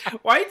our clocks.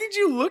 Why did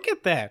you look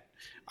at that?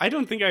 I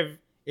don't think I've.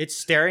 It's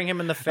staring him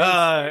in the face.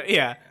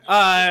 Yeah.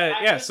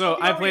 So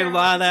I played a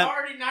lot of that.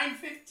 Already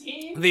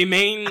 9:15.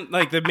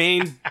 The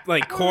main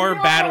core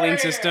battling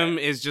system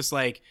is just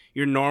like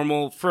your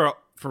normal for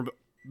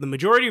the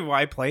majority of what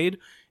I played.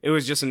 It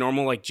was just a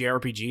normal like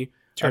JRPG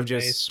of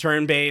just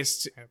turn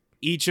based.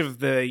 Each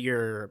of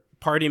your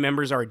party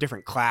members are a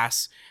different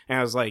class, and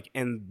I was like,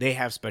 and they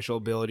have special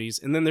abilities,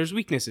 and then there's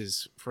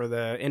weaknesses for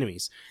the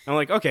enemies. And I'm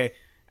like, okay,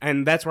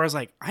 and that's where I was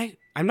like,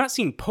 I'm not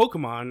seeing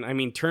Pokemon. I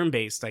mean, turn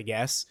based, I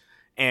guess.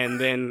 And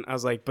then I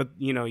was like, but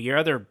your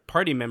other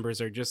party members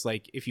are just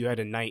like if you had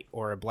a knight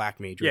or a black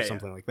mage or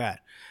something like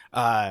that.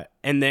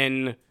 And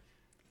then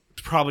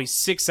probably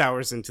 6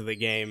 hours into the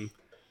game,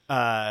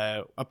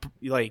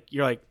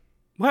 you're like,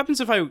 what happens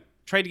if I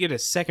tried to get a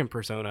second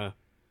persona?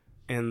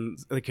 And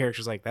the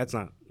character's like, that's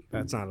not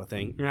a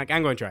thing. You're like,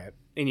 I'm going to try it,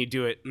 and you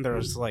do it, and they're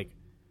just like,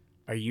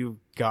 are you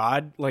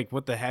God? Like,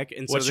 what the heck?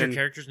 And What's so your then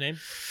character's name?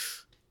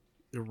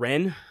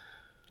 Ren.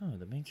 Oh,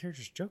 the main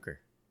character's Joker.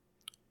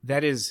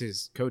 That is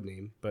his code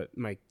name, but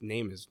my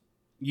name is.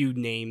 You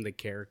name the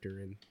character,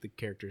 and the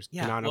character's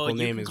canonical you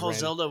name can is call Ren.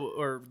 Zelda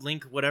or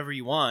Link whatever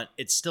you want.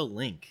 It's still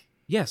Link.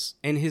 Yes,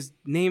 and his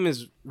name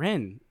is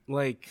Ren.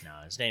 Like, No,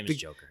 his name is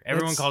Joker.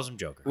 Everyone calls him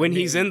Joker. when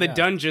he's in the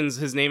dungeons,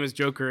 his name is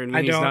Joker, and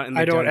when he's not in the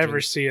I don't dungeons,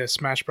 ever see a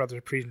Smash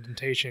Brothers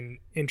presentation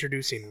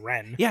introducing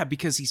Ren. Yeah,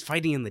 because he's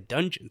fighting in the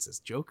dungeons as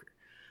Joker.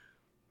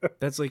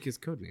 That's like his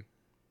code name.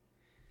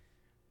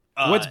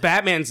 What's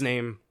Batman's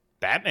name?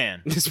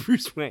 Batman. It's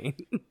Bruce Wayne.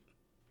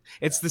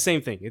 It's the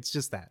same thing. It's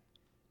just that.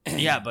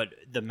 Yeah, but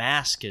the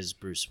mask is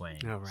Bruce Wayne.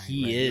 Oh, right,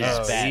 He right. is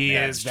Oh, Batman. he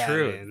is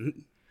Batman.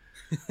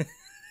 Batman.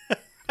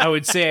 I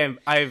would say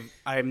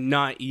I'm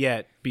not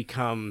yet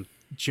become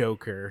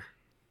Joker.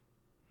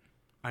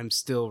 I'm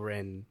still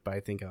Ren, but I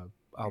think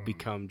I'll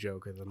become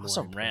Joker the more.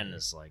 Also, I play Ren it.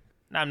 is like.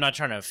 I'm not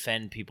trying to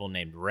offend people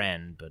named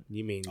Ren, but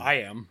You mean I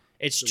am.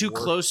 it's The too word.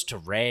 close to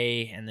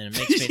Ray, and then it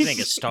makes me think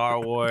of Star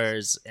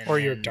Wars. And Or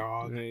your then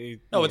dog.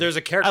 No, there's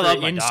a character love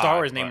my in dog, Star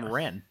Wars but- named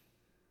Ren.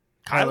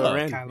 Kylo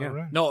Ren? Kylo Yeah.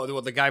 Ren.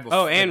 No, the guy before.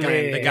 Oh, and the guy,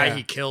 Ren, the guy yeah.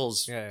 he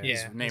kills. Yeah.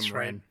 is Yeah, named that's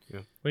right. Ren.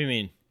 What do you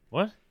mean?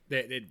 What?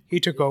 He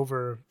took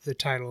over the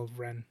title of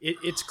Ren.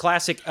 It's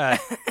classic.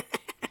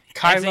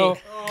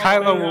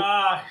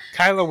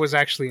 Kylo was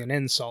actually an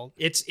insult.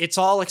 It's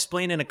all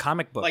explained in a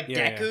comic book. Like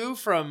Yeah, Deku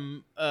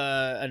from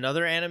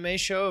Another anime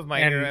show of My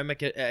And-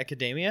 Hero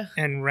Academia.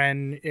 And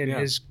Ren in Yeah.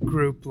 his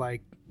group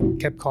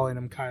kept calling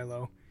him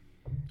Kylo.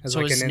 As So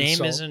like his an name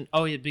insult. isn't.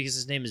 Oh, yeah, because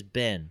his name is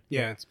Ben.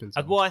 Yeah, it's been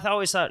Well, I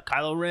always thought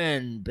Kylo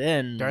Ren,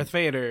 Ben. Darth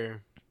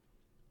Vader.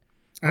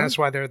 And that's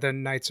why they're the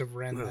Knights of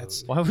Ren.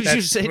 Why would you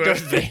that's- say Darth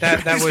Vader?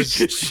 That was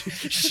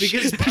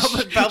because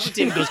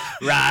Palpatine goes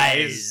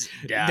rise,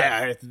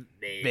 Darth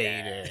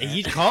Vader.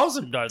 He calls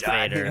him Darth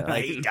Vader.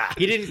 Like,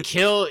 he didn't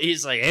kill.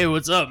 He's like, hey,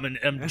 what's up?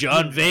 I'm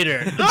John Vader.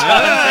 John Vader.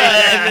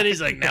 And then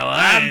he's like, no,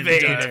 I'm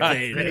Vader.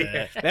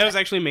 Vader. That was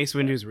actually Mace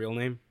Windu's real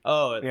name.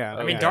 Oh, Yeah, I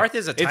mean, yeah. Darth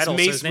is a It's title. so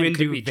Mace his name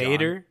could Windu be John.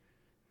 Vader.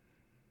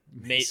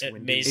 Mace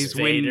Is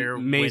Vader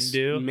Mace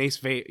Windu. Mace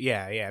Vader.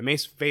 Yeah,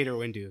 Mace Vader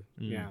Windu.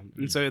 Yeah,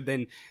 and so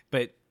then,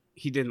 but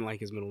he didn't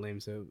like his middle name,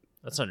 so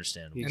That's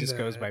understandable. he And just the-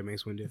 goes by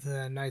Mace Windu.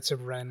 the Knights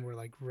of Ren were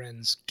like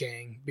Ren's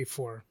gang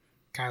before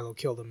Kylo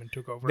killed him and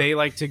took over. They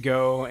like to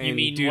go and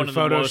mean do one of the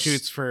photo most-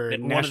 shoots for One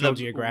of National the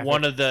Geographic.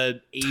 one of the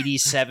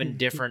 87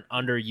 different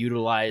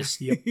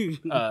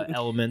underutilized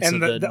elements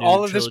and of the new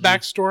all of this trilogy.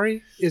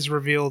 backstory is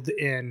revealed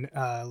in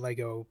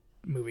Lego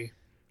movie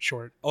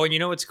short. Oh, and you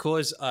know what's cool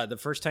is the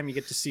first time you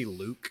get to see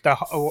Luke The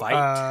fight.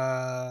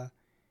 I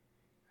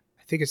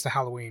think it's the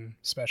Halloween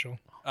special.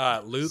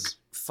 Luke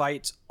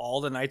fights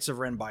all the Knights of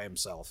Ren by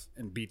himself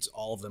and beats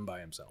all of them by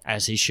himself.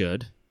 As he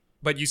should.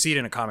 But you see it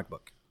in a comic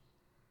book.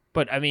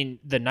 But I mean,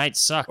 the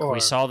knights suck. Or- we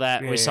saw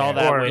that. Yeah, We saw yeah.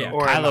 that or when in the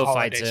Kylo holiday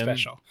fights him.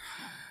 special.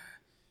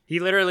 He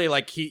literally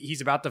he's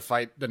about to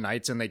fight the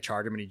Knights and they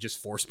charge him and he just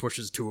force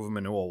pushes two of them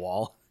into a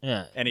wall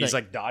Yeah, and he's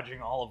like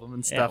dodging all of them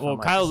and yeah, stuff. well, I'm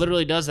like, Kylo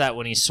literally does that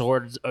when he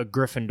swords a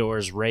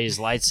Gryffindor's Ray's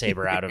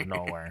lightsaber out of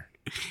nowhere.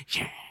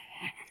 hey,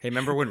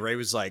 remember when Ray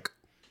was like,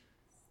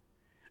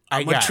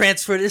 I'm gonna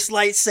transfer this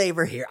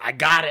lightsaber here. I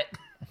got it.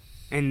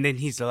 and then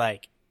he's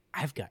like,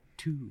 "I've got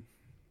two,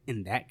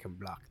 and that can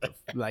block the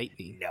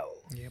lightning." No.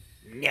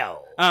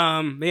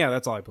 Yeah,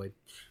 that's all I played.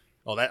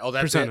 That's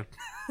Persona. it.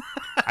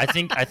 I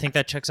think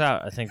that checks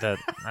out. I think that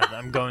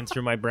I'm going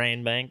through my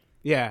brain bank.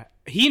 Yeah,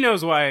 he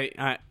knows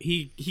why.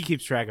 He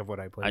keeps track of what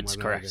I play. That's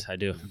more than I correct. do. I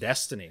do.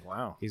 Destiny.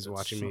 Wow. He's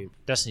watching me.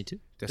 Destiny 2.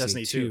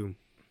 Destiny Destiny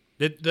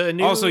 2. The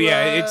new, Also,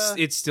 yeah,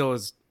 it still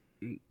is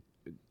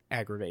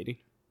aggravating.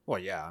 Well,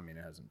 yeah, I mean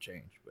it hasn't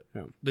changed, but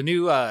No. the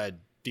new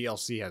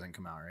DLC hasn't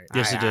come out, right?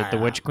 Yes, it did. The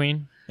Witch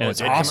Queen. And Oh, it's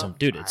it did come awesome. out?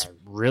 Dude, it's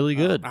really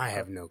good. I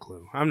have no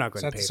clue. I'm not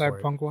Is going that to the pay for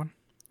it. Cyberpunk one?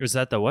 Is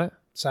that the what?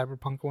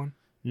 Cyberpunk one?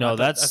 No,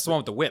 That's the one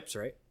with the whips,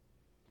 right?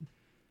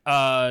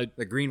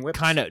 The green whips.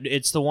 kind of.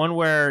 It's the one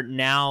where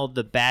now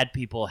the bad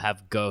people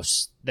have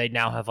ghosts. They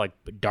now have like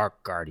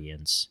dark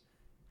guardians.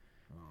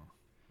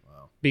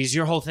 Because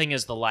your whole thing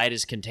is the light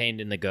is contained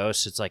in the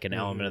ghost. It's like an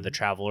element of the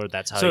traveler.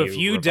 That's how. So you if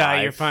you die,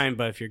 revive. you're fine.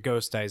 But if your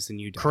ghost dies, then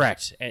you die.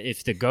 Correct.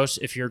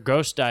 If your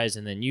ghost dies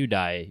and then you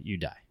die, you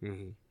die.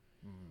 Mm-hmm.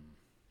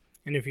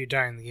 And if you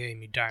die in the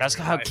game, you die. That's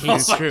in how real life. Cade.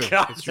 It's true.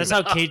 It's true. That's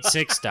how Cade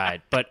 6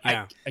 died. But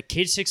Yeah.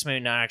 Cade 6 may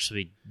not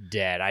actually be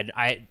dead.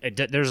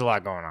 There's a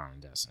lot going on in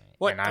Destiny.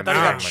 What? And I I'm thought he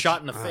very got much-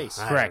 shot in the face.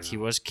 I Correct. don't He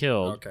know. was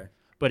killed. Okay.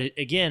 But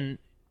again,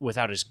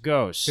 without his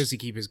ghost. Does he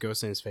keep his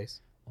ghost in his face?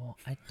 Well,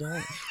 I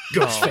don't.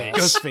 Ghost know. face.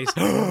 Ghost face.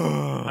 I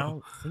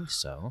don't think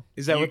so.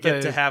 Is that You what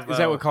get to have, Is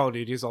that what Call of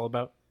Duty is all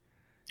about?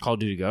 Call of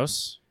Duty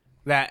Ghosts.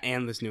 That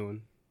and this new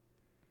one.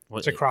 What,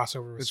 It's a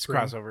crossover with It's a Scream.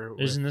 crossover.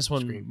 with Isn't this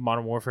one Scream.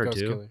 Modern Warfare Ghost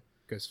 2? Killer?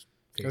 Ghost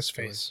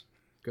Ghostface.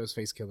 Ghost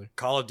face killer.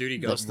 Call of Duty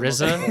goes the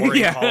RZA? most boring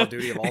Yeah. Call of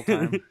Duty of all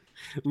time.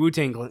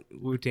 Wu-Tang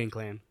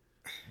Clan.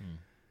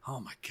 Oh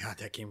my god,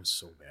 that game was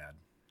so bad.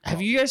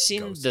 Have you guys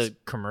seen Ghosts. the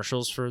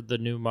commercials for the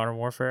new Modern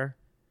Warfare?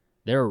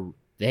 They're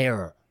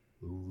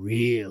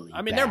really.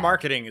 I mean, their bad.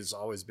 marketing has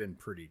always been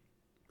pretty.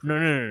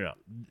 No.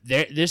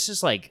 This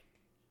is like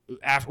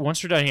after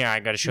once we're done here, I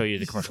got to show you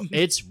the commercial.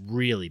 It's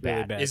really bad.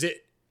 Really bad. Is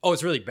it? Oh,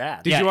 it's really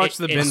bad. Did you watch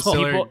the Ben it's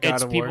Stiller people, God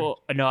it's of War?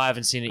 people, No, I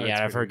haven't seen it Oh, yet.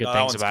 it's I've heard pretty good good.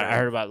 things That about it. one's I cool.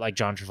 heard about like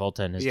John Travolta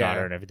and his Yeah.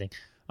 daughter and everything.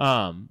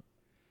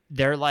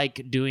 They're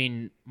like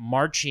doing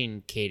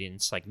marching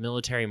cadence, like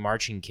military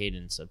marching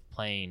cadence of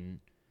playing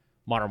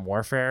Modern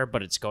Warfare,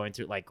 but it's going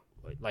through like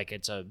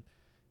it's a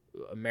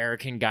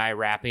American guy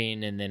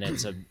rapping, and then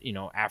it's a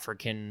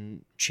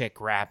African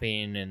chick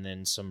rapping, and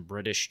then some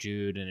British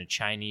dude and a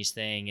Chinese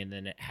thing, and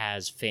then it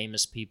has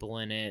famous people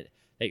in it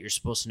that you're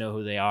supposed to know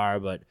who they are,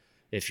 but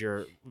if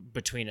you're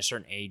between a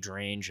certain age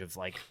range of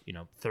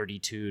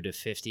 32 to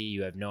 50,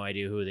 you have no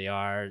idea who they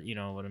are. You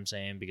know what I'm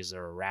saying? Because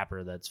they're a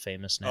rapper that's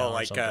famous now. Oh,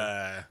 or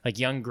something. Like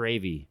Young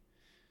Gravy.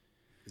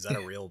 is that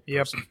a real Yep.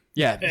 person?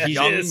 Yeah,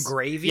 Young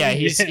Gravy. Yeah,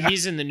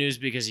 he's in the news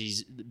because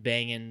he's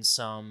banging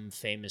some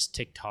famous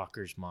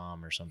TikToker's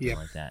mom or something Yep.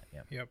 like that.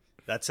 Yeah.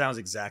 That sounds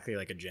exactly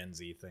like a Gen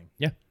Z thing.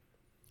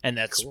 And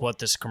that's Cool. what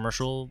this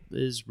commercial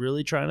is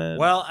really trying to.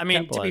 Well, I mean,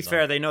 to be capitalize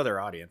fair, on. they know their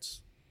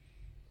audience,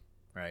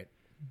 right?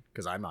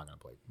 Because I'm not going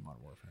to play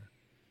Modern Warfare.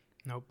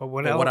 No, but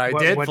what But else? what I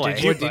did play-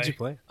 Did you What play? did you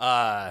play?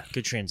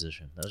 Good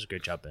transition. That was a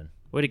great job, Ben.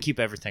 Way to keep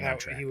everything on No,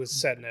 track. he was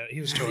setting it.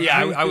 He was totally, Yeah,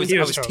 I was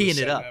totally teeing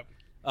it setting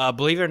up.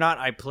 Believe it or not,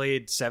 I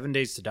played 7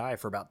 Days to Die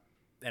for about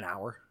an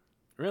hour.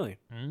 Really?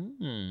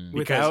 Mm.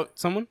 Without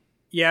someone?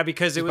 Yeah,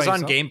 because it Just was by on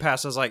yourself? Game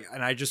Pass. I was like,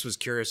 and I just was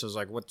curious. I was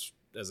like,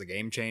 has the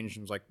game changed?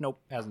 And I was like,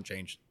 nope, hasn't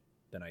changed.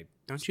 Then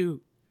Don't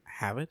you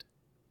have it?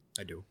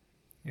 I do.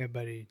 Yeah,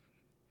 buddy.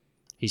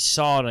 He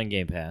saw it on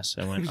Game Pass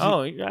and went,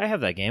 "Oh, I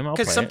have that game. I'll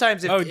play Because it."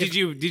 sometimes if, Did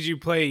you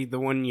play the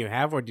one you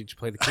have, or did you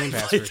play the Game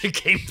Pass played version? the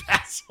Game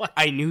Pass one,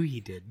 I knew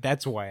he did.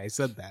 That's why I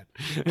said that.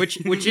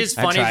 which is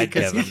I funny tried,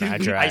 because Kevin, I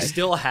tried.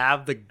 still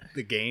have the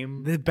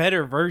game. The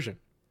better version.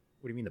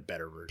 What do you mean the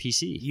better version?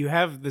 PC. You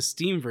have the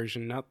Steam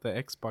version, not the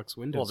Xbox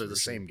Windows. Well, they're the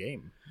version. same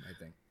game, I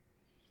think.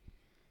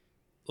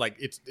 Like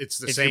it's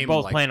the If same. you're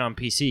both like, playing on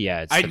PC,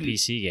 yeah, it's I the didn't-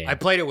 PC game. I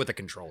played it with a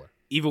controller.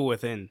 Evil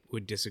Within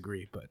would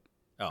disagree, but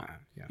Oh.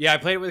 yeah. Yeah, I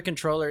played it with a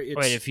controller. It's,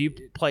 Wait, if you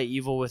play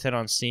Evil Within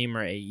on Steam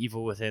or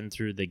Evil Within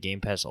through the Game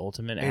Pass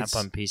Ultimate It's- app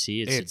on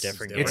PC, it's a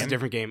different game. It's a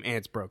different game, and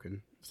it's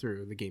broken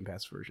through the Game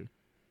Pass version.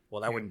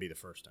 Well, that wouldn't be the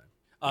first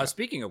time.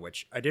 Speaking of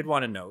which, I did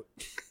want to note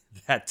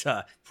that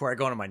before I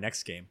go on to my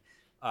next game,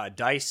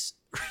 DICE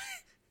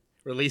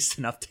released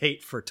an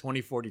update for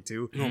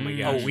 2042 Oh my a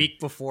gosh. week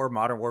before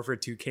Modern Warfare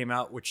 2 came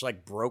out, which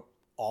like broke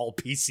all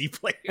PC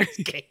players'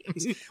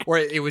 games, or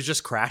it was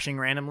just crashing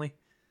randomly.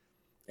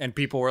 And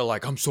people were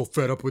like, "I'm so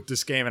fed up with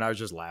this game," and I was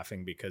just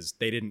laughing because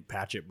they didn't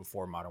patch it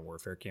before Modern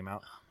Warfare came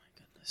out. Oh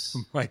my goodness.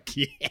 I'm like,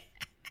 yeah.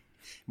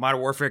 Modern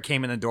Warfare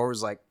came in the door,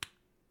 was like,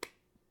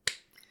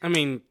 I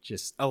mean,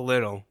 just a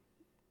little.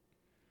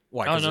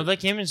 why? Oh 'Cause no, it- that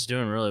game is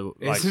doing really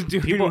like It's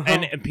doing people well.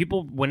 and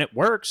people when it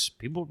works,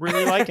 people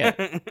really like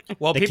it.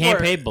 well, The people are,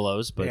 campaign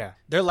blows, but yeah.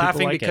 they're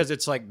laughing like because it.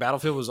 it's like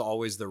Battlefield was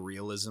always the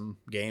realism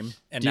game,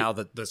 and Do- now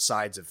the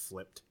sides have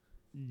flipped.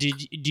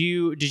 did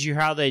you hear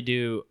how they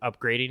do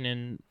upgrading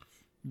in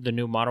the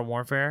new Modern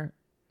Warfare?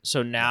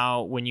 So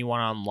now when you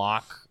want to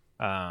unlock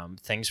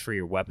things for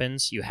your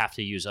weapons, you have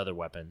to use other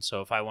weapons.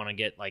 So if I want to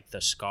get like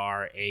the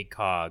Scar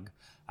ACOG,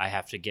 I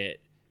have to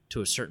get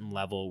to a certain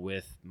level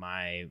with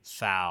my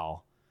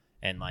FAL.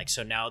 And like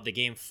so now the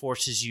game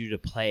forces you to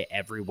play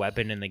every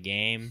weapon in the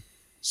game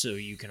so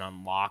you can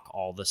unlock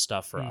all the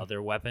stuff for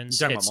other weapons.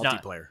 You're talking It's about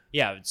not- multiplayer.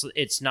 Yeah,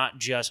 it's not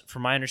just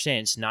from my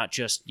understanding. It's not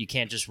just you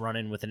can't just run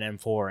in with an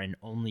M4 and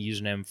only use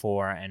an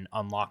M4 and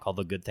unlock all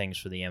the good things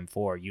for the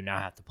M4. You now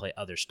have to play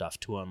other stuff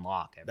to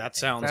unlock. Everything. That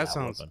sounds That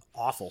sounds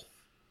awful.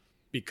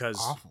 Because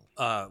awful.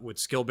 With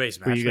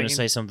skill-based Were you matchmaking, going to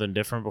say something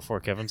different before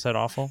Kevin said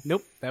awful?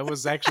 Nope, that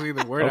was actually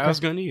the word Okay. I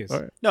was going to use.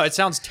 All right. no, it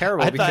sounds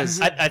terrible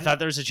because I thought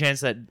there was a chance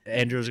that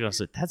Andrew was going to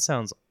say that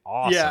sounds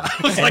awesome. Yeah.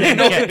 I was and, like, then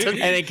no, Ke- it took-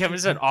 and then Kevin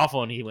said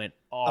awful, and he went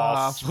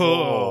awful.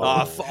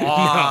 Awful.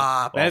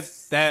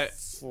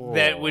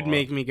 That would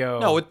make me go.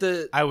 no with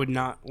the I would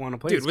not want to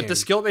play. dude this with the game.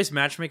 skill-based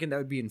matchmaking. That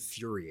would be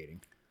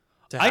infuriating.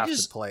 To have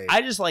to play.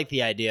 I just like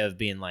the idea of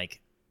being like,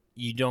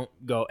 you don't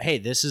go, hey,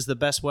 this is the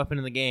best weapon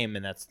in the game,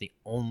 and that's the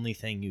only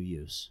thing you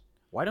use.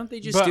 Why don't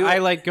they just But do I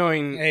it? like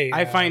going. Hey,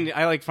 I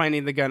like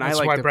finding the gun. That's I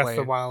like why to Breath play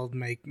of the Wild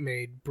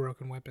made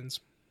broken weapons.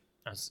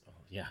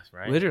 Yeah,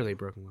 right. literally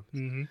broken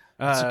weapons. Mm-hmm.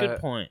 That's a good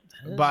point.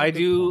 That is but a I good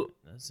do point.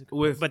 That's a good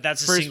with point. But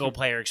that's a first- single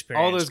player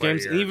experience. All those where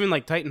games, and you're- even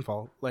like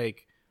Titanfall,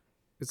 like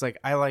it's like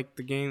I like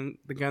the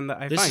gun that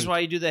I this find. is why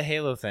you do the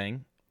Halo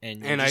thing,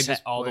 and And I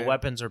just all the play-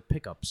 weapons are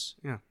pickups.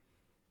 Yeah.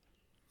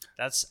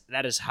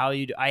 That is how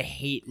you do. I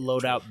hate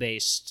loadout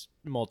based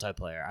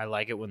multiplayer. I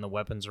like it when the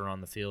weapons are on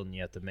the field and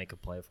you have to make a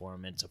play for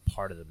them. It's a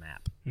part of the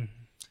map.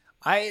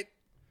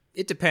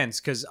 It depends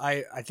because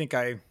I think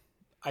I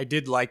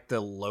did like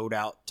the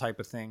loadout type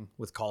of thing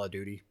with Call of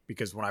Duty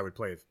because when I would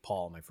play with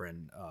Paul, my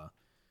friend,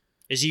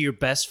 Is he your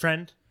best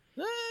friend?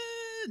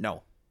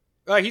 no,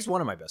 he's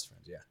one of my best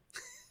friends.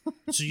 Yeah,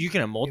 So you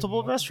can have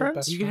multiple best multiple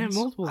friends? best You can have friends?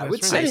 multiple. I best would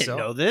friends. say I didn't so.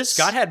 know this.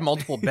 Scott had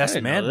multiple best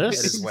didn't men know at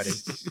this. his wedding.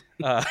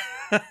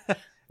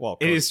 Well,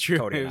 It is true.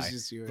 Cody It and was I.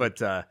 just you and-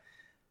 But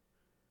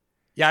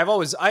yeah,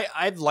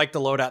 I've liked the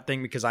loadout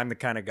thing because I'm the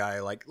kind of guy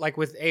like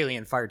with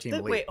Alien Fireteam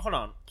Elite. Wait, hold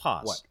on.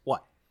 Pause.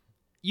 What?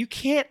 You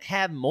can't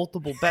have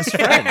multiple best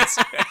friends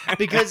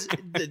because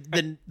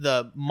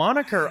the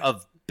moniker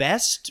of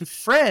best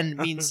friend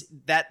means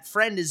that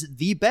friend is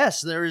the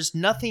best. There is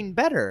nothing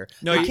better.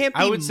 No, you can't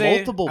be I would say-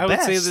 multiple I would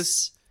bests. say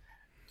this-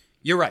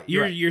 You're right.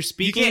 You're You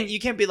speaking.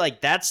 can't be like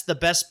that's the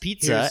best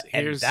pizza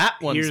and Here's- that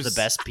one's here's- the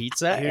best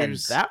pizza and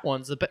here's- that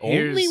one's the best.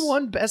 here's- Only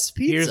one best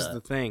pizza. Here's the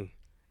thing.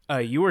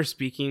 You are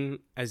speaking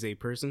as a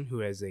person who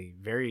has a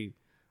very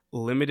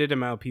limited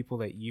amount of people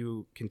that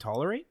you can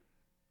tolerate.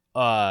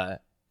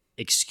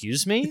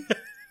 Excuse me.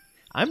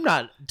 I'm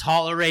not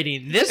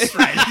tolerating this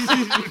friend.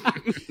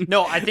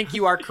 No, I think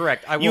you are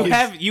correct. I will.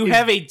 You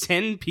have a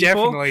 10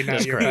 people. Definitely not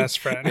That's your correct. best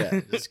friend.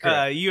 Yeah, that's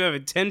correct. You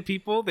have 10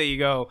 people that you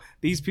go,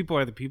 these people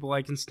are the people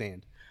I can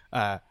stand.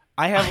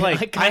 I have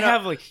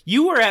like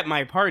you were at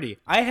my party.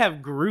 I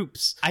have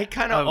groups. I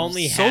kind Of of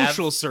only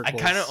social have, circles. I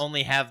kind of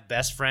only have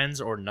best friends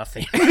or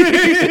nothing.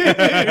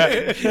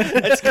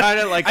 It's kind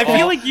of like I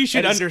feel like you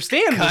should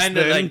understand this. Kind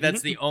of then. like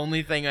that's the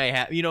only thing I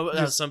have. You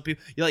know, some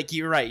people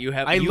you're right. You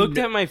have. I you looked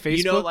kn- at my Facebook,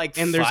 You know, like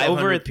and there's 500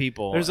 over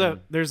people. There's and-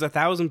 there's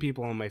 1,000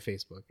 people on my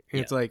Facebook, and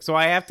Yeah. it's like so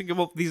I have to go.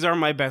 Well, these are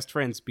my best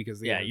friends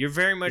because they Yeah, are- you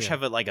very much Yeah.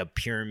 have like a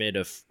pyramid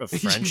of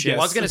friendship. Yes.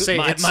 I was gonna say,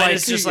 mine, it's mine like-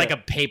 is just like a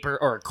paper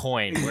or a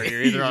coin where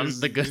you're either on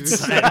the good side.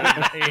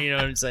 You know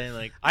what I'm saying?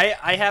 Like,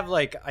 I have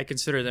like I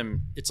consider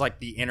them. It's like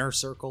the inner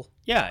circle,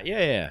 yeah.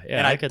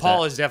 and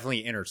Paul is definitely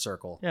inner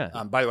circle. Yeah.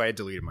 By the way, I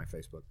deleted my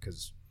Facebook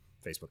because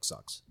Facebook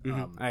sucks.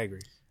 Mhm, I agree.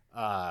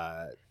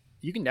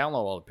 You can download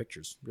all the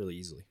pictures really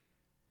easily,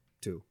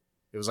 too.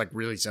 It was like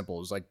really simple. It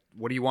was like,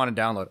 what do you want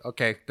to download?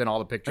 Okay, then all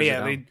the pictures.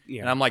 Yeah, are down.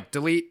 yeah. And I'm like,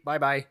 delete. Bye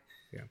bye.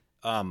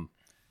 Yeah.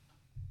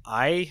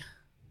 I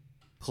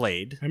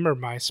played. Remember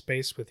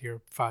MySpace with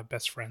your 5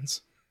 best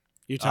friends?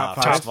 Your top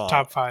first five. of all,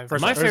 Top 5.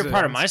 first My of all, favorite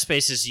part of friends.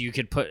 MySpace is you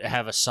could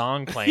have a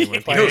song playing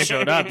when Play people it.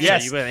 showed up.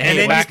 Yes. So you would, And hey,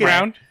 then you what's could-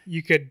 background.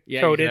 You could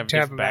Yeah, code you it can to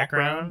have a different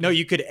background. No,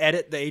 you could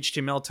edit the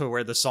HTML to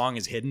where the song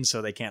is hidden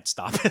so they can't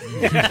stop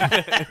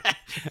it.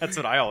 That's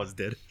what I always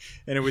did.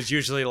 And it was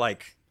usually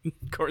like,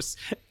 Of course,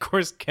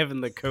 Kevin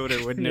the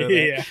coder would know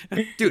that.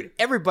 Yeah. dude,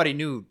 everybody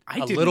knew I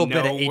a didn't little bit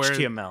of know where-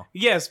 HTML.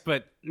 Yes,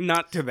 but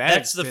not to that.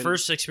 That's the extent.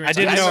 first I experience.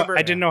 didn't know. remember,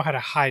 I didn't know how to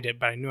hide it,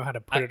 but I knew how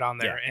to put it on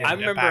there. yeah. in I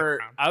the remember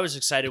background. I was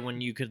excited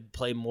when you could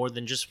play more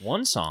than just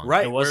one song.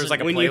 Right, It where it was wasn't like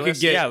a when you could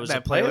playlist? get Yeah, it was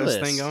that a playlist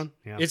playlist. thing going.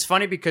 Yeah. It's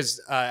funny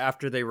because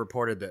after they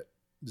reported that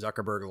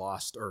Zuckerberg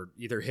lost, or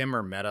either him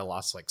or Meta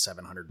lost like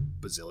 $700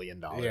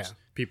 bazillion, Yeah.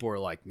 people were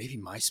like, maybe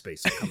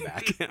MySpace will come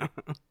back.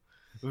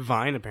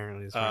 Vine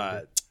apparently is.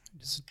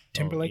 Does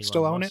Timberlake Elon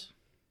still own it?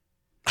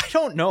 Musk. I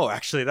don't know,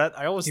 actually. That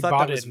I always He thought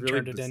bought that it was and really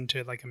turned it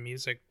into like a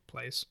music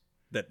place.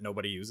 that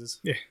nobody uses.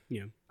 Yeah.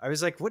 Yeah. I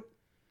was like, what?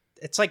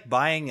 It's like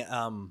buying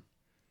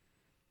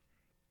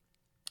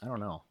I don't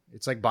know.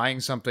 It's like buying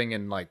something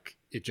and like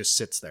it just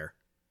sits there.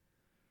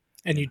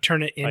 And you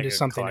turn it Like into a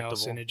something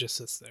else collectible. and it just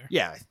sits there.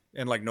 Yeah,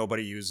 and like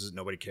nobody uses,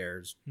 nobody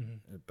cares. Mhm.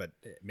 But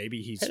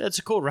maybe he's Hey, that's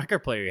a cool record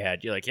player you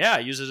had. You're like, yeah, I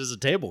use it as a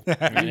table.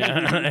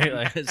 Yeah.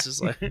 Like, it's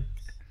just like,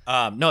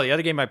 no, the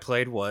other game I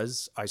played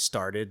was I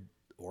started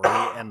Ori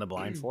and the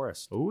Blind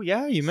Forest. oh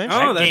yeah, you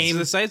mentioned. Oh, That that's game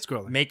the side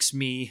scroller. Makes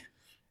me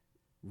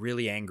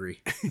really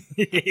angry.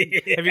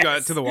 Have you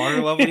got to the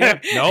water level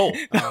yet? No.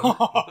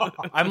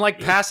 I'm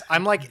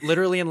like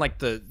literally in like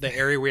the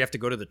area where you have to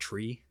go to the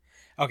tree.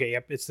 Okay,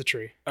 yep, it's the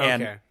tree.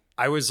 And Okay.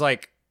 I was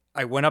like,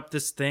 I went up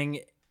this thing,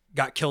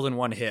 got killed in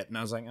one hit, and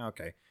I was like,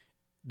 okay.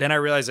 Then I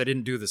realized I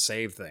didn't do the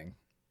save thing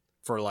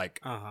for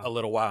like Uh-huh. a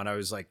little while, and I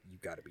was like, you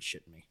got to be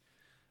shitting me.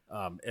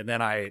 And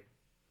then I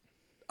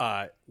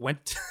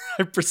went,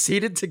 I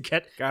proceeded to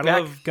get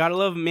Gotta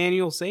love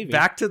manual saving.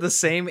 back to the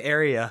same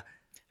area.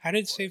 How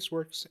did saves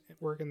work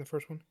in the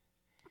first one?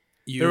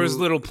 There was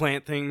little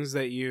plant things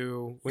that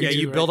you. Yeah,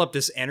 you right? build up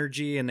this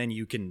energy, and then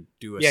you can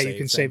do a Yeah, save you can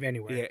thing. save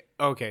anywhere.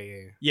 Yeah.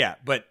 Okay. Yeah. Yeah,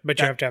 but But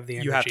you have to have the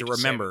you have to energy to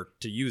save remember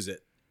to use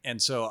it.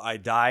 And so I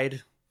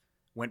died,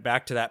 went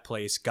back to that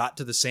place, got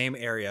to the same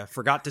area,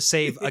 forgot to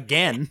save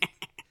again,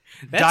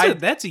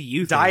 That's a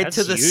youth. died That's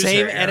to the user same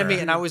error. enemy,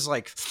 and I was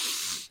like,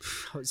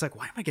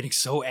 why am I getting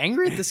so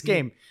angry at this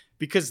game?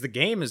 Because the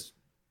game is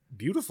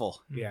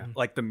beautiful. Yeah.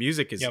 Like the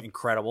music is Yep.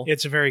 incredible.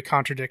 It's a very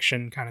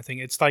contradiction kind of thing.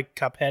 It's like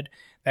Cuphead.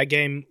 That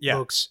game Yeah.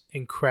 looks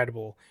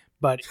incredible,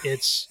 but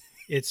it's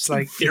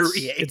like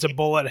infuriating. it's a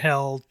bullet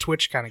hell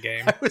Twitch kind of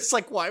game. I was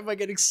like, why am I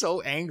getting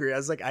so angry? I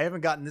was like, I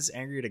haven't gotten this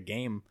angry at a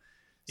game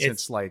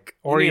since like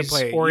You need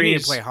to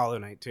Ori's play Hollow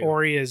Knight too.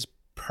 Ori is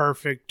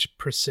perfect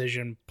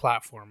precision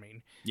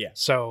platforming. Yeah.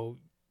 So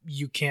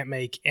you can't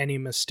make any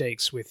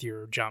mistakes with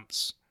your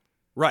jumps.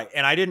 right.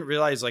 And I didn't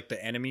realize like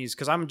the enemies,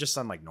 because I'm just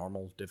on like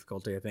normal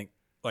difficulty, I think.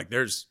 Like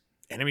there's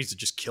enemies that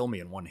just kill me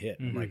in one hit.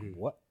 I'm like, Mhm.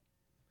 what?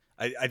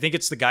 I think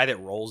it's the guy that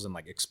rolls and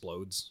like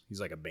explodes. He's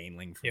like a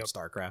baneling from Yep.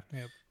 StarCraft.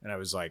 Yep. And I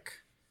was like,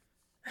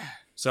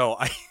 so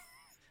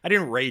I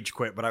didn't rage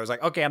quit, but I was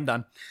like, okay, I'm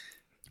done.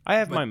 I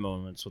have my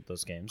moments with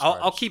those games. I'll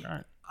where I just- keep. all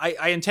right.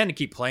 I intend to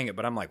keep playing it,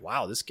 but I'm like,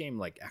 wow, this game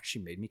like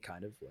actually made me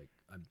kind of like,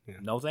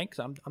 no thanks,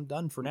 I'm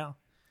done for now.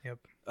 Yep.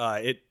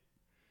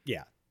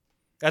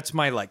 That's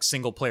my like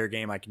single player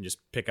game I can just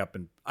pick up,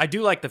 and I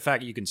do like the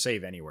fact that you can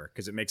save anywhere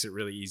because it makes it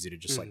really easy to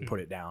just like put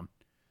it down.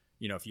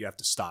 You know, if you have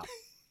to stop.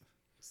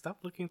 Stop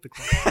looking at the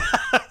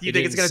clock. You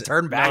think it's gonna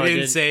turn back? No, It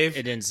didn't save.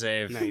 It didn't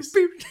save. Nice.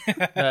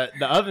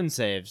 The oven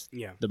saves.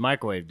 Yeah. The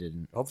microwave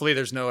didn't. Hopefully,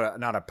 there's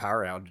not a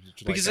power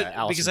outage Because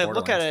Alice in I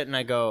look at Borderlands. it and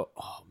I go,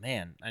 oh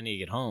man, I need to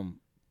get home.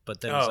 But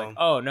then it's Oh. like,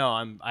 oh no,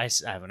 I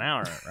have an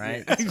hour,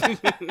 right?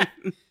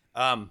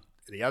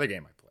 The other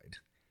game I played,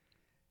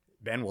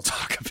 Ben will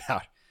talk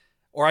about,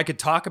 or I could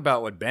talk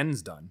about what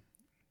Ben's done.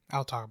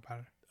 I'll talk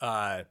about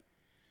it.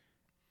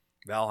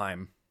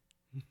 Valheim.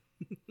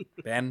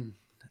 Ben,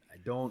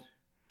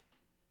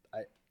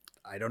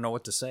 I don't know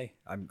what to say.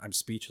 I'm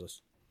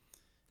speechless.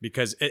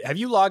 Because have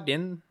you logged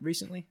in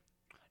recently?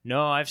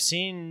 No, I've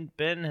seen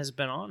Ben has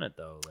been on it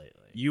though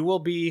lately. You will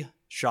be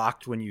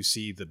shocked when you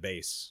see the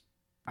base.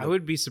 I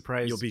would be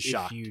surprised You'll be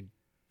shocked. if you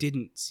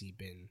didn't see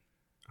Ben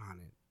on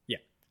it.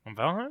 On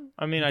Valheim?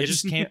 I mean, I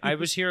just came. I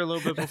was here a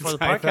little bit before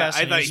the I podcast.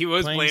 thought, and he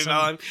was playing some-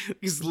 Valheim.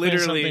 He's playing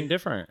literally something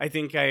different. I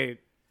think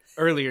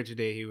earlier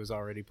today he was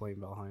already playing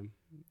Valheim.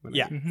 when I-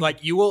 Yeah,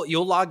 like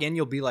you'll log in,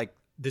 you'll be like,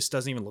 this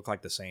doesn't even look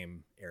like the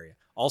same area.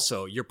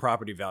 Also, your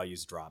property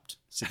values dropped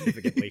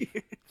significantly.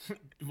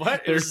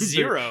 What? There's There's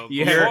zero.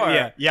 Yeah, before.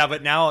 yeah. Yeah,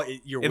 but now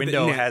your And the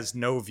window net- has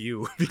no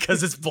view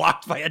because it's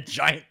blocked by a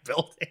giant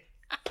building.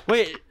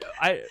 Wait,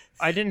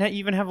 I didn't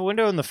even have a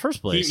window in the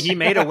first place. He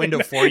made a window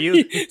for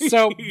you.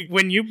 So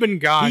when you've been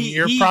gone, He-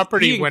 your he-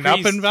 property he went up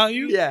increased- in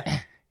value. Yeah.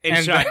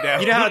 and shot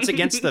down. You know how it's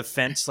against the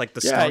fence, like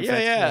the Yeah, stone yeah,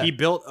 fence? yeah. He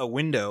built a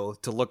window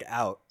to look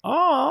out.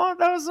 Oh,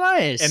 that was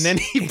nice. And then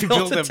he built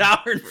built a a-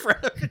 tower in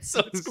front of it,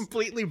 so it's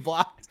completely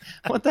blocked.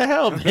 what the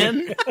hell,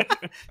 Ben?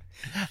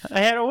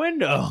 I had a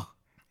window.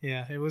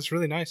 Yeah, it was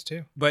really nice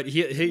too. But And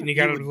you he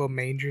got a would- little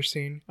manger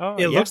scene. Oh,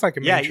 It yeah. looks like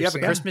a Yeah, manger you have a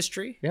scene. Christmas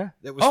tree? Yeah.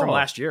 That was from Oh,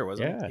 last year,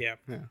 wasn't Yeah.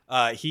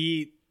 Yeah. it?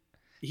 He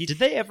Did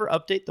they ever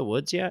update the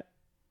woods yet?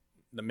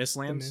 the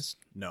Mistlands? Mist?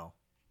 No.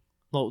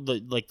 Well,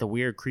 the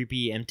weird,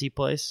 creepy, empty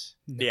place.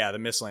 No. Yeah, the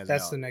Mistlands.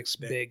 That's no. the next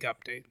big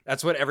update.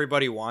 That's what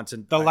everybody wants.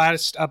 And The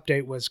last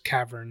update was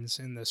caverns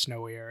in the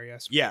snowy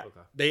areas. Yeah,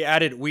 they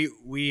added. We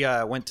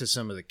went to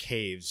some of the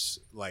caves,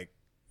 like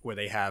where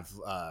they have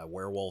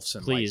werewolves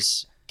and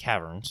Please,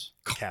 caverns.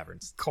 like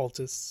caverns.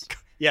 Cultists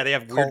Yeah, they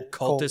have weird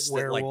Cult cultists that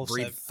like werewolves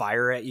breathe that-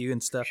 fire at you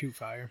and stuff. shoot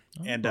fire.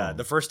 And Oh.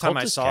 the first time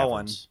I Cultist saw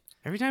one, caverns.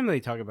 Every time they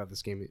talk about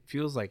this game, it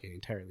feels like an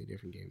entirely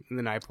different game. And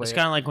then I play It's it.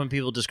 kind of like when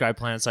people describe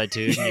PlanetSide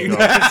 2 and you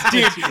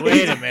go,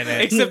 wait a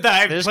minute. Except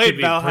that I've This played could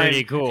be Valheim,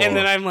 pretty cool. and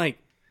then I'm like,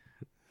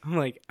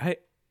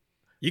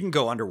 you can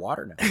go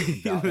underwater now.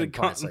 in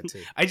PlanetSide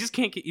 2. I just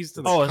can't get used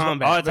to the Oh,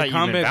 combat. I The thought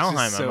you meant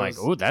combat's Valheim. just I'm like,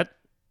 so- oh, that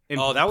in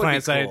Oh, that would be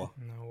PlanetSide, cool.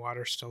 No,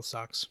 water still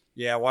sucks.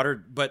 Yeah,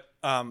 water. But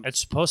it's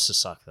supposed to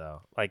suck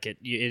though. Like it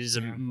is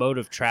a Yeah. mode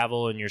of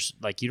travel, and you're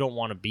like you don't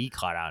want to be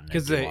caught out in it.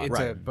 because it's a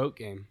Right. boat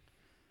game.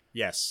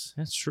 yes,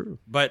 That's true.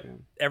 but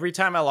every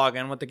time I log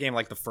in with the game,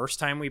 like the first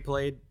time we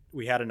played,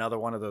 we had another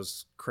one of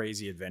those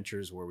crazy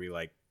adventures where we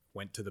like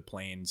went to the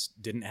plains,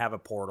 didn't have a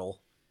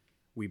portal,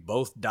 we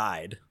both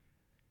died,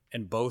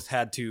 and both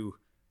had to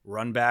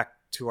run back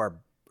to our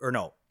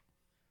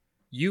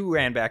you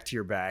ran back to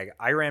your bag,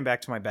 I ran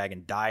back to my bag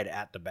and died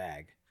at the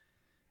bag,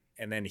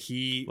 and then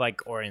he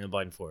Like Ori and the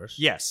Blind Forest.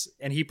 yes,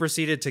 and he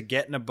proceeded to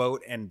get in a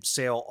boat and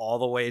sail all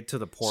the way to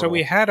the portal. So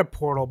we had a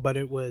portal, but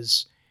it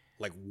was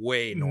like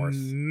way north.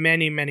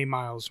 many, many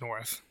miles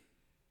north.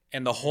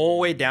 And the whole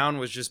way down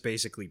was just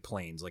basically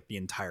plains, like the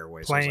entire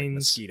way. So it was, like, Plains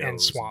mosquitoes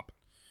and swamp.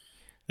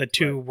 The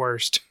two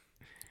worst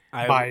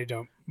I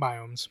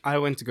biomes. I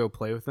went to go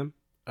play with them.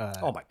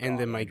 Oh my And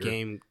then God, my Andrew.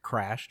 game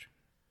crashed.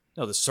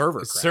 No, the server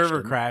The crashed. server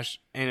didn't it? crashed,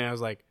 and I was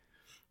like,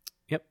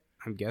 "Yep,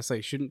 I guess I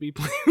shouldn't be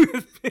playing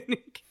with Ben and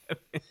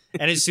Kevin."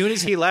 And as soon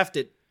as he left,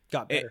 it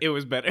got better. It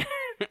was better.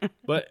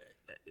 But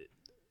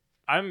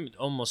I'm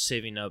almost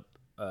saving up.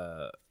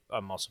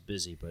 I'm also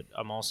busy, but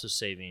I'm also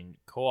saving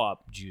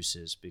co-op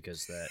juices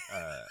because that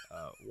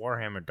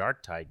Warhammer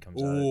Dark Tide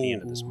comes out at the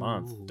end of this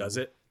month. Does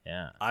it?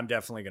 Yeah. I'm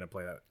definitely gonna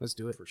play that Let's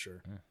do it. for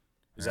sure. Yeah.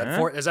 Is that Huh?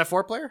 four? Is that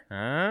 4-player?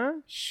 Huh?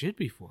 Should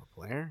be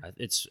 4-player.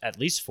 It's at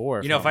least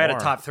 4. You know, if not I had a more.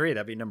 top 3,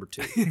 that'd be number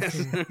 2.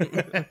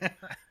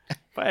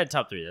 If I had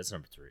top 3, that's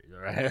number 3.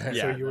 Right?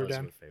 Yeah. So you were That was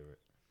done? my favorite.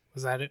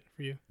 Was that it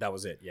for you? That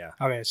was it. Yeah.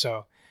 Okay,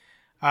 so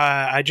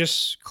I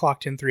just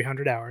clocked in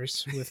 300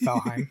 hours with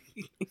Valheim.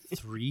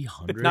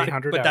 300. Not,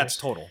 300 but that's hours.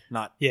 total,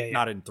 not Yeah.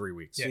 not in 3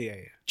 weeks. Yeah.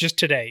 Just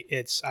today,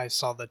 I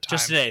saw the time.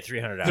 Just today,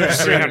 300 hours.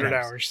 There's 300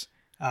 hours.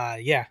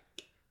 hours. Yeah.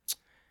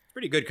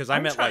 Pretty good because I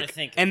I'm meant trying like to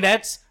think. And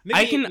that's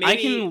I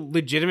Maybe- can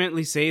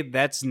legitimately say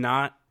that's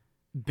not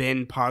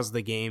Ben paused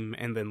the game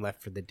and then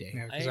left for the day.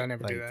 Yeah, because I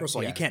never do like, that. first of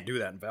all, Yeah. you can't do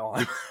that in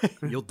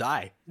Valheim. You'll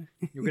die.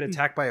 You'll get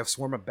attacked by a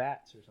swarm of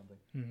bats or something.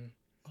 Mhm.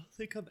 I don't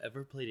think I've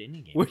ever played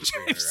any game Which for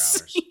 300 I've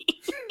hours. seen.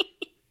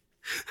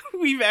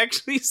 We've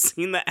actually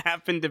seen that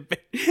happen to Ben.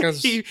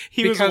 Because- He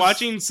was because-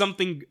 watching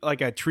something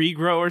like a tree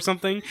grow or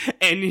something,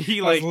 and he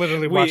I was like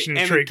literally watching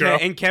a and tree grow.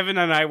 And Kevin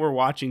and I were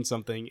watching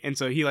something, and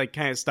so he like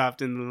kind of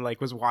stopped and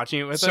like was watching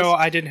it with So us.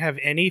 I didn't have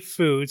any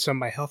food, so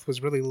my health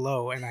was really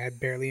low, and I had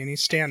barely any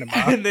stamina.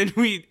 And then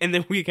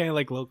we kind of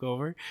like look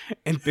over,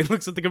 and Ben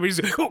looks at the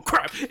computer. He's like, "Oh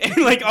crap!" And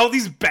like all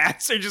these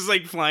bats are just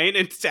like flying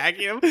and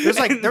attacking him. There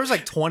And- was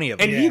like 20 of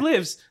them. and Yeah. he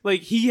lives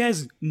like he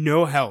has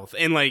no health,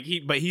 and like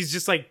but he's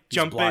just like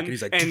jumping blocking,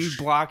 he's like, and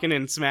blocking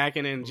and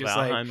smacking and just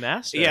Valheim like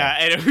Master. yeah,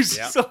 and it was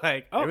Yeah. just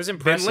like oh, It was Ben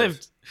impressive.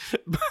 lived.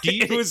 Do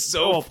you it was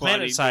so oh, funny.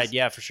 planet side, just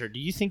yeah, for sure. Do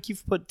you think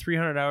you've put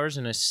 300 hours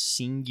in a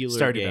singular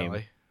Stardew game?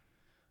 Valley.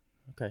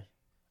 Okay.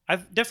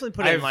 I've definitely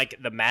put in I've- like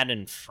the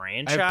Madden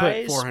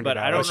franchise, 400 but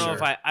I don't hours, know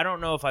sure. I don't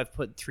know if I've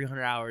put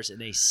 300 hours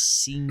in a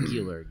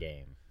singular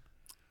game.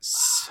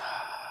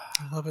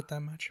 I love it that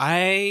much.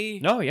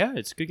 No, yeah,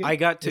 it's a good game. I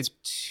got to It's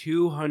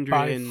 200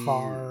 by and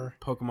far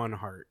Pokemon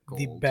Heart Gold.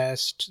 The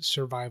best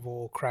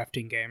survival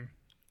crafting game.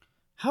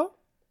 How?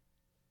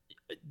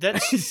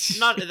 That's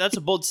that's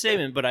a bold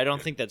statement, but I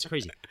don't think that's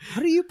crazy.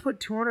 How do you put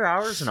 200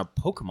 hours in a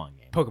Pokemon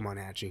game? Pokemon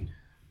hatching.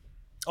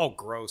 Oh,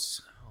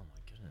 gross. Oh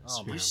my goodness.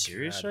 Oh Are my you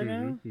serious God. right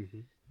now?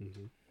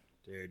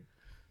 Dude.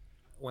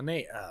 When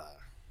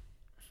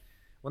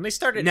they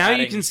started Now you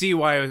adding- can see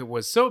why I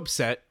was so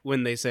upset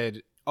when they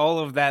said all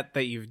of that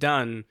you've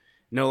done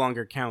no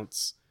longer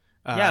counts.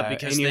 Yeah,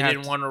 because and you they have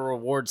didn't want to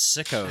reward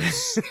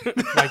sickos.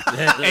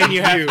 and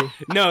you have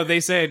no. They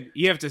said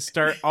you have to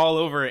start all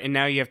over, and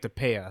now you have to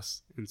pay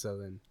us. And so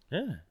then,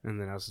 Yeah. and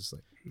then I was just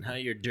like, Now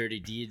your dirty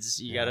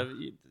deeds, you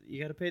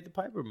gotta pay the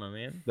piper, my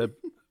man. the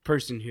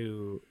person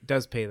who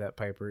does pay that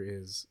piper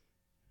is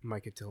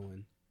Micah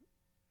Tillman.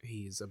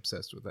 He's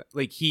obsessed with that.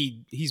 Like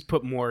he's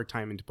put more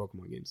time into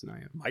Pokemon games than I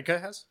am, Micah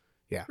has?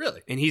 Yeah.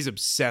 Really? and he's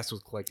obsessed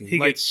with collecting. He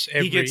like,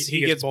 gets he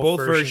gets both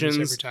versions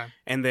every time.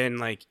 And then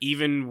like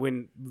even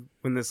when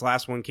this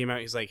last one came out,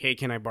 he's like, "Hey,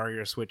 can I borrow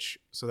your Switch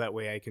so that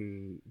way I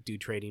can do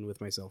trading with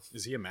myself?"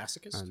 Is he a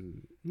masochist?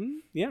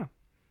 Yeah,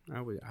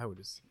 I would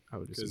assume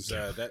Because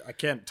so. that I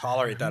can't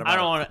tolerate that. I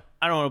amount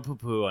don't want to poo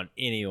poo on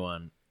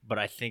anyone, but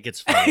I think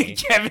it's funny.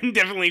 Kevin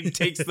definitely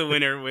takes the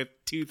winner with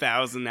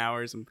 2,000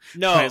 hours. And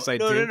No, Planet-Side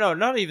no, 2.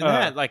 not even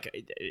that. Like,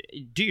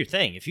 do your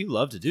thing. If you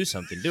love to do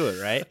something, do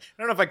it, right? I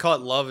don't know if I call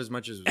it love as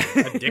much as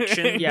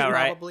addiction. Yeah,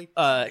 right. probably.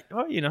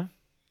 Well, you know.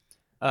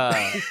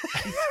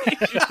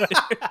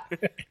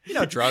 You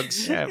know,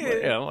 drugs. Yeah, but,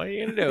 you know, what are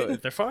you gonna do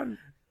if they're fun?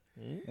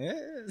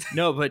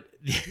 No, but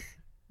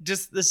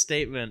just the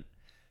statement.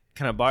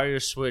 Can I borrow your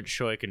Switch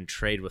so I can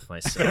trade with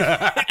myself?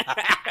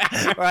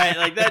 Right,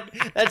 like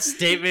that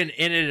statement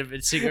in and of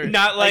itself.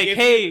 not like, if-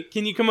 "Hey,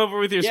 can you come over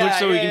with your Yeah, Switch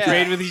so we yeah, can yeah.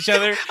 trade with each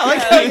other?" I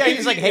like how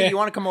he's like, "Hey, you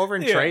want to come over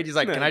and Yeah. trade?" He's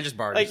like, No. "Can I just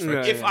borrow like your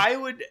Switch?" No, if yeah. I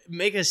would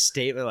make a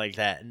statement like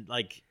that, and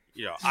like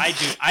you know,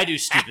 I do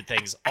stupid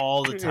things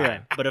all the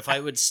time. But if I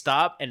would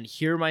stop and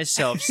hear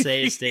myself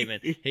say a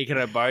statement, "Hey, can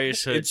I borrow your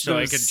Switch It's so the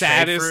I can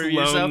saddest, trade for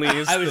yourself?"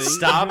 loneliest I would thing.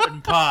 stop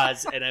and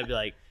pause, and I'd be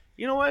like,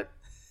 "You know what?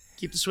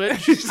 Keep the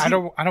Switch." I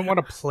don't want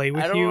to play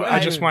with I you. don't- I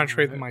just want to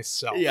trade with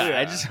myself. Yeah,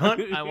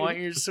 Yeah. I want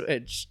your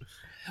Switch.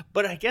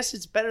 But I guess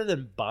it's better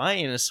than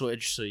buying a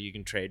Switch so you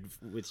can trade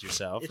with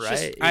yourself, It's right?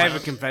 just- You I have know?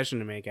 a confession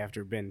to make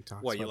after Ben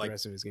talks What, about you like- the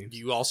rest of his games. Do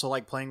you also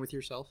like playing with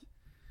yourself?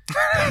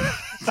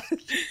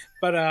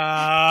 But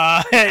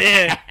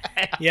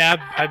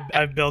yeah,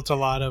 I've built a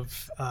lot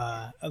of.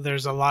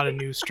 There's a lot of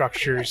new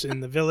structures in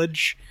the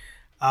village.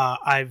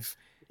 I've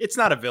It's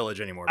not a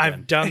village anymore. Ben.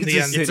 I've done the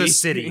It's a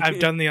city. I've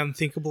done the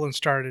unthinkable and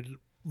started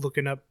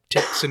looking up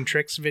tips and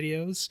tricks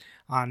videos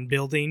on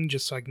building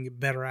just so I can get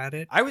better at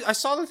it. I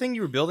saw the thing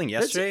you were building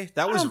yesterday.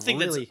 That I was don't think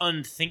really. that's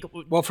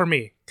unthinkable. Well, for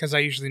me, because I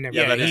usually never.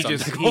 Yeah, do that he is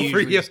just- unthinkable he for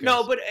usually you. just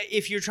No, but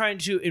if you're trying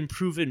to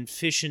improve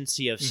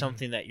efficiency of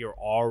something that you're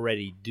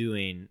already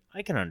doing,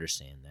 I can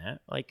understand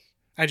that. Like,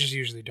 I just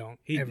usually don't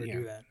ever yeah.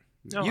 do that.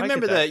 no, You I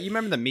remember get that. You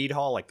remember the meat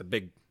hall, like the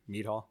big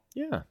meat hall?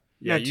 Yeah.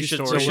 Yeah, two you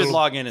should stories.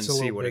 log in and It's a see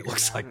little what it bigger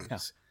looks now. like now.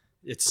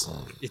 It's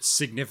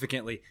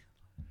significantly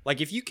like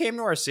if you came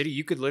to our city,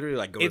 you could literally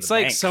like go. It's to the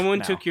like bank someone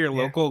now. took your Yeah.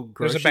 local There's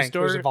grocery a bank.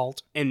 There's store a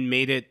vault. and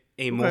made it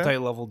a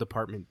multi-level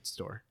department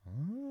store.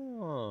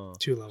 Oh.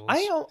 2 levels.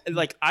 I don't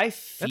like. I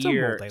That's a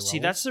fear. multi-level. See,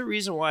 that's the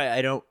reason why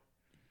I don't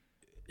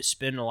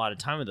spend a lot of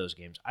time with those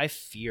games. I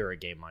fear a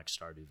game like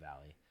Stardew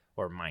Valley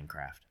or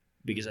Minecraft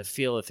because I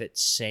feel if it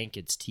sank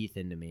its teeth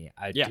into me,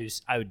 I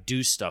would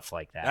do stuff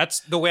like that. That's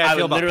the way I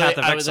feel would about Path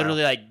of I would Exile.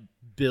 literally like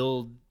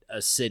build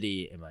a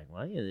city and like,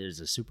 well, yeah, there's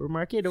a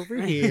supermarket over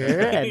here,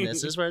 and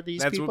this is where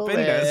these That's people what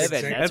Ben does.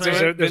 live. And That's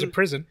that's where, there's a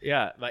prison.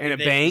 yeah, like, And a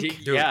they-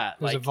 bank? Dude, yeah,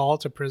 There's like a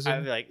vault, a prison.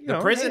 I'd be like, you The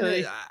know, prison.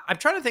 hey, I'm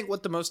trying to think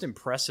what the most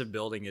impressive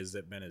building is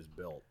that Ben has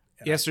built.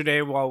 And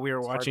Yesterday, while we were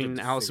It's hard to watching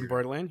Alice in figure.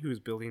 Borderland, who was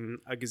building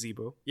a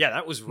gazebo. yeah,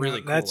 that was really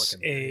No, cool. That's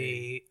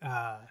looking.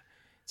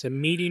 it's a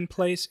meeting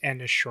place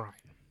and a shrine,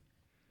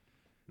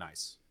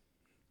 Nice.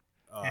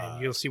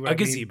 and you'll see what A I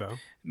mean gazebo.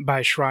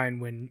 by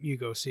shrine when you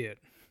go see it.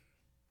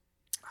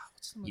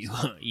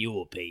 you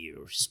will pay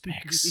your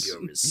respects.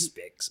 Your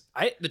respects.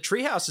 The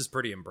treehouse is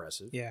pretty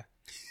impressive. Yeah,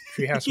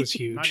 Treehouse was I'm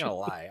huge. not gonna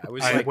lie. I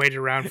was I like, waited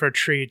around for a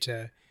tree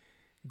to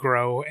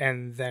grow,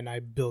 and then I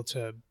built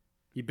a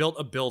he built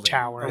a building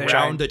tower, a around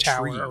giant a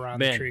tower tree. around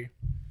Man. the tree.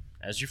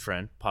 As your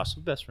friend,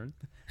 possible best friend.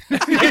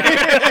 One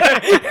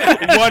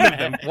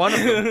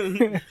of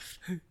them.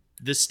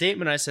 The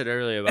statement I said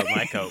earlier about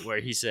my coat, where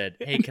he said,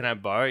 "Hey, can I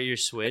borrow your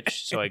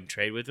Switch so I can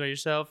trade with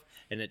yourself?"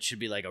 And it should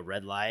be like a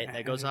red light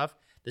that goes off.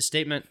 The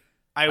statement,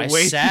 I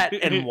sat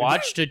and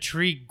watched a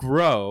tree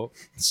grow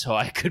so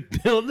I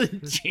could build a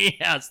tree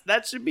house.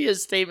 That should be a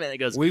statement that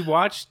goes, We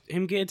watched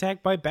him get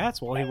attacked by bats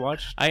while he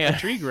watched a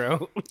tree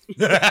grow.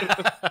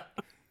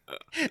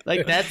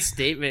 like that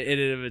statement in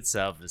and of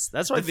itself is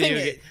that's why The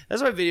thing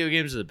that's why video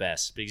games are the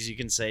best, because you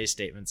can say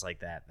statements like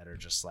that are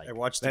just like, I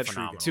watched the That's tree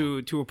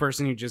phenomenal. To a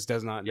person who just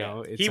does not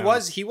know. It He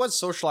sounds- was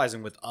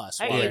socializing with us.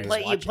 while "Hey, he was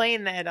you watching.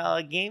 playing that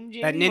game,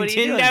 Jimmy? That What are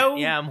you doing?" Nintendo?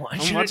 Yeah, I'm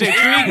watching, watching a a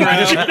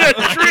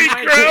tree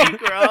grow. tree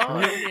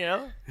grow. You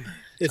know,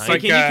 It's Hey,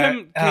 like can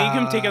you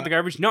come take out the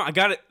garbage? No, I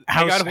got it.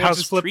 I got to watch house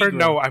this flipper. tree grow.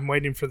 No, I'm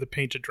waiting for the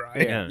paint to dry.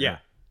 Yeah. Yeah.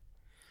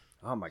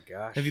 Oh my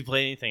gosh. Have you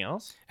played anything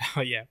else?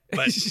 Oh yeah,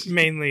 but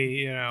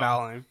mainly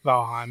Valheim.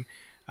 Valheim.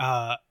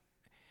 I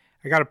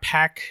got a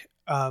pack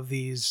of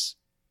these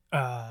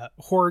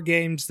horror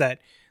games that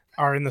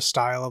are in the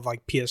style of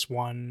like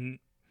PS1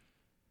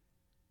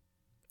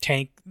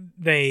 tank.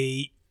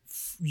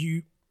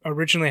 You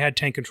originally had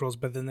tank controls,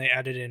 but then they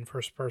added in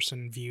first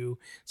person view,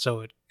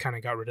 so it kind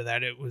of got rid of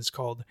that. It was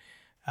called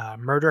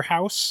Murder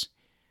House,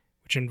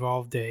 which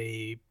involved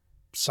a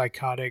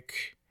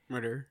psychotic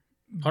Murder.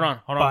 Hold on,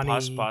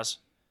 bunny. pause.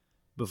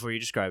 Before you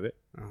describe it,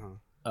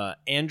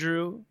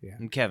 Andrew Yeah.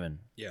 and Kevin,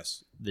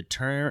 Yes.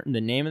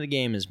 the name of the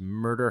game is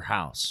Murder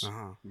House.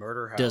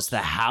 Murder house. Does the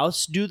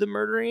house do the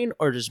murdering,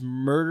 or does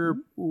murder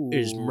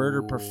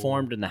Ooh.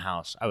 performed in the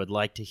house? I would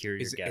like to hear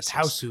your It's guesses.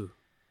 Housu.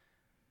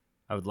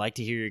 I would like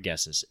to hear your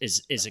guesses.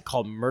 Is it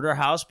called Murder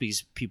House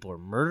because people are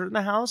murdered in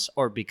the house,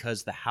 or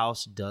because the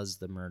house does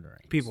the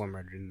murdering? People are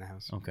murdered in the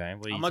house. Okay,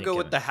 what do you I'm think, gonna go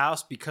with Kevin? the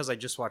house because I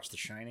just watched The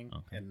Shining,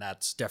 Okay. and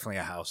that's definitely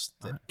a house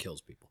that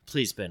kills people.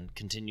 Please, Ben,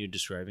 continue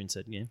describing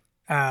said game.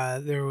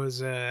 There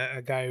was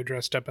a guy who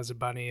dressed up as a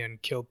bunny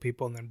and killed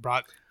people, and then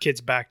brought kids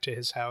back to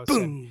his house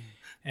and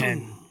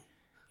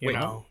you Wait,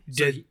 know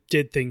so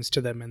did things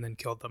to them and then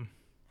killed them.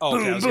 Oh,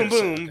 okay, I was boom, gonna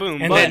say, boom, okay.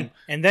 boom,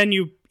 And boom. then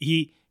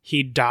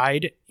he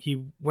died.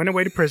 He went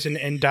away to prison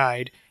and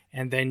died,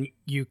 and then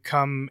you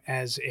come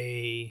as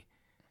a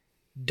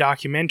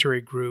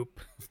documentary group,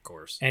 Of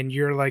course. and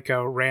you're like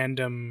a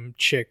random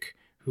chick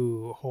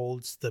who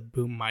holds the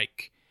boom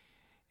mic,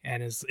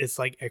 and it's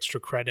like extra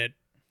credit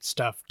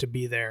stuff to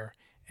be there,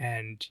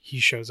 and he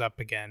shows up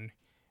again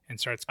and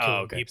starts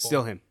killing okay. people.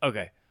 Still him.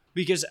 Okay.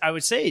 Because I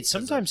would say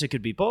sometimes it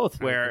could be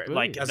both, where completely.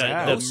 like As the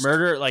a the host?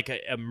 murder, like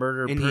a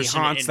murder And he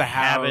person haunts the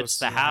inhabits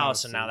house, the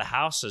house, and now the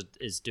house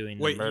is doing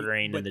the Wait,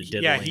 murdering but and the he-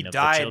 diddling yeah, he of the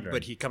died, children.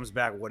 but he comes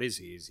back. What is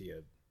he? Is he a?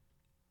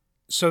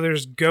 So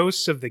there's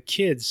ghosts of the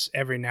kids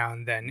every now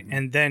and then, Mm-hmm.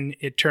 and then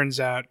it turns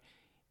out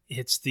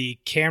it's the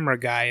camera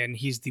guy, and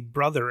he's the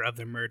brother of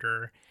the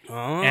murderer.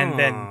 And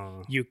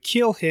then you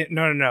kill him.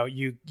 No.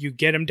 You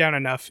get him down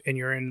enough, and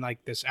you're in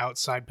like this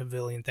outside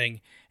pavilion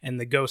thing, and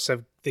the ghosts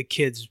of the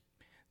kids,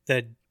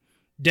 the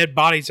dead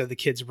bodies of the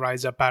kids,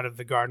 rise up out of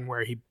the garden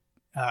where he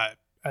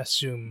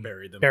assume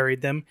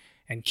Buried them.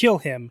 and kill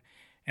him,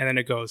 and then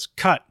it goes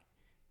cut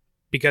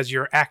because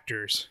you're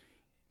actors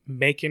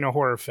making a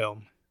horror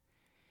film.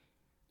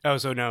 Oh,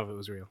 so no, it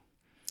was real.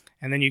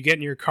 And then you get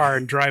in your car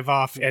and drive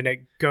off, and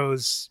it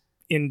goes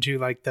into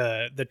like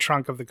the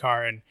trunk of the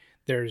car, and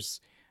there's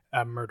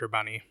a murder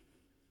bunny.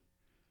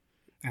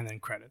 And then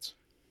credits.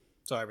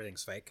 So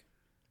everything's fake.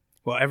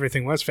 Well,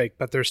 everything was fake,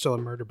 but there's still a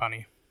murder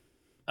bunny.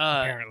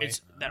 Apparently.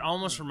 That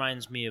almost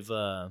reminds me of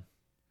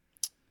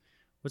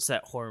what's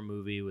that horror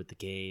movie with the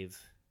cave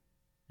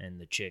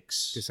and the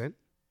chicks? Descent?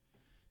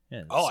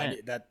 Yeah, Oh,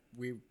 Descent.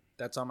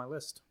 that's on my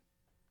list.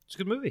 It's a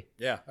good movie.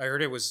 Yeah, I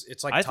heard it was.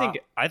 It's like I top.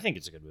 think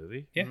it's a good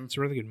movie. Yeah, it's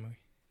a really good movie.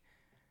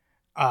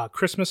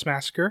 Christmas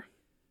Massacre.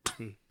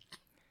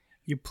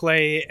 You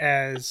play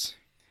as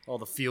all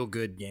the feel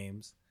good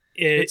games.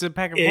 It's a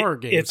pack of horror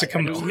games.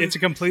 It's a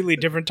completely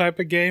different type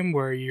of game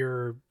where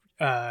you're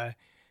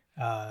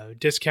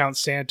discount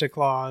Santa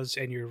Claus,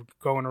 and you're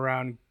going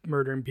around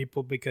murdering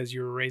people because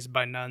you were raised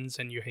by nuns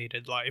and you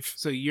hated life.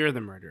 So you're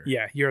the murderer.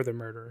 Yeah, you're the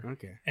murderer.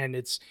 Okay. And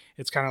it's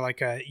kind of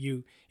like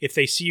if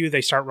they see you,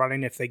 they start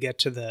running. If they get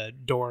to the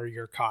door,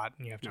 you're caught,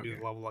 and you have to do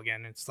the level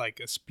again. It's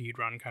like a speed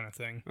run kind of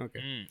thing.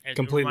 Okay. It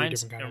Completely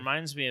reminds, different kind It of-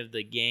 reminds me of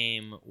the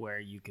game where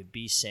you could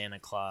be Santa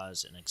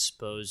Claus and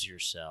expose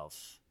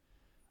yourself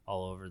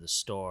all over the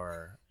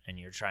store, and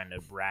you're trying to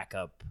rack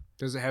up.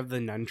 Does it have the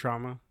nun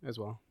trauma as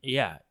well?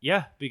 Yeah,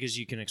 because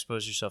you can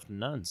expose yourself to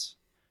nuns,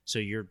 so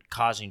you're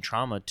causing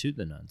trauma to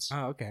the nuns.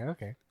 Oh, okay. Isn't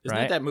Right.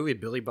 that that movie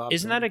Billy Bob?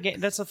 Isn't that a game?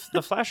 That's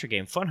the Flasher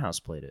game.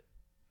 Funhouse played it.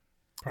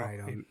 I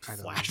don't I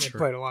know.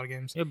 played a lot of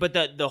games. Yeah, but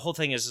the whole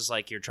thing is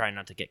like you're trying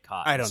not to get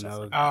caught. I and don't stuff know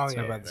like Oh, that.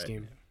 yeah, about this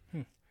game.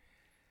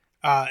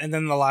 And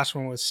then the last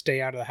one was Stay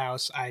Out of the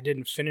House. I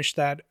didn't finish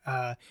that.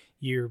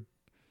 You're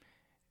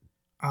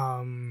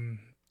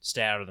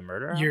Stay out of the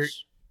murder house. You're-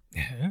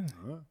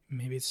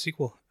 Maybe it's a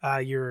sequel.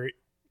 You're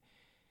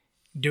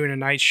doing a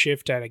night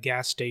shift at a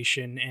gas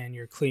station and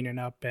you're cleaning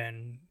up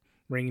and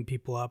ringing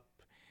people up,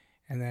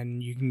 and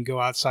then you can go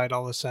outside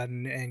all of a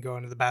sudden and go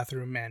into the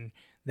bathroom, and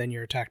then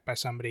you're attacked by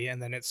somebody,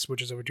 and then it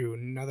switches over to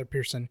another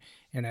person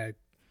in a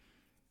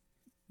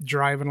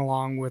driving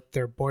along with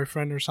their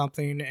boyfriend or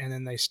something, and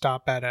then they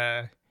stop at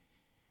a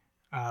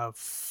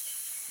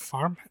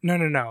farm.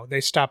 No.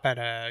 They stop at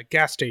a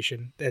gas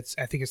station.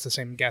 I think it's the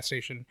same gas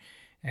station,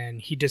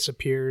 and he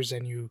disappears,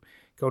 and you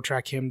go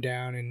track him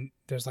down, and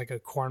there's like a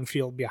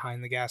cornfield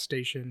behind the gas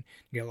station.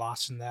 You get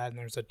lost in that, and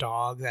there's a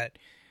dog that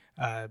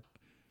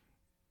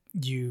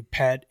you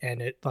pet,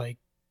 and it like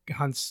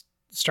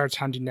starts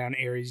hunting down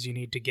areas you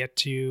need to get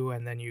to,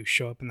 and then you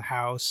show up in the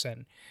house,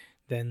 and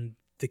then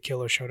the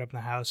killer showed up in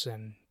the house,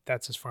 and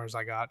that's as far as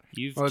I got.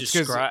 You've Well, it's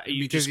 'cause- described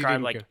because you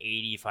didn't like go-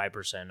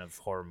 85% of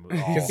horror,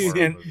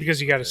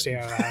 Because you got to stay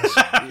out of the house.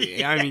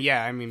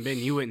 I mean, Ben,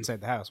 you went inside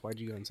the house. Why'd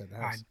you go inside the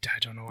I house?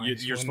 don't know why. You're I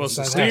just went supposed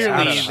to inside stay the out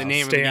of Clearly, the house. the house.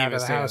 name of Stay the out game of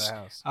is the Stay Out of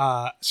house. the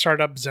House.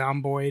 Startup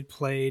Zomboid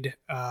played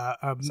a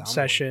Zomboid.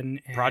 session.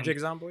 And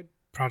Project Zomboid?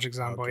 Project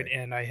Zomboid, Okay.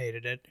 and I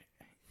hated it.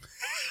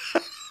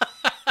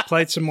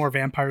 Played some more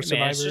Vampire Man, it's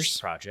just Survivors. a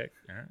project.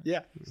 All right.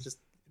 Yeah. It's just,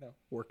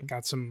 working.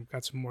 Got some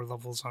more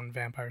levels on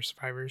Vampire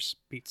Survivors.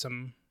 Beat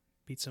some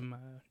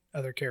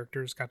other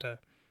characters. Got to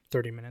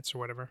 30 minutes or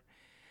whatever.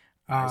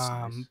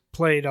 Nice.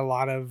 Played a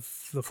lot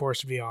of the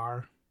Forest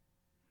VR.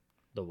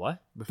 The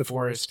what? The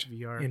Forest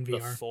VR. in The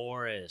VR.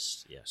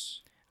 Forest.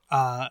 Yes.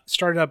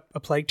 Started up A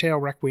Plague Tale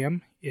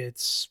Requiem.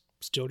 It's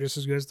still just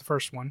as good as the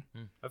first one.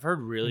 I've heard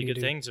really You good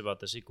do. things about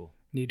the sequel,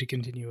 Need to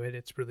continue it.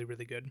 It's really,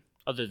 really good.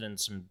 other than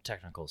some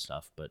technical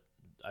stuff. But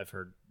I've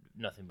heard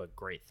nothing but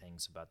great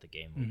things about the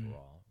game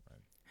overall.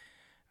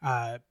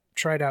 Right?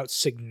 Tried out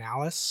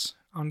Signalis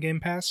on Game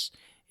Pass.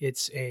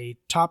 It's a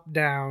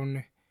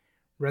top-down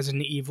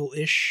Resident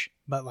Evil-ish,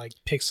 but like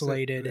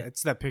pixelated.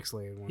 It's that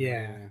pixelated one.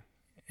 Yeah.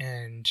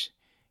 And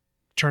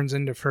turns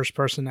into first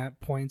person at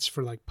points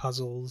for like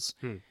puzzles.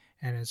 And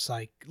it's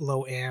like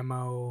low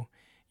ammo.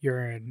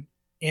 You're an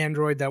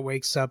android that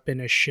wakes up in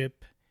a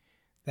ship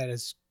that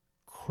has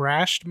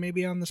crashed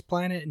maybe on this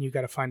planet, and you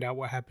got to find out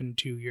what happened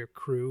to your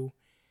crew.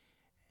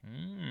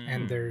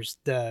 And there's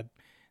the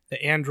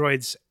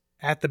androids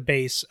at the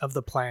base of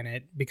the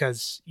planet,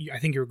 because I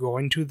think you're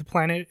going to the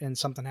planet and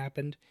something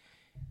happened,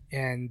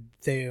 and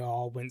they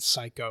all went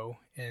psycho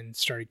and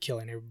started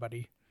killing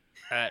everybody.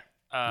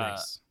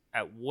 Nice.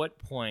 At what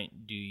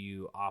point do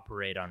you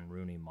operate on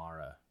Rooney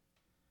Mara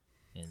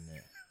in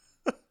there?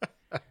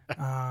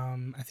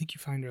 I think you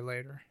find her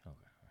later.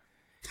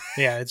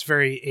 Yeah, it's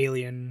very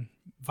alien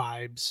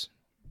vibes.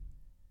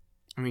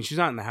 I mean, she's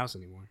not in the house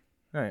anymore.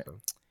 Right.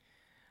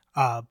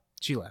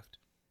 She left.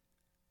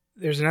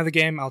 There's another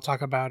game, I'll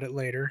talk about it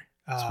later.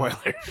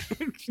 Spoiler.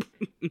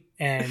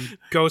 And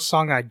Ghost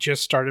Song, I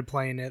just started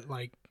playing it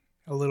like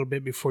a little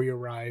bit before you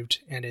arrived,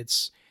 and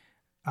it's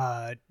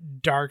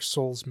Dark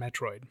Souls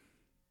Metroid.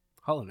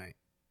 Hollow Knight.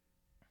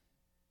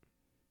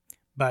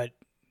 But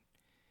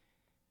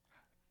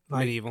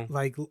Medieval.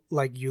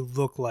 like you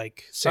look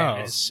like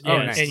Samus, Oh,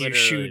 and, nice. and you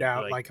Literally, shoot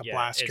out like a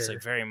blaster. It's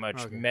like very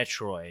much Okay.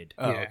 Metroid.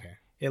 Oh, yeah. okay.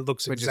 It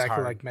looks Which is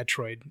exactly hard. like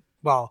Metroid.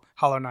 Well,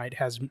 Hollow Knight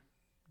has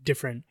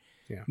different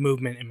Yeah.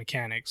 movement and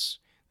mechanics.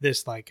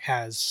 This like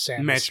has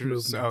Samus Metros.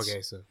 movements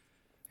Okay, so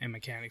and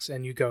mechanics,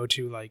 and you go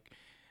to like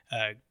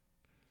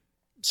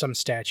some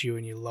statue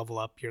and you level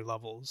up your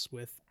levels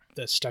with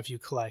the stuff you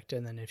collect,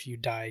 and then if you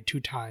die 2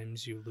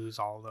 times, you lose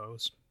all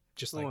those,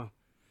 just like wow.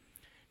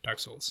 Dark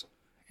Souls.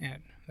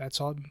 And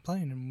that's all I've been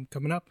playing. And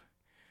coming up,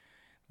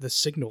 The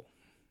Signal,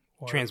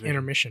 or Transmission.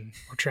 Intermission,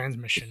 or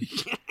Transmission.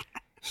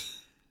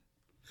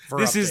 For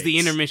This is the updates.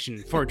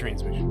 intermission for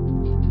transmission.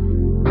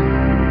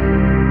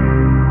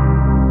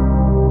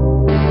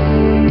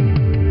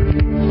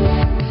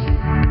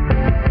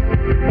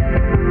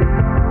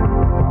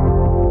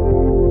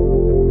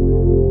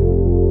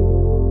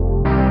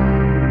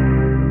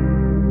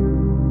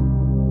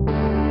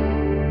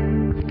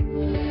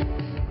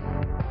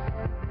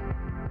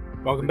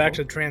 Welcome back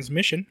to the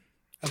transmission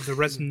of the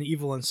Resident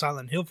Evil and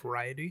Silent Hill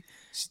variety.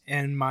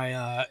 And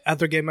my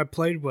other game I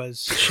played was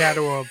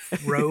Shadow of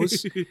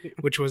Rose,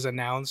 which was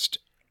announced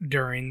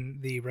during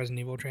the Resident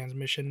Evil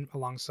transmission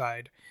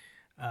alongside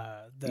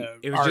the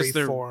It was just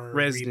the RE4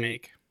 Resident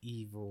remake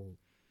Evil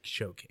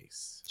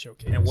showcase.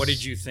 showcase. And what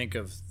did you think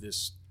of the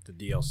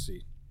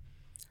DLC?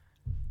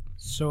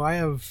 So I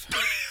have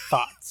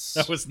thoughts.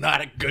 That was not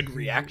a good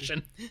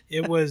reaction.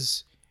 It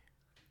was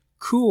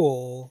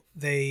cool.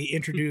 They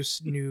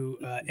introduced new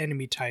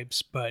enemy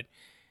types, but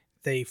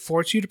they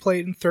force you to play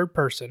it in third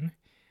person.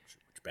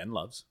 Which Ben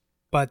loves.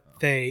 But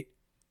they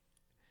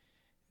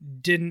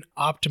didn't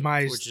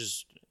optimize. Which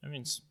is, I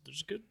mean,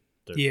 there's good.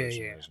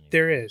 yeah,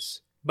 there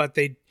is. But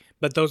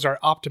those are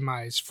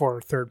optimized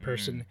for third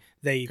person.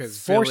 They 'Cause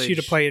force you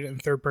to Village- play it in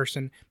third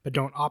person, but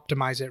don't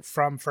optimize it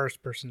from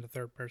first person to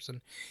third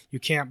person. You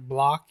can't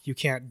block, you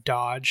can't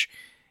dodge,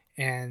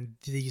 and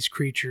these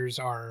creatures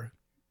are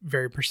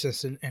very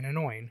persistent and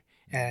annoying.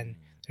 And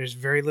there's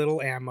very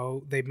little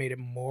ammo. They made it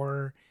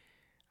more,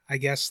 I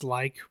guess,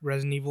 like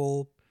Resident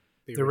Evil,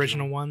 the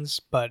original ones,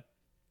 but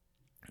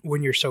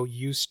when you're so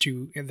used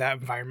to that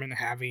environment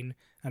having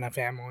enough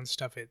ammo and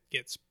stuff, it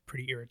gets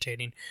pretty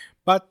irritating.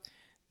 But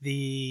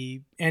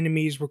the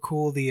enemies were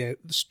cool. The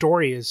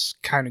story is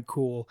kind of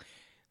cool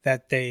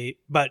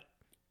but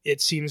it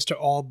seems to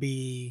all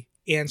be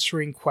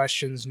answering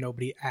questions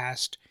nobody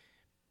asked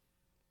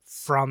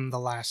from the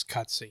last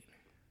cutscene.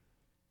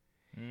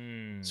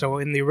 So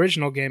in the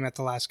original game, at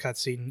the last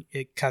cutscene,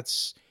 it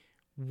cuts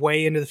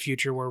way into the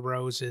future where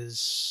Rose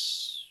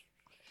is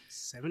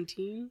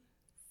 17,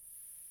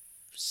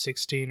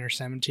 16 or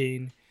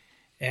 17,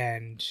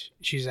 and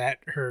she's at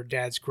her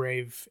dad's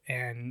grave,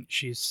 and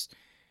she's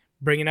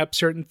bringing up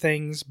certain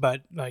things,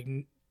 but like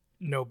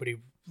nobody,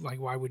 like,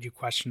 why would you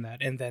question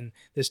that? And then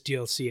this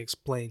DLC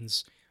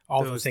explains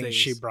all Those the things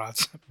she things.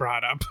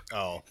 brought up.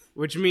 Oh,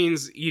 which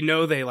means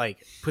they like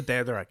put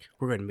that. They're like,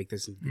 we're going to make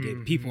this into the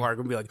game. People are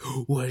going to be like,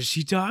 what is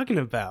she talking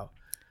about?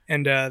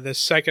 And the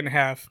second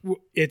half,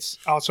 it's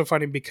also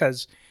funny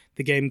because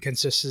the game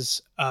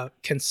consisted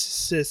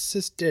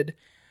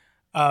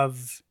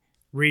of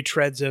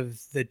retreads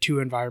of the two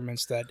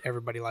environments that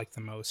everybody liked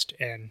the most,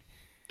 and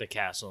The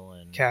castle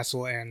and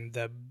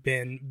the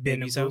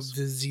Baby's house?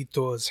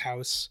 Benevizito's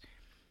house.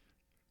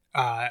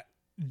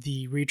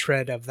 The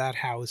retread of that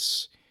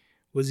house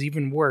was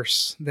even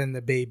worse than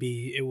the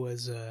baby. It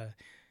was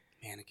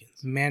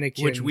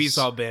mannequins, Which we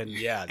saw Ben.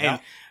 yeah. And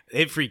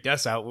it freaked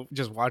us out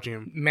just watching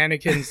him.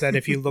 mannequins that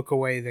if you look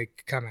away, they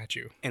come at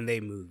you. And they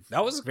move.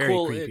 that was very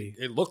cool. creepy.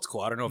 It looked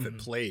cool. I don't know if it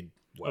played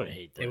well I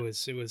hate that.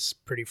 It was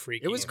pretty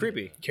freaky. It was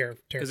creepy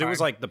Terrifying. because it was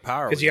like the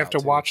power. because you was have to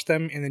out, too. watch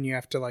them, and then you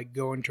have to like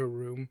go into a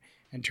room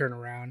and turn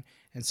around,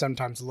 and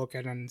sometimes look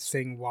at a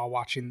thing while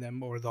watching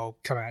them, or they'll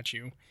come at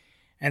you.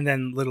 And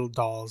then little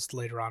dolls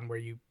later on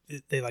where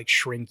they like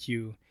shrink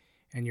you,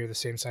 and you're the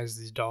same size as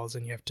these dolls,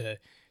 and you have to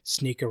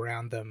sneak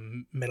around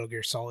them Metal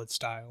Gear Solid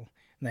style,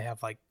 and they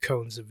have like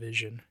cones of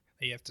vision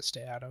that you have to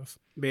stay out of.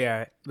 But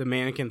yeah, the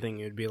mannequin thing,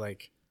 it would be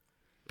like,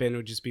 Ben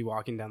would just be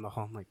walking down the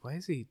hall. I'm like, why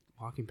is he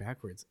walking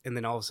backwards? And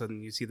then all of a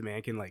sudden you see the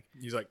mannequin like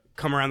He's like,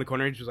 come around the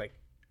corner and just like,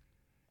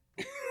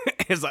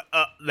 it's like,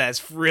 oh,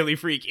 that's really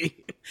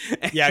freaky.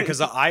 yeah, because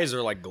the eyes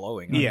are like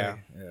glowing. aren't Yeah.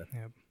 they? Yeah.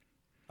 Yep.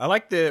 I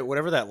like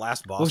whatever that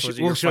last boss was.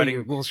 We'll You're show fighting.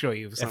 you. We'll show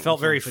you. It some felt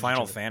very footage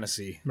Final of it.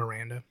 Fantasy.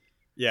 Miranda.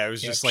 Yeah, it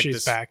was Yep, just like she's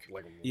this. back.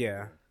 Like,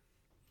 Yeah.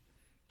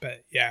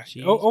 But yeah,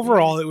 She's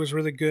overall it was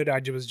really good.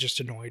 I was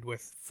just annoyed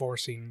with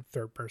forcing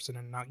third person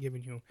and not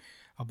giving you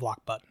a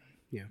block button.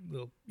 Yeah.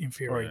 Little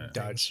inferior Or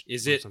dodge.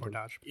 Is it? Or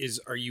dodge.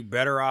 Are you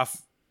better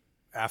off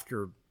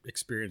after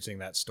experiencing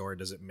that story?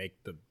 Does it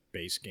make the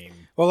base game?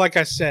 Well, like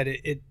I said,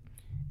 it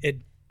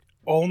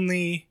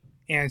only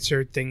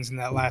answered things in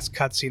that last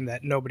cutscene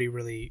that nobody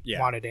really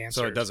wanted answered.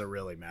 So it doesn't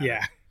really matter.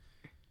 Yeah,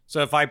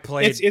 So if I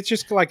played, it's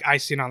just like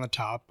icing on the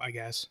top, I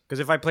guess.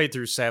 because if I played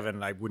through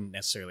 7, I wouldn't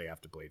necessarily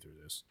have to play through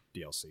this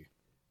DLC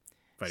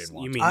if I didn't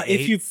want. You to. mean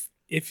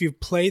If you've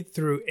played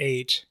through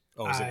 8,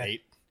 Oh, is it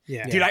 8?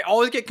 yeah, Dude, I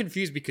always get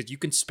confused because you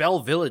can spell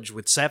village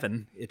with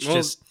 7. It's well,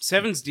 just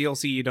 7's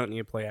DLC you don't need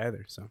to play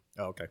either. So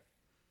oh, okay.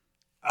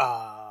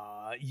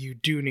 you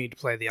do need to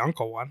play the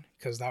Uncle one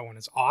because that one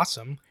is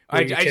awesome. I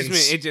Where you just can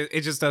mean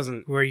it just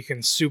doesn't. where you can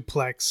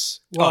suplex.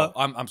 Well,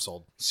 I'm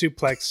sold,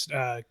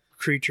 suplex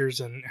creatures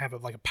and have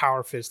like a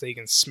power fist that you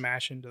can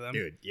smash into them.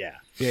 dude. Yeah,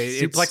 Yeah,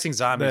 it's- suplexing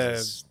zombies. The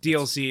is,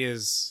 DLC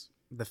is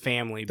the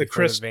family. The before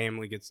Chris- the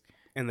family gets,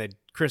 and the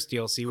Chris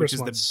DLC, Chris which is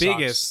one the sucks.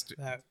 biggest.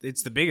 That-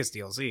 It's the biggest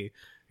DLC,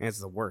 and it's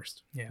the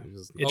worst. Yeah. It's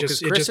just- It Oh,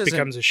 just 'cause Chris isn't-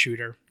 becomes a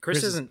shooter. Chris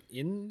Chris is- isn't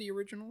in the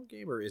original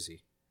game, or is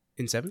he?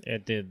 in 7.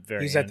 At the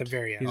very He's end. at the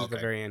very end. He's at the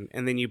Okay. very end,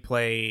 and then you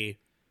play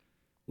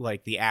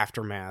like the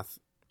aftermath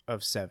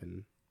of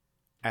 7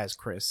 as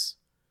Chris,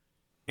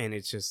 and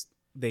it's just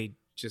they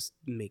just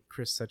make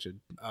Chris such a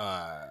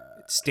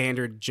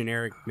standard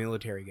generic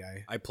military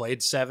guy. I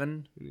played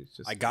 7. And it's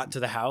just, I got to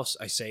the house,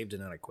 I saved,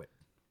 and then I quit.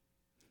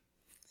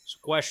 So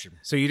question.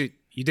 so you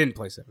didn't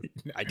play 7.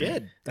 I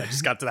did. I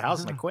just got to the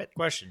house and I quit.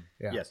 Question.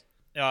 Yeah.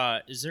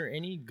 Yes. Is there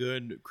any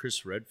good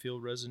Chris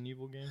Redfield Resident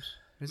Evil games?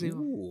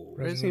 Resident Evil, Ooh.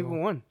 Resident Evil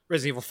 1.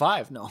 Resident Evil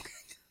 5. No.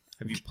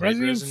 Have you played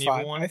Resident Evil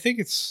 5. 1? I think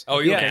it's Oh,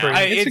 you Yeah,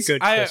 okay? it's a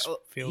good Chris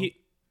feel.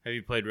 Have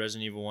you played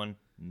Resident Evil 1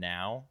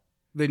 now?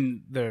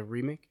 The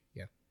remake.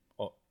 Yeah.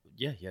 Oh,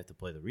 yeah, you have to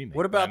play the remake.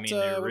 What but about, I mean, the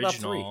what about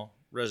original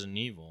Resident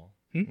Evil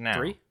Hmm? now?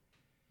 3?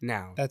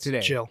 Now That's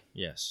today. Jill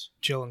Yes.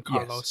 and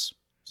Carlos.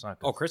 It's not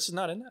good. Oh, Chris is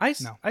not in that? I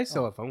No.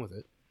 still have fun with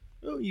it.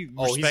 Oh, you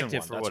Oh, he's in respect it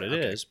one. for That's what right. it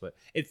Okay. is, but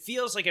it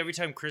feels like every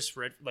time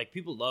like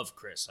people love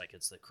Chris, like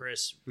it's the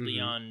Chris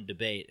Leon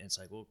debate, and it's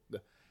like, well,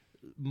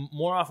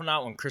 more often than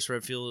not when Chris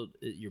Redfield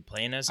you're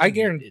playing as, I him,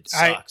 guarantee. it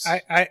sucks.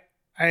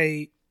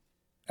 I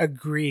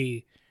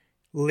agree.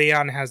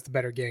 Leon has the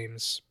better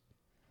games.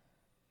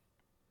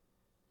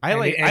 I And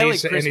like he- and I like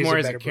he's- Chris and he's more a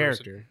as a better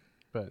character,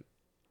 but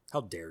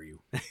How dare you?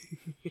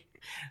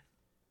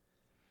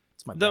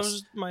 It's my that best.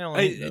 was my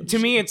only. to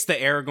me, it's the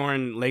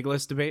Aragorn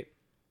Legolas debate.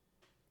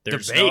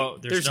 There's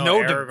Debate? there's There's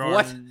no no Aragorn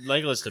what?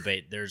 Legolas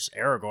debate. There's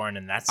Aragorn,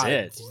 and that's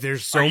it.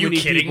 There's so Are you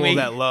many kidding people me?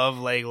 that love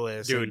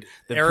Legolas, Dude,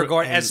 and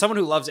Aragorn. and As someone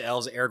who loves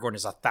elves, Aragorn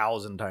is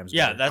 1,000 times.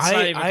 Yeah, better. that's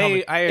not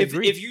even. I if,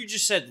 agree. if you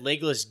just said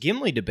Legolas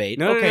Gimli debate,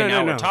 No, okay, no,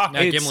 now no. we're talking.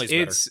 No, It's,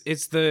 Gimli's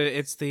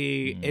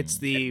it's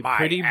the My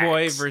pretty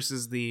boy axe.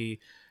 versus the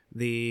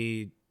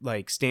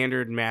like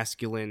standard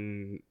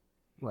masculine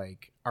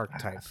like I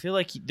archetype. feel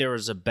like there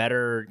was a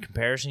better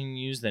comparison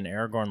used than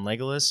Aragorn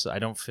Legolas. I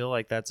don't feel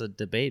like that's a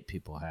debate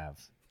people have.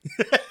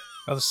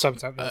 Oh,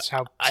 sometimes that's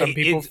how I- some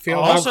people it- feel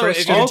also, about if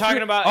Chris. you're all talking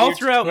through- about- all you're-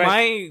 throughout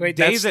my Wait,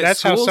 days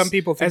that's at how schools, some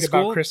people think at about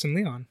school- Chris and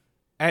Leon.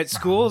 At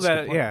school, that's a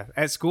good that point.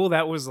 at school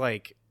that was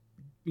like,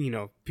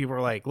 people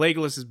were like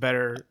Legolas is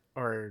better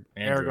or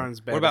Andrew.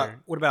 Aragorn's better.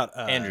 What about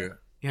Andrew,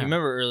 Yeah. you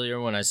remember earlier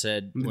when I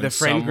said when The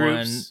friend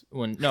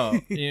someone,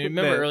 groups? you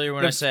remember earlier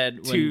when I said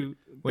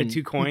when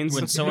two coins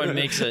when someone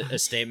makes a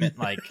statement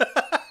like,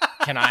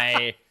 "Can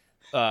I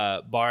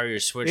borrow your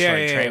Switch Yeah, for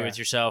a yeah, trade yeah. with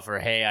yourself?" Or,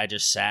 "Hey, I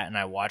just sat and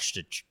I watched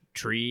a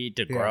tree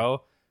to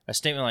grow." A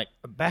statement like,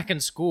 "Back in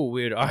school,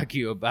 we would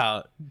argue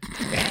about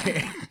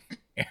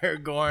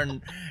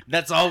Aragorn."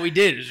 That's all we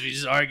did is we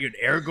just argued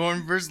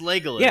Aragorn versus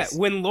Legolas. Yeah,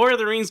 when Lord of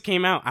the Rings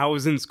came out, I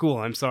was in school.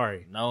 I'm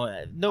sorry. No,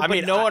 I but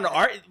mean, no one.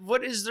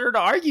 What is there to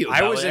argue? I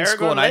about was with in Aragorn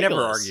school and I never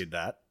Legolas? argued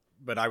that,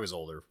 but I was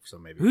older, so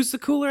maybe. Who's the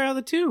cooler out of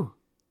the two?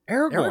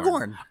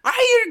 Aragorn?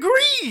 I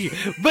agree,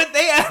 but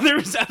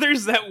there's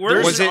others that were.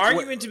 There's Was an it-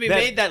 argument to be that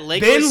made that Legolas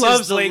Ben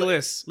loves is the,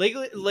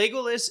 Legolas.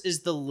 Legolas is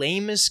the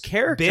lamest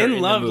character. Ben in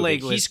the loved movie.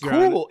 Legolas, He's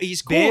John. cool.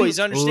 He's cool. Ben He's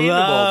understandable.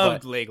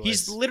 loved But Legolas.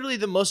 he's literally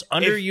the most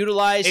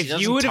underutilized. He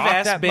doesn't would have talk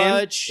asked that Ben,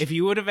 much. if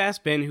you would have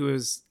asked Ben, who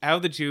was out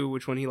of the two,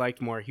 which one he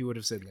liked more, he would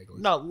have said Legolas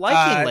no,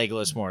 liking Uh,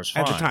 Legolas more is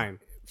fine. at the time.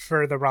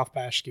 For the Ralph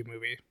Bakshi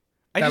movie.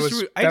 I That just,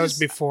 was re- I that just, was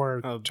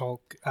before uh, Tolkien.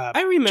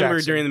 I remember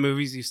Jackson. during the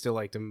movies, you still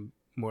liked him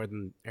more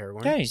than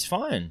Aragorn. Yeah, he's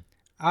fine.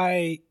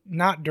 I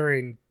not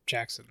during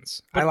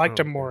Jackson's. I But- liked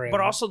him more. But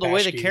in also the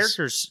way the Bakshis.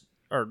 characters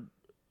are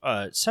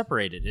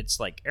separated. It's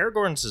like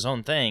Aragorn's his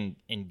own thing,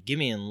 and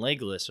Gimli and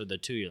Legolas are the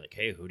two. You're like,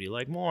 hey, who do you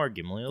like more,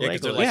 Gimli or Yeah,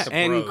 'cause they're Legolas? like yeah, the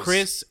and bros.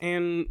 Chris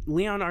and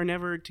Leon are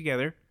never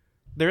together.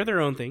 They're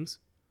their own things.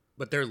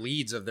 But they're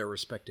leads of their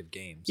respective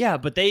games. Yeah,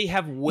 but they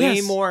have way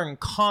Yes. more in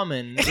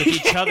common with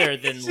each other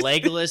than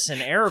Legolas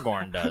and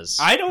Aragorn does.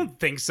 I don't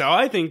think so.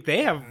 I think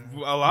they have a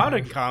lot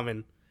in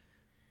common.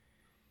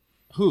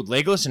 Who,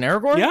 Legolas and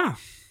Aragorn? Yeah.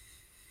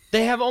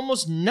 They have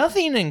almost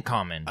nothing in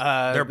common.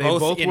 They're they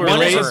both in were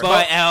one is raised above-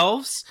 by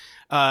elves.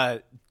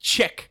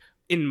 Check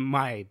in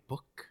my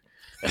book.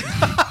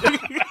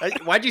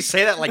 Why'd you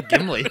say that like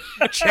Gimli?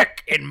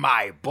 Check in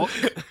my book,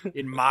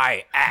 in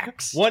my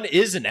axe. One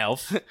is an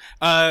elf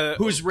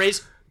who's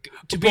raised.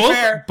 To be both-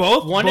 fair,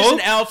 both- one is both- an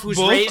elf who's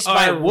both raised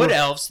by are- wood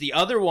elves. The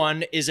other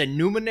one is a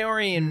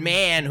Numenorean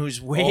man who's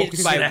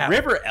raised by snap.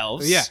 river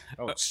elves. Yeah.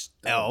 Oh,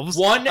 Elves.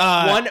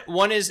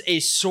 One is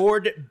a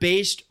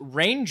sword-based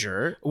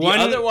ranger. The One-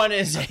 other one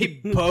is a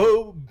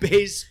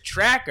bow-based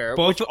tracker.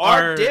 Both which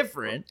are are-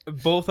 different.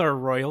 Both are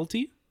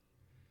royalty.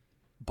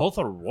 Both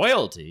are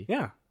royalty.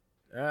 Yeah.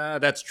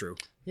 that's true.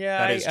 Yeah,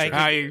 That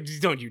is true.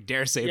 Don't you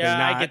dare say yeah, they're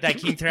not. I get that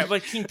King Thran,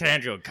 but King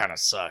Thranduil kind of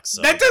sucks.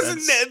 So That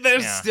doesn't.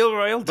 There's yeah. still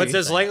royalty. But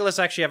does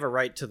Legolas actually have a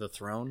right to the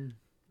throne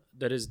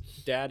that his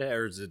dad had,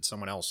 or is it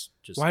someone else?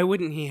 Just Why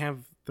wouldn't he have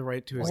the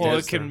right to his Well,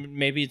 dad's it can.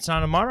 Maybe it's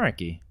not a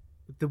monarchy.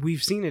 throne?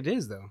 We've seen it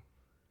is though.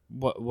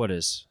 What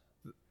is?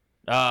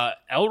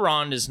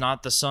 Elrond is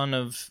not the son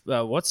of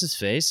what's his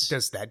face.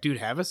 Does that dude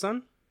have a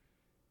son?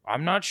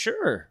 I'm not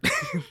sure,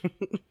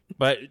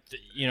 but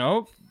you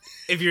know,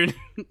 If you're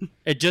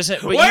it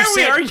doesn't. But Why you are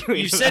we said, arguing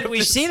You said about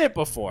we've this? seen it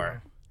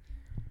before.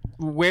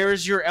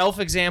 Where's your elf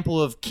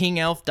example of King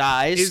Elf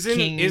dies?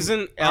 King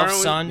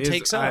Elf's son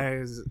takes up.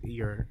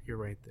 You're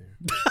right there.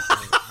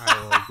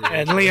 I will agree.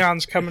 And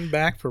Leon's coming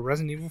back for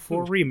Resident Evil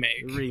 4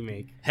 remake.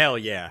 remake. hell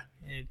yeah,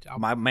 I'll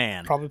my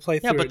man. probably play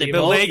Yeah, through but it they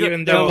even, both-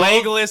 even The though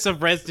Legolas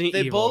of Resident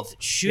They Evil. both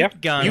shoot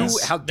Yep.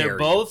 guns. How dare They're you.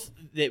 both.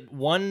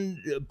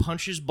 One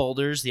punches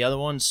boulders. The other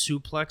one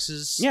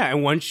suplexes. Yeah,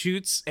 and one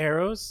shoots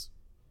arrows,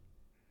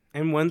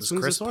 and one Does swings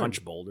a Chris sword.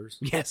 punch boulders?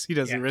 Yes, he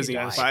does Yeah, in he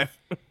Resident Evil does. 5.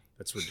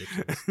 That's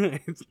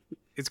ridiculous.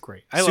 it's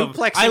great.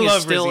 Suplexing I love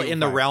is still Resident in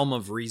the Evil 5. realm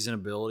of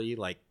reasonability.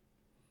 Like,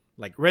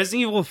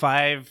 Resident Evil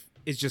 5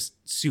 is just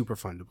super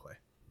fun to play.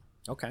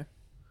 okay,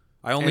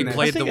 I only And then-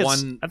 played I think the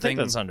it's- one I think thing.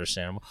 that's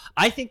understandable.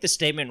 I think the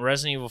statement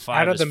Resident Evil Out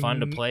 5 of is the fun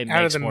to m- play out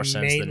of makes the more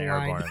sense than main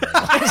Aragorn. line. and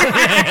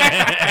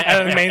Legolas.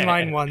 out of the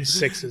mainline one,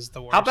 6 is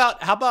the worst.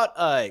 How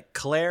about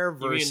Claire You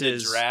mean the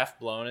versus giraffe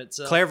blowing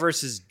itself? Claire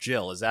versus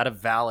Jill? Is that a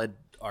valid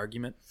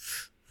argument?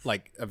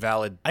 Like a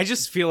valid? I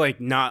just feel like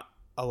not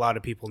a lot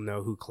of people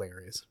know who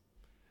Claire is.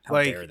 How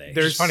Like, dare they?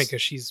 there's- It's funny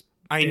because she's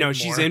I know in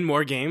she's more. in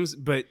more games,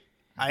 but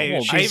I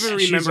Well, I she's, even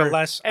she's remember a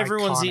less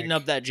Everyone's iconic. eating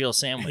up that Jill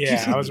sandwich.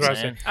 Yeah, I was about to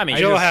say. saying. I mean,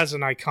 Jill just- has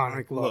an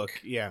iconic look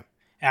Yeah,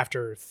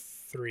 after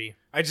 3.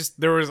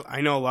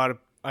 I know a lot of.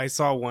 I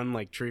saw one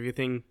like trivia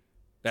thing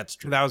that's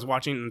true. that I was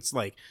watching, and it's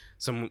like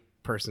some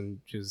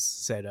person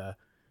just said,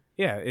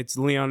 yeah, it's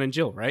Leon and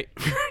Jill, right?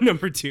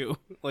 Number 2.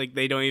 Like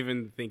they don't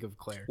even think of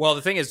Claire. Well,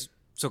 the thing is,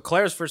 So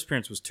Claire's first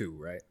appearance was 2,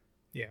 right?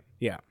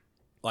 Yeah.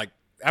 Like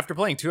after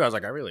playing 2, I was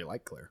like, I really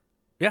like Claire.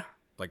 Yeah.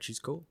 Like she's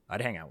cool.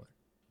 I'd hang out with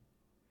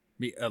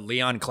her.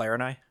 Leon, Claire,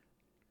 and I.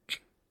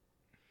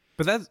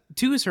 But that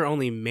 2 is her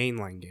only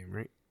mainline game,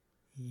 right?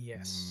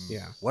 Yes.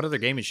 Yeah. What other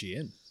game is she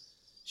in?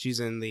 She's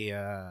in the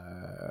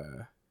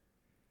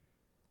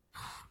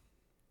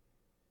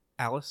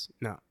Alice?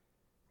 No.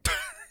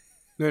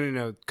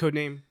 No.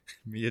 Codename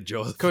Mia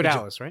Joe. Code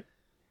Alice, right?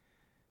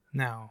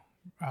 No,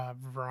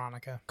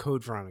 Veronica.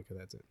 Code Veronica,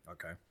 that's it.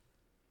 Okay.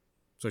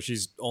 So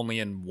she's only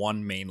in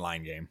one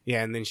mainline game,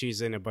 Yeah, and then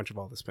she's in a bunch of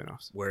all the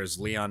spin-offs. whereas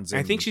Leon's in.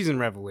 I think she's in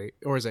Revelate,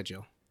 or is that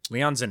Jill?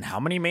 Leon's in how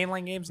many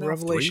mainline games now?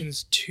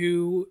 Revelations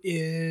 2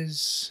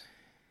 is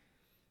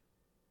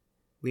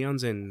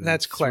Leon's in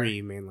That's Claire.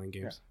 3 mainline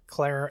games.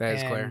 Claire That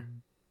is and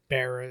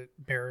Claire.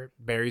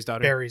 Barry's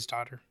daughter. Barry's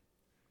daughter.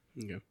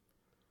 Yeah.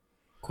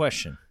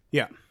 Question.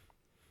 Yeah.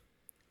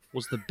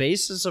 Was the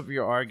basis of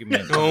your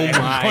argument Oh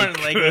my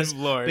Like, good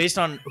lord. based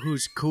on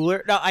who's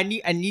cooler? No, I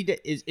need to.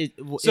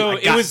 So I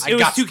it was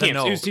got two to camps.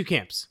 know. It was 2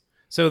 camps.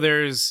 So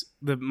there's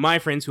my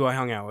friends who I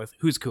hung out with.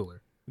 Who's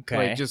cooler?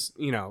 okay. Like just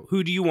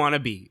who do you want to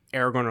be,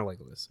 Aragorn or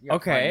Legolas?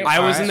 Okay. I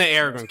was in the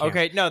alright. Aragorn camp.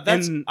 Okay, no,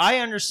 that's And- I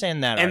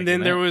understand that. And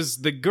then there argument. was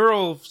the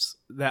girls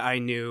that I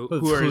knew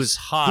Who's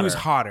hotter. Who's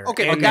hotter.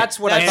 Okay, and that's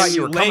what I thought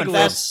you were coming from.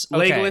 That's-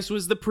 okay. Legolas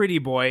was the pretty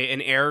boy,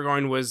 and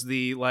Aragorn was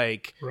the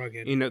Rugged.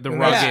 the Yeah,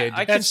 rugged.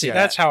 I can That's see that.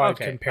 that's how I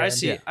Okay, compare. I him.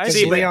 see. Yeah. I Because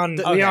see. Leon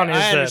Okay, Leon I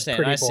is the understand.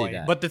 pretty I see boy,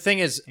 that. But the thing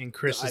is, and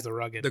Chris is the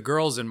rugged. the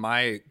girls in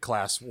my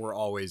class were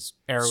always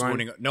Aragorn?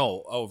 swooning.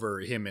 No, over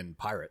him in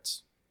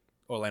Pirates.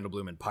 Orlando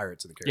Bloom in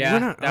Pirates of the Caribbean. Yeah,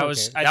 We're not- that okay.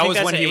 was. That I think was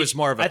that's when an he age- was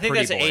more of a I think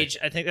pretty that's boy. an age.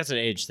 I think that's an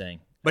age thing.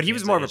 But he I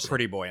was think more of that's a an age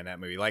pretty boy in that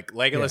movie. Like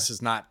Legolas is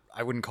not.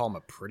 I wouldn't call him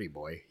a pretty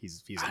boy.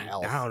 He's an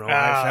elf. I don't know.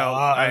 Ah, I felt.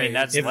 I mean,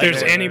 that's if like-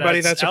 there's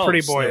anybody that's a pretty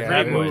elves, boy they're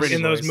pretty boys.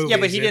 in those Pretty boys. movies, Yeah,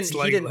 but he it's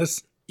didn't.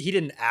 Legolas. He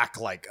didn't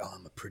act like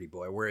I'm a pretty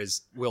boy.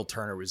 Whereas Will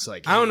Turner was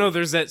like, I don't know. hey.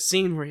 There's that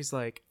scene where he's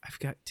like, "I've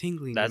got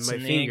tingling That's in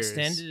in my the fingers."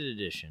 extended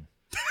edition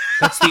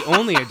That's the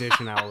only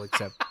edition I will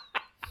accept.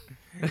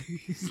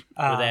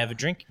 where they have a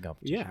drinking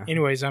competition. Yeah.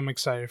 Anyways, I'm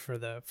excited for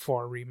the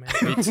 4 remake.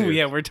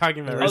 Yeah, we're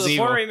talking about Oh, the Resident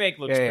 4 Evil. remake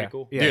looks Yeah, pretty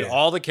cool. yeah. Dude,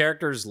 all the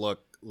characters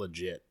look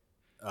legit.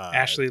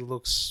 Ashley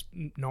looks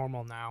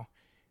normal now.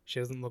 She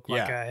doesn't look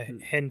like Yeah. a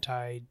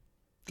hentai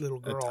little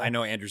girl. I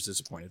know Andrew's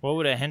disappointed. What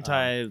would a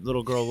hentai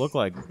little girl look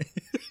like?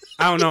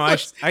 I don't know.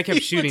 I kept He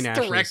shooting looks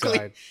Ashley's directly-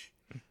 side.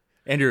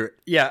 Andrew,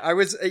 yeah, I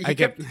was. He I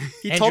kept.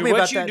 He Andrew, told me what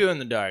about you that. do in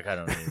the dark? I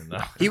don't even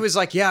know. He was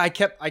like, "Yeah, I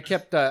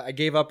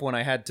gave up when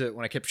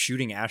I kept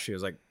shooting Ashley." I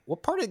was like,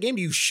 "What part of the game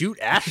do you shoot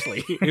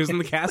Ashley? He was in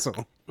the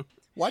castle.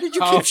 Why did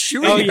you keep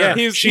shooting oh, her?" yeah.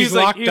 He's She's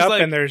like- locked he's up,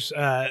 like- and there's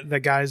the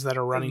guys that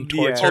are running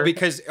towards Yeah. her. Oh,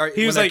 because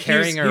He was like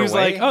carrying her he was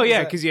away. like, oh yeah, Is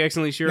that- because you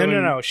accidentally shoot.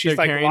 no. She's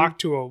like locked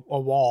to a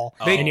wall,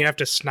 They- and you have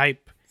to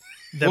snipe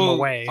them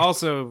away.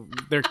 Also,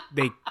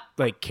 they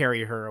like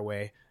carry her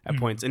away at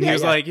points, and Yeah,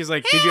 he's yeah. like,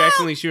 did you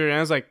accidentally shoot her? And I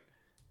was like,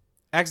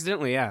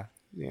 accidentally, yeah,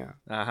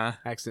 Uh-huh.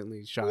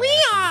 accidentally shot.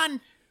 Leon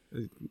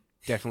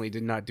definitely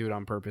did not do it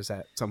on purpose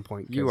at some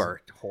point. 'cause You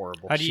are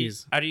horrible. How do you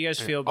She's guys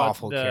an feel about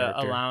awful the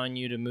character. allowing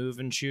you to move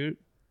and shoot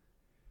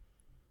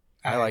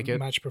I like it.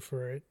 Much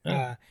prefer it.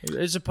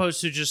 as opposed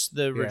to just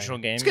the original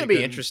game? It's gonna You be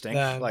couldn't- interesting.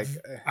 Like,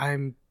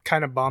 I'm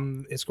kind of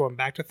bummed it's going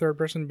back to third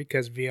person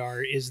because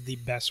VR is the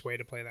best way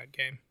to play that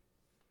game.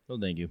 Well,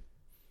 thank you.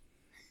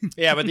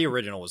 yeah, but the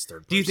original was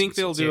third. Do you think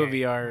person, they'll so do a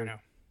Yeah, I VR know.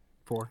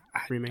 4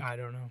 remake? I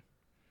don't know.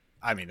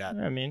 I mean that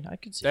I mean, I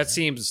could see that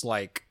seems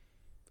like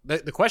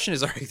the question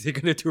is: are they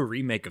going to do a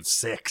remake of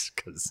 6?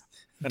 Because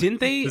Didn't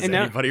they does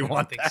announce? anybody I don't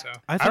want think that? so.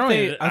 I thought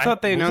they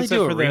will announced they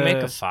that do for a remake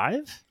the. of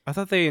 5. I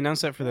thought they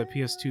announced that for the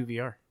PS2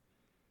 VR.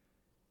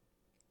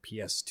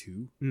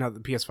 PS2. No, the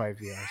PS5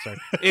 VR. Sorry,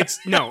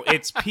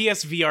 it's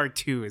PSVR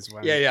 2 is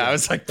what. Yeah, I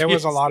was like, There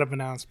was a lot of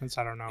announcements.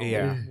 I don't know.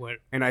 Yeah. What,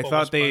 And I what thought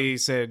was they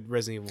said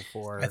Resident Evil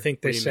 4. I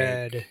think they remake.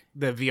 said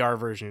the VR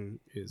version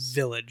is.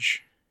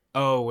 Village.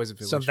 Oh, was it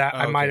Village? So that Oh,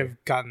 I might okay.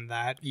 have gotten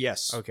that.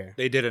 Yes. Okay.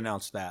 They did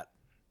announce that.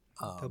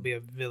 There'll be a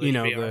Village. You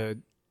know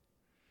VR.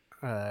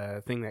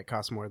 the thing that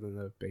costs more than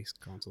the base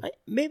console.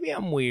 Maybe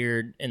I'm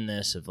weird in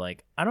this of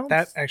like I don't.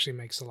 That actually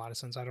makes a lot of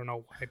sense. I don't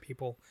know why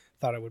people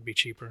thought it would be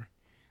cheaper.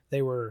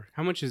 They were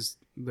How much is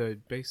the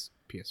base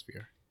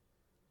PSVR?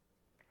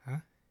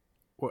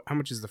 Huh? How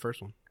much is the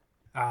first one?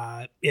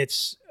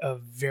 it's a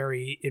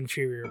very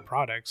inferior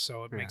product,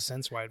 so it Yeah. makes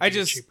sense why it'd I be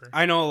just cheaper.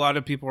 I know a lot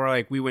of people are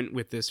like, we went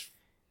with this.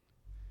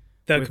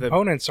 The with the-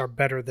 components are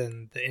better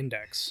than the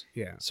index,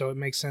 Yeah. so it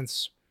makes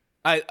sense.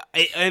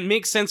 It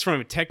makes sense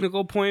from a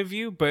technical point of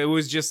view, but it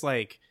was just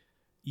like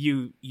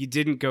you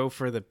didn't go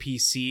for the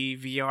PC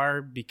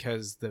VR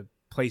because the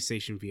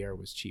PlayStation VR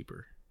was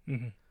cheaper,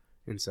 Mhm.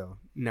 and so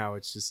now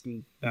it's just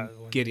When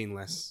getting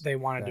less. They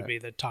wanted to that. be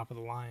the top of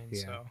the line,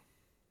 Yeah. so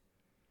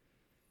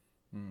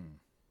Hmm.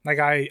 like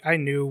I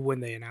knew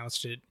when they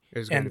announced it It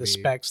was gonna and the be-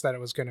 specs that it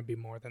was going to be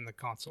more than the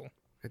console.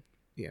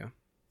 Yeah.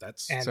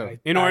 That's And So I-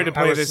 in order to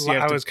I play was- this, you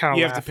have I to, was kinda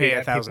you have to pay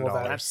laughing at people that-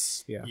 $1,000.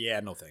 that's Yeah.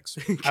 no thanks.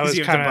 I was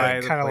You have to buy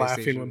kind the of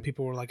laughing PlayStation. when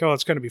people were like, "Oh,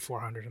 it's going to be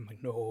 400." I'm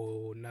like,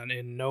 "No, none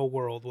in no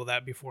world will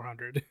that be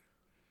 400."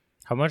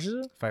 How much is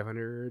it?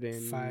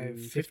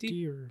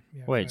 550. or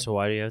yeah, Wait, so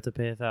why do you have to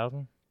pay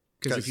 1,000?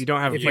 Because if you don't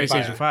have a if you buy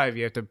PlayStation it. 5,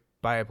 you have to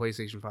buy a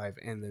PlayStation 5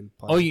 and then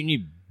play. Oh, you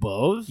need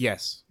both?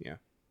 Yes. Yeah.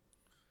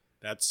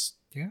 That's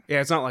Yeah,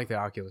 it's not like the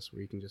Oculus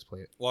where you can just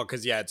play it. well,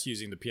 because it's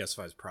using the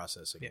PS5's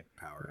processing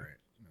power, right?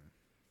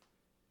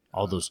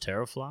 All those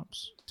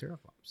teraflops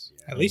Teraflops.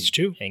 at least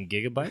 2. and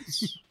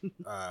gigabytes?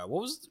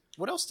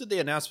 What else did they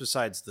announce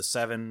besides the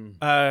 7?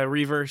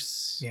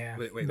 Reverse. Yeah.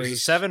 Wait, was it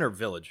 7 or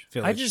Village?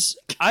 Village.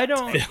 I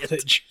don't,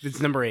 Village. It's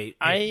number 8.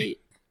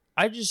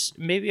 I just,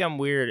 maybe I'm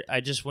weird.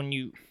 I just, when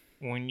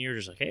you're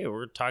just like, hey,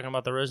 we're talking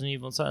about the Resident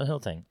Evil and Silent Hill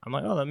thing, I'm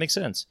like, oh, that makes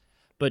sense.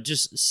 But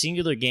just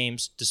singular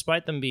games,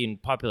 despite them being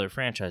popular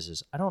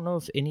franchises, I don't know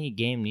if any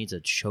game needs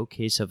a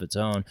showcase of its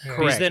own. Yeah. Because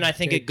Correct. then I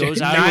think it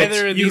goes out.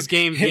 Neither of of these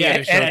games need Yeah,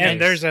 a showcase. and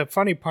there's a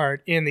funny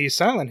part in the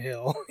Silent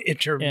Hill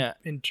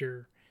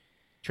transmission.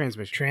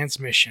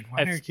 transmission.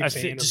 Why do I keep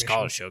saying just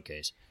call it a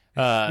intermission?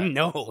 showcase.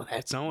 No,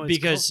 that's not what it's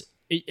Because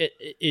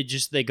it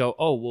just, they go,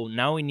 oh, well,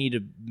 now we need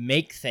to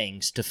make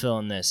things to fill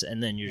in this.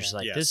 And then you're just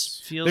like, Yes.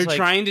 this feels They're like.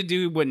 trying to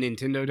do what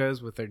Nintendo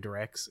does with their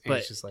directs, and But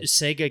it's just like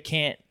Sega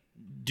can't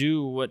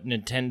do what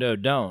Nintendo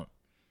don't.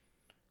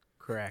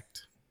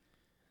 correct.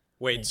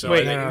 Wait, so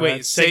Wait, are they-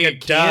 wait, Sega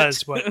Sega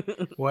does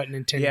can't? what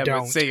Nintendo Yeah,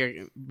 don't. but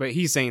Sega, but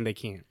he's saying they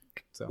can't.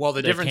 So well,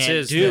 the They difference can't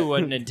is do that-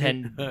 what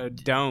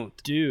Nintendo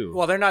don't. do.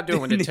 well, they're not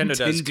doing what Nintendo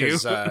does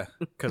Nintendo.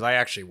 because I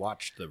actually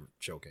watched the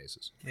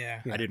showcases.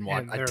 yeah, I didn't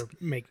want. And they're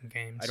making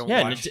games. I don't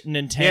yeah, watch.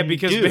 Nintendo. Yeah,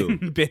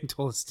 because Ben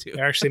told us to.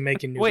 They're actually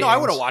making new Wait, games. No, I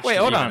would have watched. Wait, it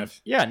hold even on.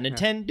 if- Yeah,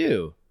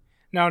 Nintendo.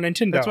 No,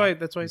 Nintendo.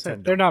 That's why I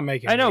said. They're not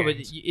making. I know, new but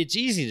games. it's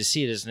easy to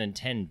see it as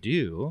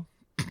Nintendo.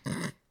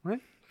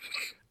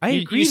 I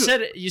You agree.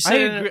 said it. You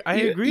said I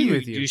it, agreed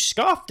with you. You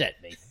scoffed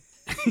at me.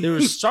 There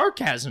was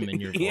sarcasm in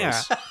your voice.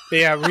 Yeah.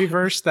 Yeah,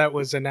 Reverse that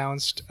was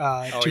announced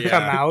to yeah.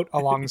 come out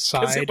 'Cause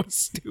alongside it was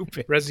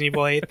stupid. Resident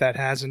Evil 8 that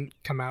hasn't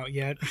come out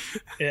yet.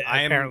 It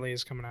apparently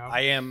is coming out.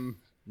 I am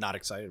not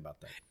excited about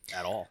that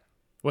at all.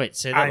 Wait,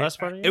 say that last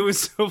part again? It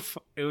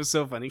was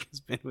so funny because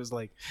Ben was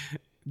like,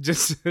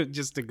 just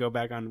to go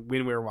back on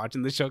when we were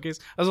watching the showcase,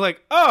 I was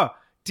like, oh,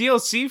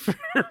 DLC for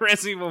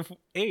Resident Evil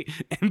 8,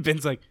 and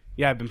Ben's like,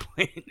 yeah, I've been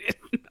playing it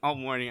all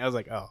morning. I was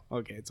like, oh,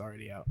 okay, it's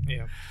already out.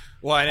 yeah.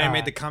 Well, and I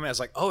made the comment. I was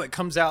like, "Oh, it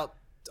comes out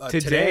today,"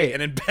 Today.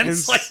 and then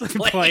Ben's like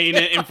playing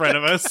it in front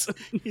of us.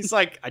 He's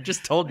like, "I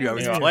just told you I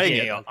was Yeah.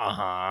 playing it.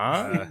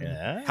 Uh-huh.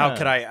 Yeah. How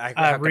could I? how could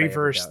I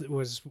Reverse ever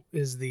doubt?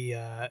 is the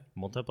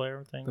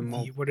Multiplayer thing?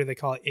 what do they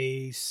call it?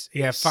 Ace.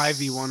 Yeah, Ace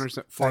 5v1 or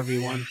something.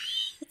 4v1.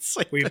 It's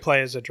like where you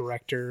play as a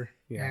director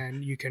Yeah.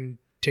 and you can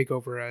take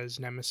over as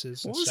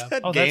Nemesis and what was stuff.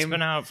 that Oh, that's game?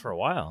 been out for a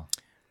while.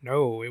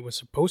 No, it was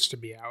supposed to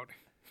be out.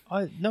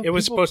 No, It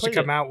was supposed to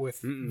come out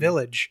with Mm-mm.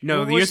 Village. No,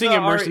 What you're was thinking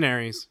the R-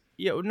 Mercenaries.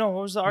 Yeah, no,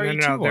 what was the No, RE2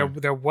 no, one?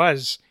 there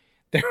was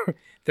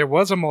there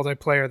was a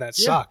multiplayer that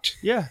Yeah. sucked.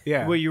 Yeah,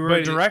 Yeah, Well, you were a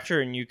but- director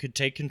and you could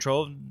take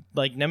control of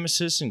like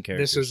Nemesis and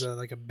characters. This is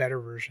like a better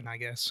version, I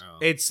guess. Oh.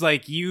 It's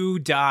like you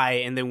die,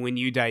 and then when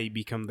you die, you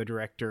become the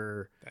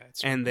director,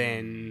 That's, and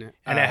then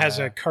and it has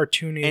uh, a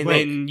cartoony and look.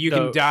 then you the-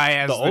 can die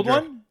as the old dir-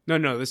 one.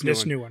 No, this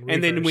new one.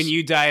 And then when Reverse.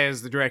 you die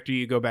as the director,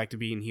 you go back to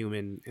being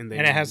human, and then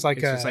And it has like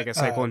it's just a- like a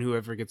cycle, and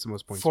whoever gets the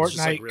most points. Fortnite is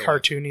just like real life.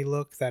 cartoony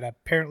look that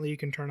apparently you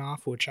can turn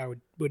off, which I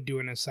would do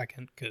in a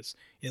second because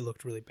it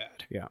looked really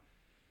bad.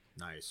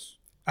 Nice.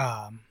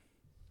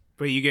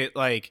 But you get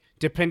like,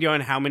 depending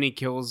on how many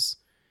kills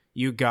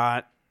you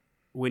got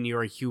when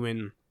you're a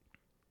human,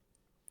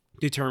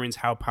 determines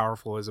how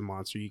powerful as a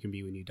monster you can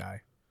be when you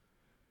die.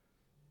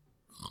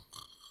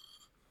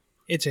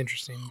 It's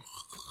interesting,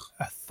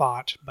 a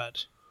thought,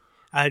 but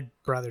I'd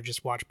rather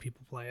just watch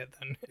people play it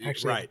than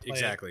actually Right. play it.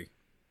 Exactly.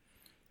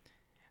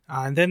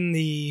 And then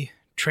the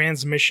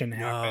transmission Oh,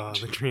 happened.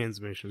 the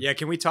transmission. Yeah.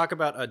 Can we talk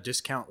about a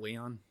Discount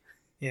Leon,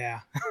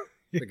 Yeah,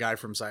 the guy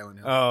from Silent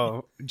Hill?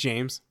 Oh,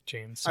 James.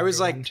 James. I was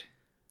like- Sunderland.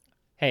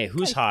 Hey,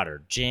 who's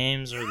hotter,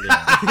 James or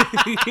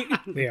Leon?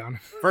 Leon.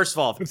 First of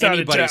all, if Without a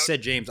anybody doubt.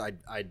 said James,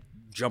 I'd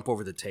jump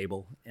over the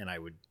table and I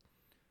would.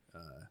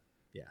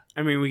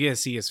 I mean, we get to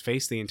see his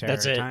face the entire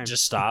That's it. time.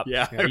 Just stop.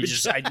 Yeah. We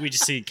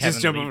just see Kevin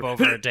jump leap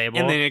over- over a table.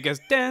 and then it goes,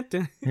 dun,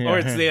 dun. Or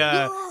it's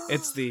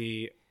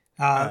the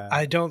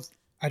I don't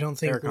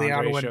think Eric Leon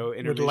Andre would show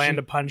intermission. land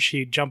a punch.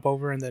 He'd jump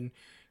over and then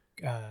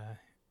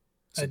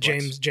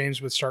Suplex.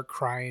 James would start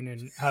crying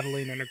and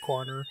huddling in a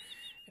corner,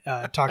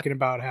 talking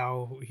about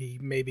how he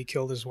maybe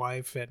killed his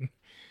wife, and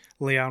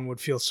Leon would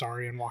feel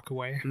sorry and walk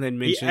away, and then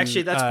mention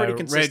actually, that's pretty Red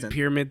consistent.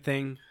 Pyramid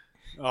thing.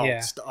 Oh,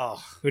 Yeah.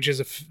 oh. which is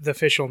the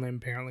official name.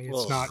 Apparently,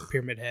 it's Ugh. not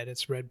Pyramid Head;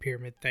 it's Red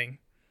Pyramid Thing.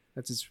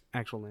 That's his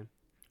actual name.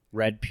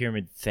 Red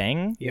Pyramid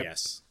Thing? Yep.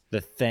 Yes. The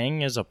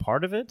thing is a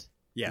part of it?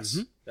 Yes.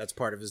 Mhm. That's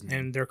part of his name.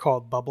 And they're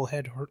called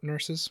Bubblehead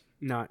nurses.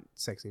 Not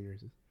sexy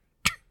nurses.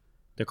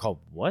 They're called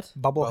what?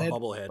 Bubblehead,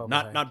 Bubblehead.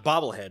 Bubblehead. Not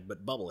bobblehead,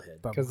 but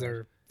bubblehead. because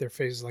their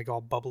face is like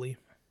all bubbly.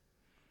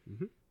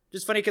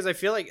 Just funny because I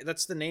feel like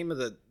that's the name of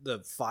the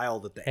file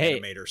that the Hey,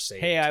 animator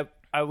saved. Hey,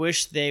 I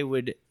wish they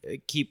would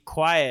keep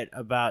quiet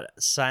about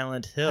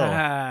Silent Hill.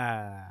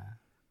 Ah.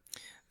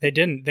 They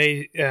didn't.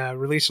 They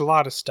released a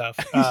lot of stuff.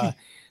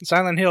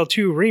 Silent Hill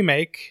 2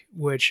 remake,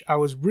 which I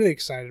was really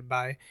excited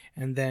by,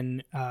 and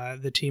then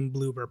the Team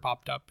Bloober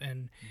popped up,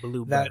 and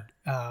that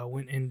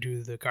went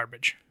into the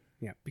garbage.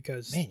 Yeah,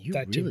 because Man, you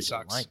that really team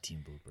sucks. don't like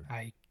Team Blooper.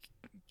 I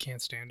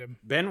can't stand him.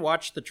 Ben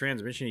watched the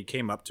transmission. He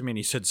came up to me and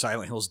he said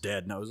Silent Hill's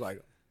dead, and I was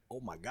like, oh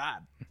my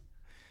god.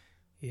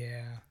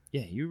 Yeah,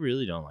 Yeah, you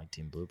really don't like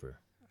Team Blooper.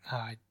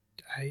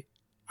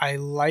 I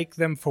like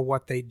them for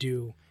what they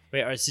do.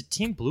 Wait, is it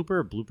Team Blooper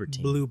or Blooper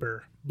Team?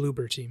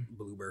 Bloober team.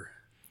 Bloober.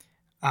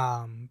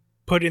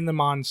 Putting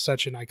them on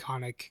such an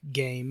iconic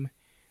game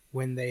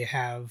when they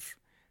have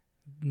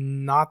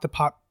not the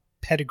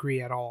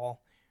pedigree at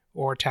all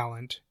or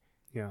talent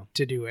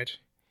to do it.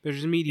 They're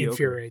just mediocre.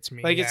 Infuriates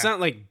me. Like, it's not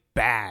like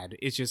bad.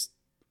 It's just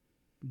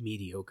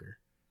mediocre.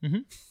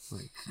 Mm-hmm.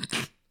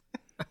 Like,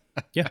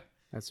 Yeah.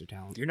 that's their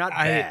talent. You're not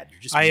bad. You're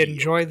just I mediocre.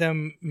 enjoy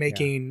them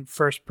making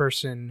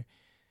first-person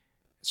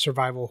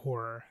survival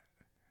horror.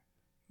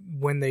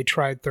 When they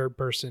tried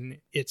third-person,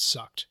 it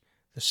sucked.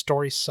 The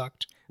story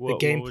sucked. What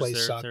gameplay was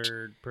their sucked.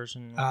 Third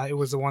person. It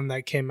was the one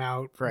that came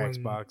out For when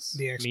Xbox.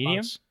 The Xbox.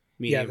 Medium?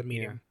 Yeah, the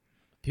medium.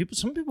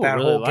 Some people That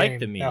really whole like game,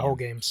 the medium. That whole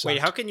game sucked.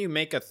 Wait, how can you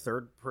make a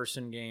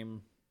third-person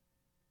game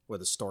where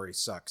the story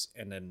sucks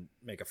and then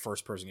make a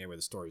first-person game where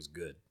the story is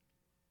good?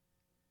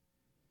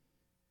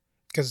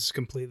 Because it's a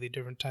completely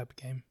different type of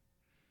game.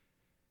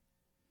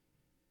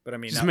 But I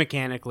mean, Just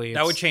mechanically,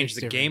 that would it's change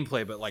the different.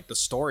 gameplay, but like the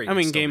story. I would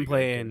mean, still be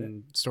gameplay good, wouldn't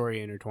and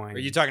story intertwined. it?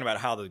 Are you talking about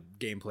how the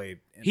gameplay?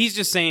 He's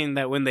just saying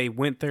that when they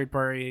went third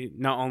party,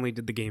 not only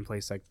did the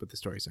gameplay suck, but the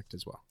story sucked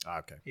as well.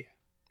 Okay.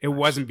 It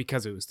wasn't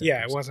because it was third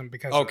Yeah, person. it wasn't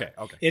because of Okay.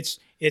 that. Okay.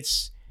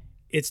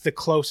 It's the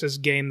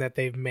closest game that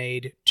they've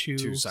made to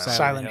To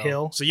Silent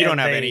Hill. So you don't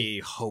and have they- any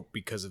hope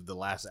because of the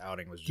last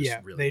outing was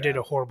just really they did bad.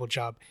 a horrible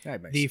job.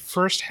 That makes The sense.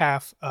 first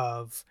half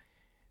of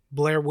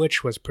Blair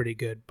Witch was pretty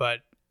good,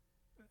 but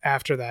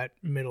after that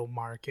middle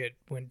mark, it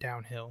went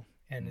downhill,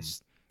 and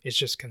it's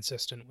just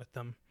consistent with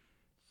them.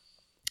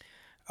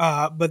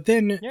 But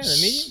then, Yeah,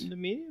 the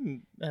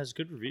medium has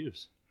good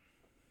reviews.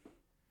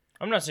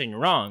 I'm not saying you're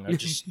wrong. I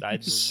just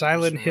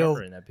Silent Hill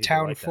remembering that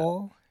people like that.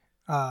 Townfall.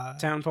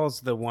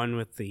 Townfall's the one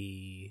with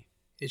the.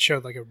 It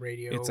showed like a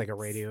radio. It's like a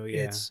radio,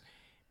 yeah. It's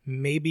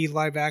maybe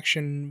live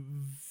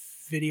action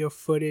video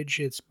footage.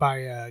 It's by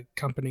a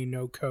company,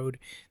 No Code.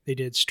 They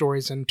did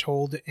Stories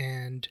Untold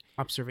and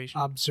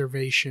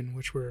Observation,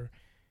 which were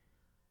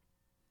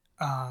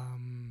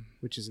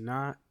which is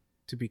not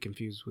to be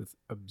confused with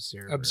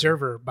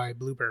Observer by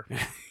Bloober.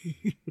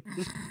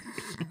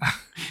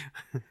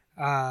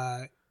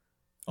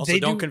 Also, they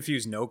don't do-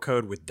 confuse No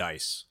Code with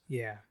Dice.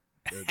 Yeah.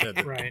 They're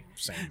the Right.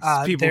 same.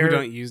 People who they're-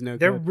 don't use No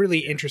They're Code. really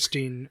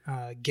interesting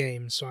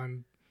games, so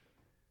I'm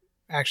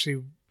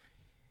actually...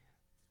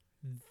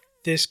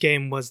 This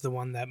game was the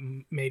one that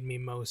made me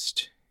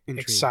most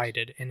Intrigued.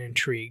 excited and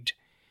intrigued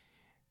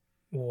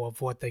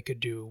of what they could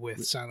do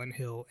with Silent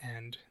Hill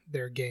and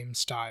their game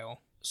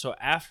style. So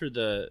after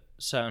the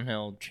Silent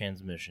Hill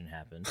transmission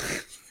happened,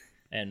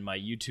 and my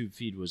YouTube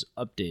feed was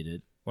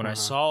updated, when I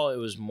saw it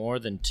was more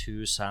than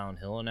 2 Silent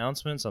Hill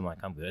announcements, I'm like,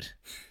 I'm good.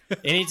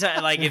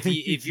 Anytime, like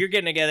if you're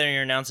getting together and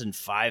you're announcing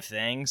 5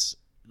 things,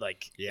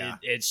 like Yeah.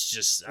 it's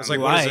just. I was I'm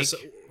like, what like- is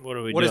this? what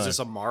are we What doing? is this?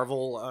 A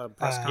Marvel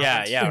press Uh,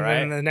 conference? Yeah, And right.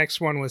 then the next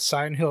one was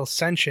Silent Hill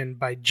Ascension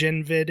by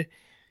Genvid,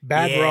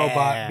 Bad Yeah.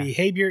 Robot,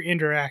 Behavior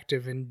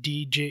Interactive, and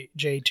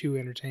DJ2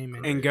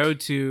 Entertainment. And go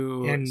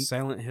to And-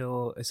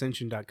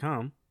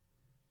 SilentHillAscension.com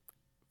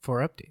for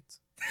updates.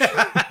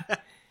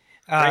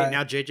 Right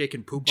now, JJ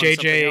can poop on something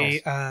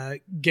JJ else.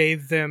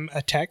 gave them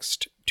a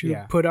text to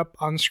Yeah. put up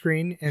on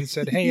screen and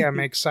said, "Hey, I'm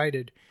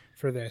excited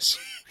for this."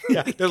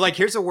 Yeah, they're like,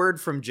 here's a word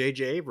from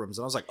JJ Abrams.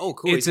 And I was like, oh,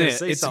 cool. It's He's gonna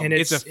say something.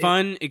 and it's a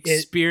fun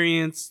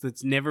experience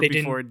that's never They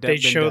before didn't. been They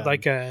showed done.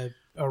 like a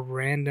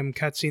random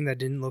cutscene that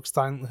didn't look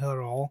Silent Hill at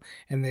all,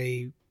 and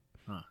they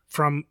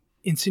from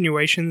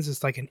insinuations,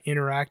 it's like an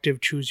interactive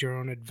choose your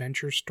own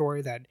adventure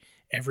story that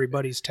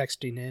everybody's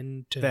texting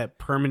in to. that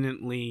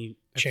permanently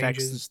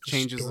changes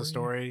changes the the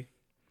story.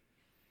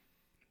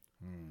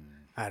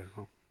 I don't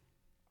know.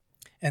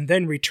 And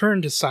then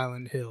Return to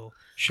Silent Hill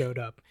showed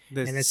up.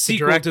 The And it's the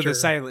sequel to director- the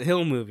Silent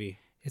Hill movie.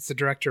 It's the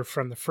director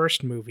from the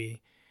first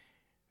movie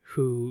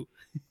who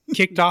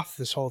kicked off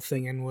this whole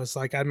thing and was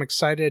like, "I'm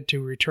excited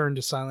to return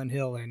to Silent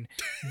Hill." And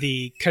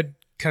the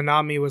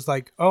Konami was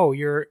like, "Oh,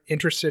 you're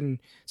interested in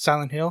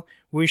Silent Hill?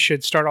 We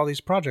should start all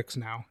these projects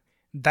now."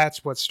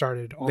 That's what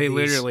started all They these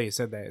literally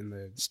said that in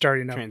the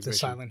starting up the transmission.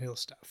 Silent Hill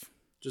stuff.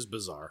 Just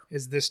bizarre.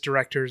 Is this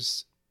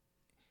director's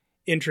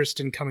interest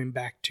in coming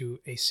back to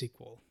a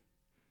sequel?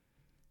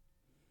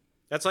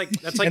 That's like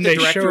And the they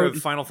director showed-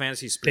 of Final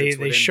Fantasy They Spirits.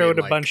 they showed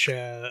a bunch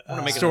of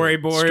wanna make another-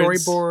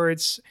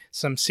 storyboards,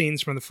 some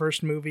scenes from the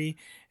first movie,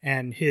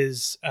 and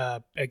his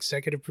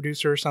executive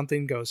producer or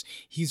something goes,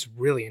 "He's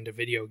really into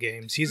video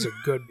games. He's a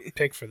good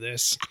pick for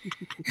this."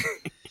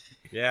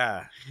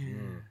 Yeah.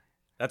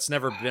 That's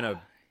never been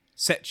a...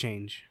 set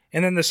change.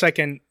 And then the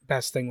second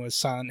best thing was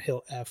Silent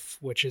Hill F,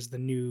 which is the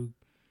new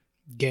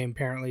game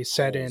apparently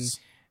set in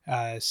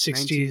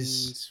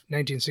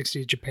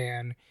 1960s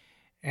Japan,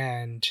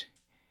 and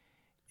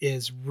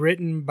is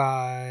written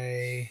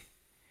by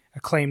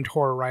acclaimed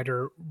horror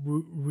writer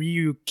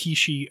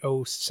Ryukishi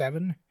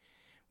 07,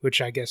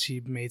 which I guess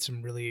he made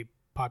some really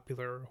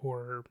popular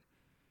horror.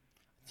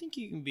 I think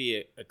you can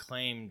be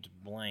acclaimed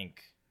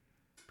blank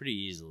pretty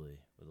easily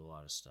with a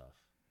lot of stuff.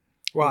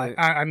 Well,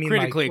 I mean,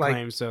 critically like,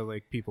 acclaimed, so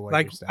like people like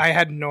like your stuff. I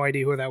had no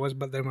idea who that was,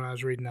 but then when I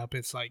was reading up,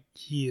 it's like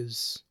he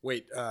is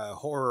Wait,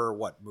 horror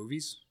what?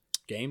 Movies?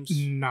 Games?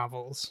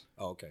 novels.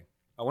 Oh, okay.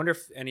 I wonder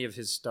if any of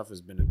his stuff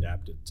has been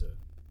adapted to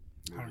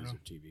don't movies know.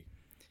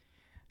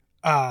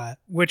 or TV.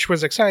 Which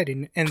was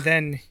exciting. And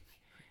then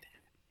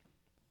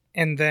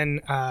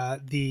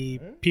the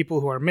people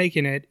who are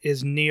making it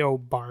is Neo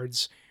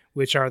Bards,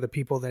 which are the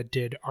people that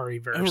did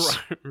ReVerse.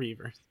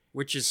 Reverse.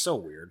 Which is so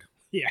weird.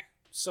 Yeah.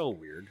 So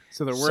weird.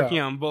 So they're working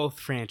on both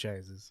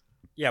franchises.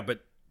 Yeah,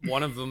 but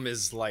one of them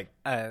is like,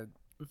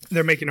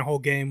 They're making a whole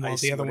game while I the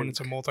see other what one it- is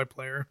a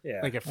multiplayer. yeah.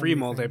 Like a free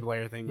Only thing.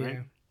 multiplayer thing, right?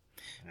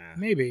 Yeah.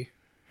 Maybe.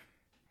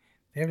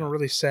 They haven't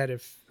really said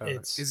if Oh,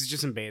 it's. is it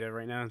just in beta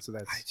right now? So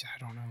that's I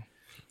don't know.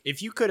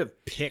 If you could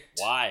have picked.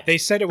 Why? They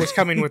said it was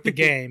coming with the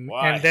game,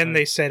 Why? and then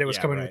they said it was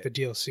Yeah, coming right. with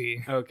the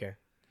DLC. okay.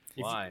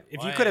 Why?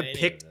 If Why you could have any of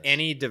picked this?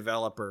 any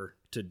developer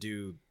to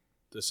do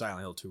the Silent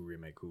Hill 2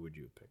 remake, who would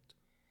you have picked?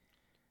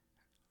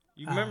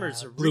 You remember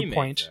it's a Blue remake,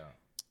 Point. though.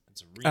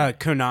 It's a remake.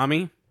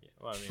 Konami.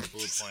 Well, I mean,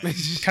 Blue Point.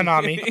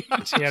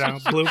 Konami. You know,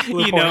 Blue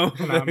You Point, know,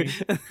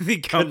 Konami. the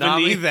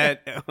company Konami.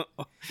 that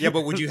Yeah,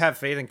 but would you have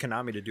faith in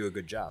Konami to do a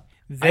good job?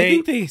 I They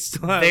think they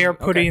still have. they are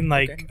putting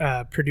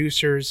okay.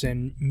 producers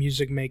and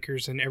music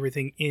makers and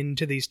everything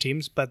into these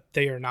teams, but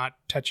they are not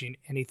touching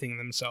anything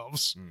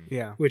themselves,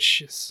 Yeah.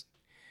 which is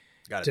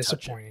Got to touch it.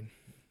 disappointing.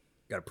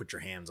 Got to put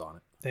your hands on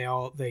it.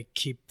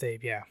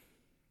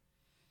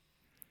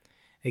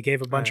 They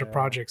gave a bunch of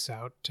projects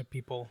out to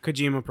people.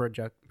 Kojima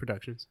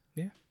Productions.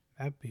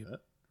 That'd be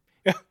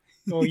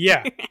oh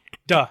yeah,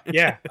 duh,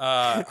 yeah.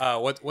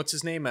 What's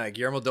his name?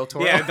 Guillermo del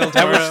Toro. Yeah, Del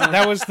That Toro. was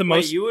that was the Wait,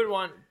 most. you would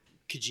want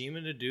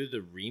Kojima to do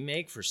the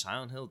remake for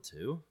Silent Hill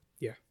 2?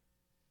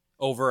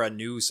 Over a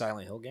new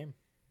Silent Hill game.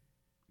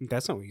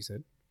 That's not what you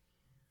said.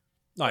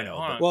 No, I know.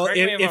 Hold on, but- Well, correct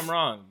me if if- I'm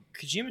wrong.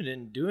 Kojima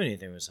didn't do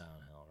anything with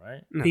Silent Hill,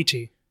 right? No.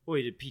 PT, Well,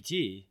 he did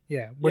PT,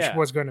 yeah, which Yeah.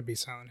 was going to be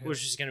Silent Hill.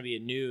 which is going to be a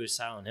new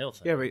Silent Hill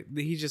thing. Yeah,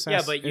 but he just Yeah,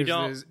 asked. but you is,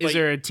 don't- Is, but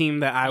there a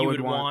team that I you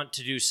would would want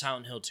to do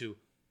Silent Hill 2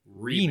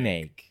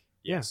 remake.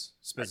 yes,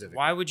 specifically.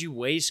 Why would you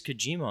waste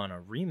Kojima on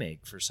a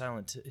remake for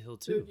Silent Hill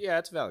 2? Yeah,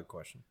 it's a valid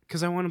question.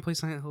 Because I want to play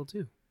Silent Hill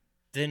 2.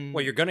 Then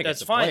Well, you're gonna get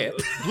that's to fine. play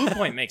it. Blue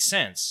Point makes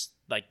sense.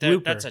 Like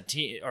Blooper. that's a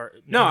team. Or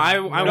No, I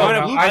No, want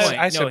no, a Blue I- Point.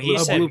 I said he Blue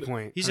said Blue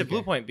Point. He said Okay.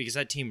 Blue Point because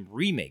that team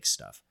remakes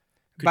stuff.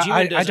 But Kojima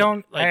I doesn't-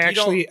 don't. like, I you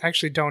don't-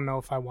 actually don't know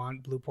if I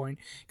want Blue Point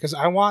because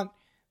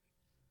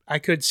I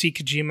could see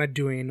Kojima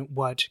doing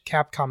what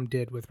Capcom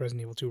did with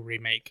Resident Evil 2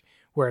 remake,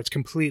 where it's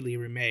completely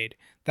remade.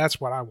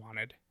 That's what I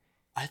wanted.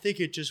 I think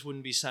it just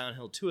wouldn't be Silent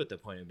Hill 2 at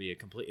that point.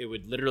 It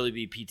would literally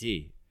be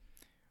PT.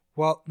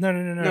 Well, no.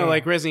 No,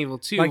 like Resident Evil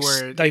 2, Like-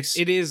 where like-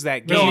 it is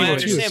that game. Resident No, I Evil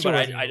 2 is understand, still but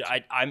Resident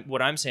Evil I'm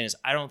what I'm saying is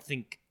I don't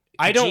think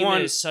I don't Kojima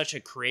want- is such a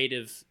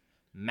creative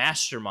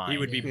mastermind. He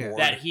would be Yeah. bored.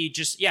 that he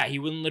just he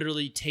wouldn't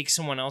literally take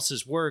someone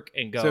else's work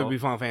and go. So it'd be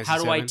Final Fantasy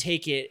how do I 7?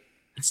 take it?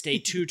 Stay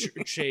true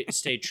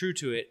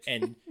to it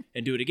and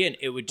do it again.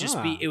 It would just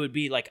Ah.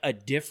 be like a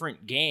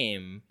different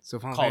game So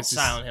Final called Fantasy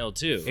Silent Hill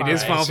 2. It is Final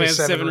Final Fantasy Fantasy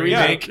 7 VII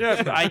remake.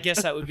 Yeah, I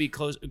guess that would be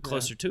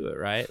closer to it,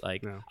 right?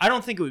 Like, No. I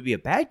don't think it would be a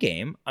bad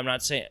game. I'm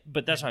not saying,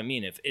 but that's what I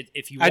mean.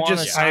 If you I want a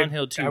just- Silent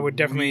Hill 2 I would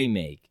definitely-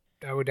 remake,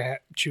 I would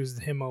choose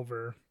him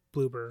over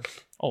Bloober.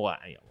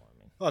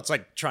 Well, it's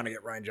like trying to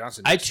get Ryan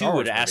Johnson. I to too Star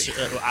would Wars ask.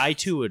 movie. I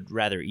too would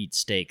rather eat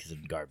steak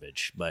than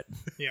garbage, but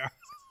Yeah,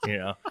 you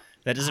know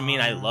that doesn't mean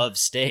I love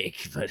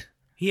steak. But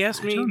He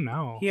asked I me. don't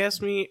know. He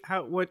asked me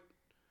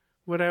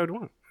what I would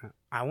want.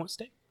 I want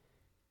steak.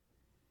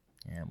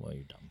 yeah, well,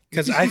 you're dumb.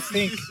 because I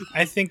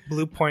think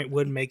Blue Point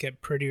would make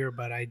it prettier,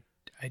 but I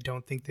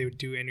don't think they would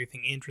do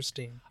anything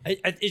interesting.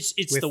 It's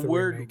With the the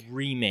word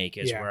remake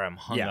is Yeah. where I'm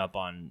hung Yeah. up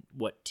on.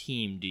 What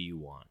team do you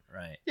want,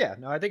 right? Yeah,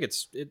 no, I think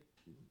it's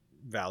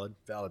valid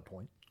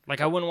point.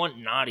 Like I wouldn't want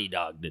Naughty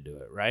Dog to do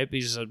it, right?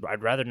 Because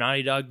I'd rather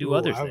Naughty Dog do Ooh,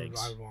 other I would- things.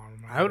 I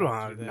would to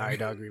want do a that. Naughty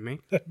Dog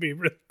remake. That'd be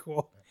really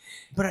cool.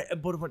 But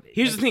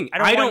Here's the thing. I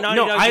don't I want don't- Naughty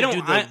no, Dog I to don't-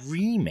 do the I-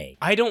 remake.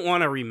 I don't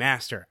want a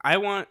remaster. I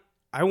want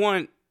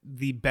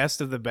the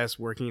best of the best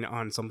working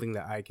on something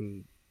that I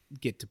can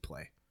get to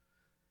play.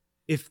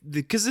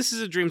 Because this is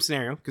a dream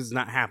scenario, because it's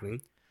not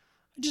happening.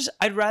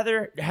 I'd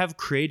rather have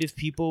creative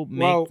people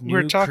make Well, new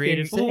we're talking-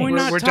 creative Well, things. we're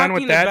not we're done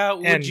with talking that, about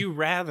and- would you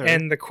rather.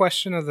 And the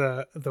question of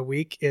the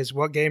week is: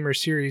 what game or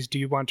series do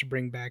you want to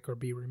bring back or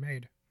be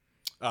remade?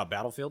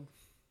 Battlefield.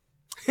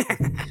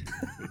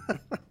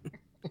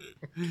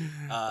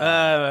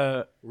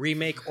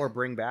 Remake or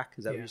bring back?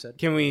 Is that what you said?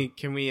 Can we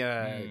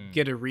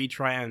get a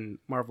retry on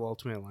Marvel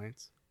Ultimate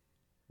Alliance?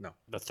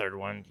 The third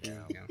one.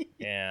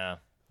 Yeah.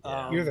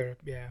 You're there,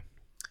 yeah.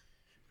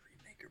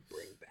 Remake or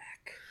bring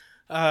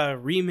back?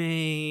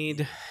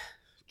 Remade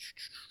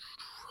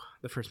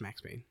the first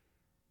Max Payne.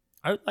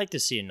 I would like to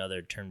see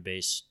another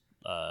turn-based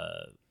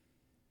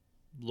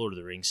Lord of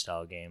the Rings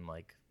style game,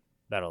 like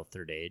Battle of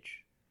Third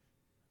Age.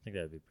 I think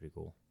that would be pretty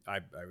cool. I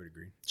would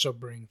agree. So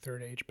bring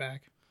Third Age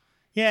back.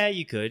 Yeah,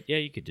 you could. Yeah,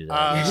 you could do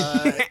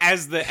that.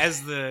 as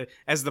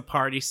the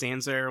party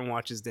stands there and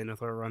watches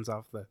Denethor runs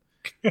off the.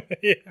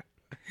 Yeah.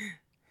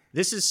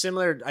 This is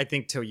similar, I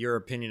think, to your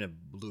opinion of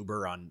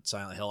Bloober on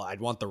Silent Hill. I'd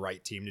want the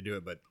right team to do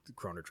it, but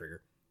Chrono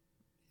Trigger.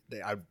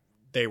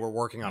 They were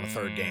working on a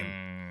third game.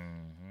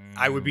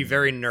 I would be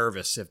very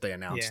nervous if they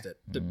announced it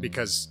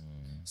because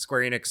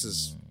Square Enix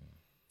is.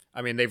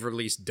 I mean, they've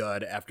released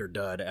dud after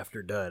dud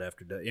after dud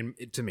after dud.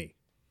 To me,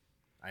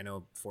 I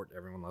know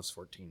everyone loves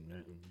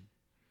 14.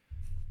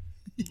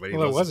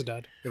 Well, it was a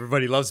dud.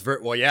 Everybody loves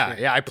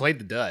I played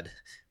the dud,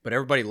 but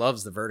everybody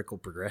loves the vertical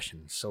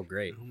progression. It's so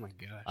great. Oh my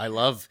god! I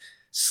love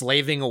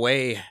slaving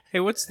away. Hey,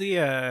 what's the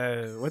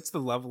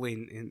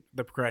leveling in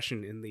the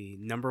progression in the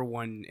number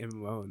one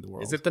MMO in the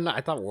world? Is it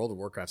I thought World of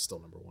Warcraft's still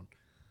number one.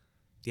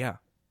 Yeah.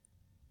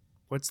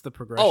 What's the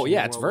progression? Oh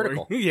yeah, in it's World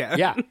vertical. War? Yeah.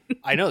 Yeah.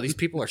 I know these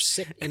people are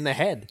sick in the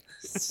head.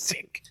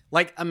 Sick.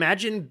 Like,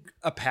 imagine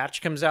a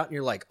patch comes out and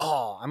you're like,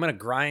 "Oh, I'm gonna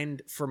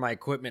grind for my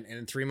equipment," and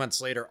then 3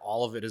 months later,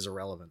 all of it is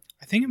irrelevant.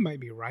 I think it might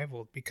be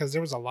rivaled because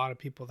there was a lot of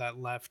people that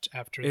left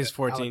after Is the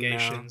 14 now?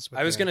 allegations. With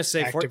I was the gonna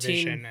say Activision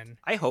 14. and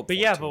I hope, But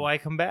yeah, 14. but why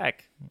come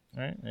back?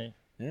 Right?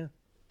 Yeah.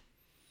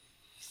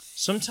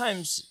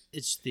 Sometimes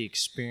it's the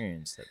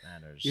experience that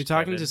matters. You're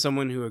talking Kevin. to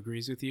someone who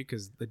agrees with you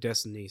because the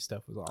Destiny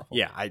stuff was awful.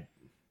 Yeah,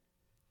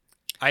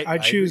 I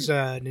choose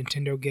agree. a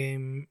Nintendo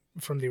game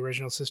from the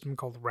original system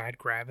called Rad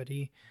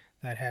Gravity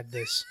that had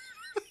this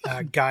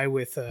guy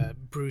with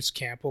Bruce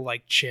Campbell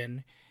like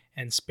chin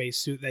and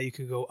spacesuit that you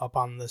could go up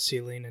on the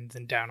ceiling and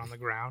then down on the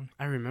ground.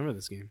 I remember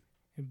this game.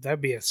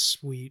 That'd be a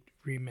sweet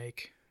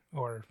remake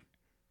or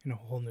a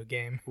whole new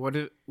game. What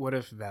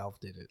if Valve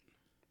did it,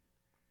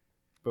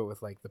 but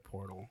with like the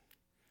Portal?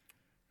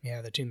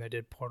 Yeah, the team that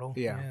did Portal.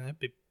 Yeah. That'd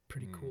be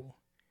pretty cool.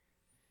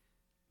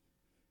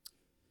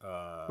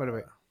 What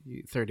about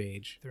Third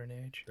Age, Third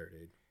Age. Third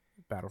Age.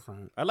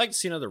 Battlefront? I'd like to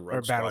see another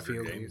Rogue Squadron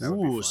Battlefield game. games. That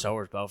would be Ooh, fun. Star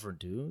Wars Battlefront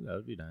 2? That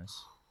would be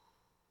nice.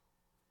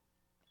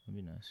 That'd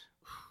be nice.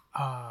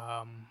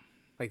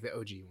 Like the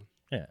OG one.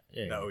 Yeah,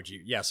 yeah. The OG.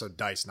 Yeah, so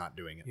DICE not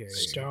doing it. Yeah, yeah,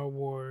 Star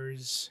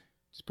Wars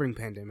Just bring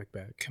Pandemic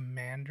back.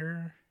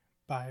 Commander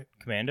by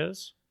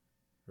Commandos?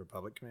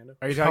 Republic Commando.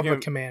 Are you talking?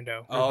 Public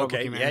Commando. Oh, okay.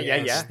 Republic Yeah, Commando, yeah,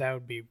 yes. yeah. That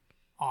would be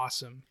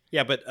awesome.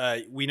 Yeah, but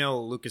we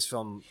know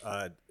Lucasfilm,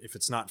 if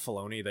it's not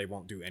Filoni, they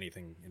won't do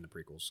anything in the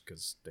prequels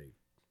because they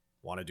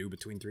want to do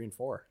between 3 and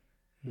 4.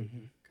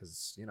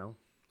 Because,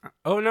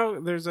 Oh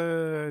no, there's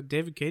a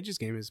David Cage's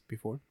game is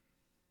before.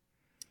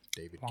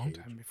 David Long Cage.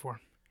 time before.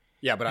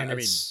 Yeah, but I And mean,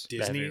 it's-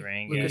 Disney. Heavy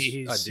Rain, Lucas-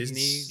 yeah.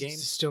 Disney game?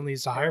 still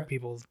needs to hire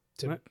people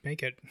to What?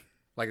 make it.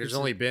 Like, there's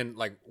only been,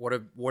 like, what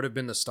have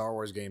been the Star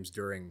Wars games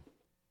during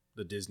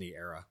the Disney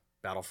era?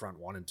 Battlefront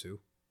 1 and 2,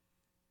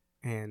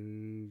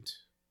 And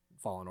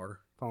Fallen Order.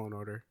 Fallen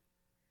Order.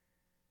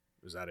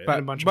 Was that it? But,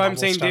 a bunch of but I'm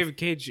Marvel saying stuff. David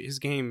Cage, his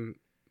game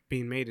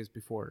being made is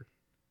before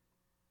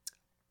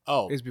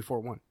before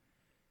one.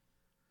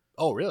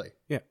 Oh, really?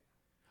 Yeah.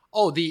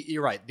 Oh,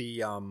 you're right. The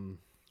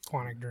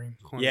Quantic Dream.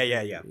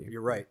 yeah.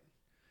 You're right.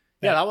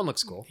 Yeah, that one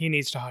looks cool. He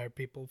needs to hire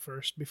people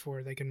first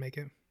before they can make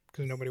it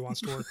because nobody wants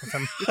to work with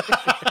him.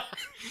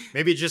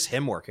 Maybe just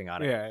him working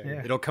on it.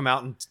 Yeah. It'll come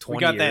out in 20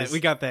 We got years. that. We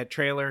got that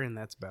trailer, and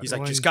that's about He's it.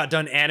 like, just got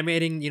done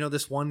animating,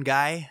 this one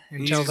guy.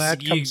 Until just-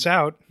 that you- comes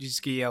out, You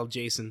just yell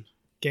Jason.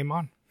 game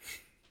on.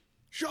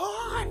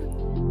 Sean!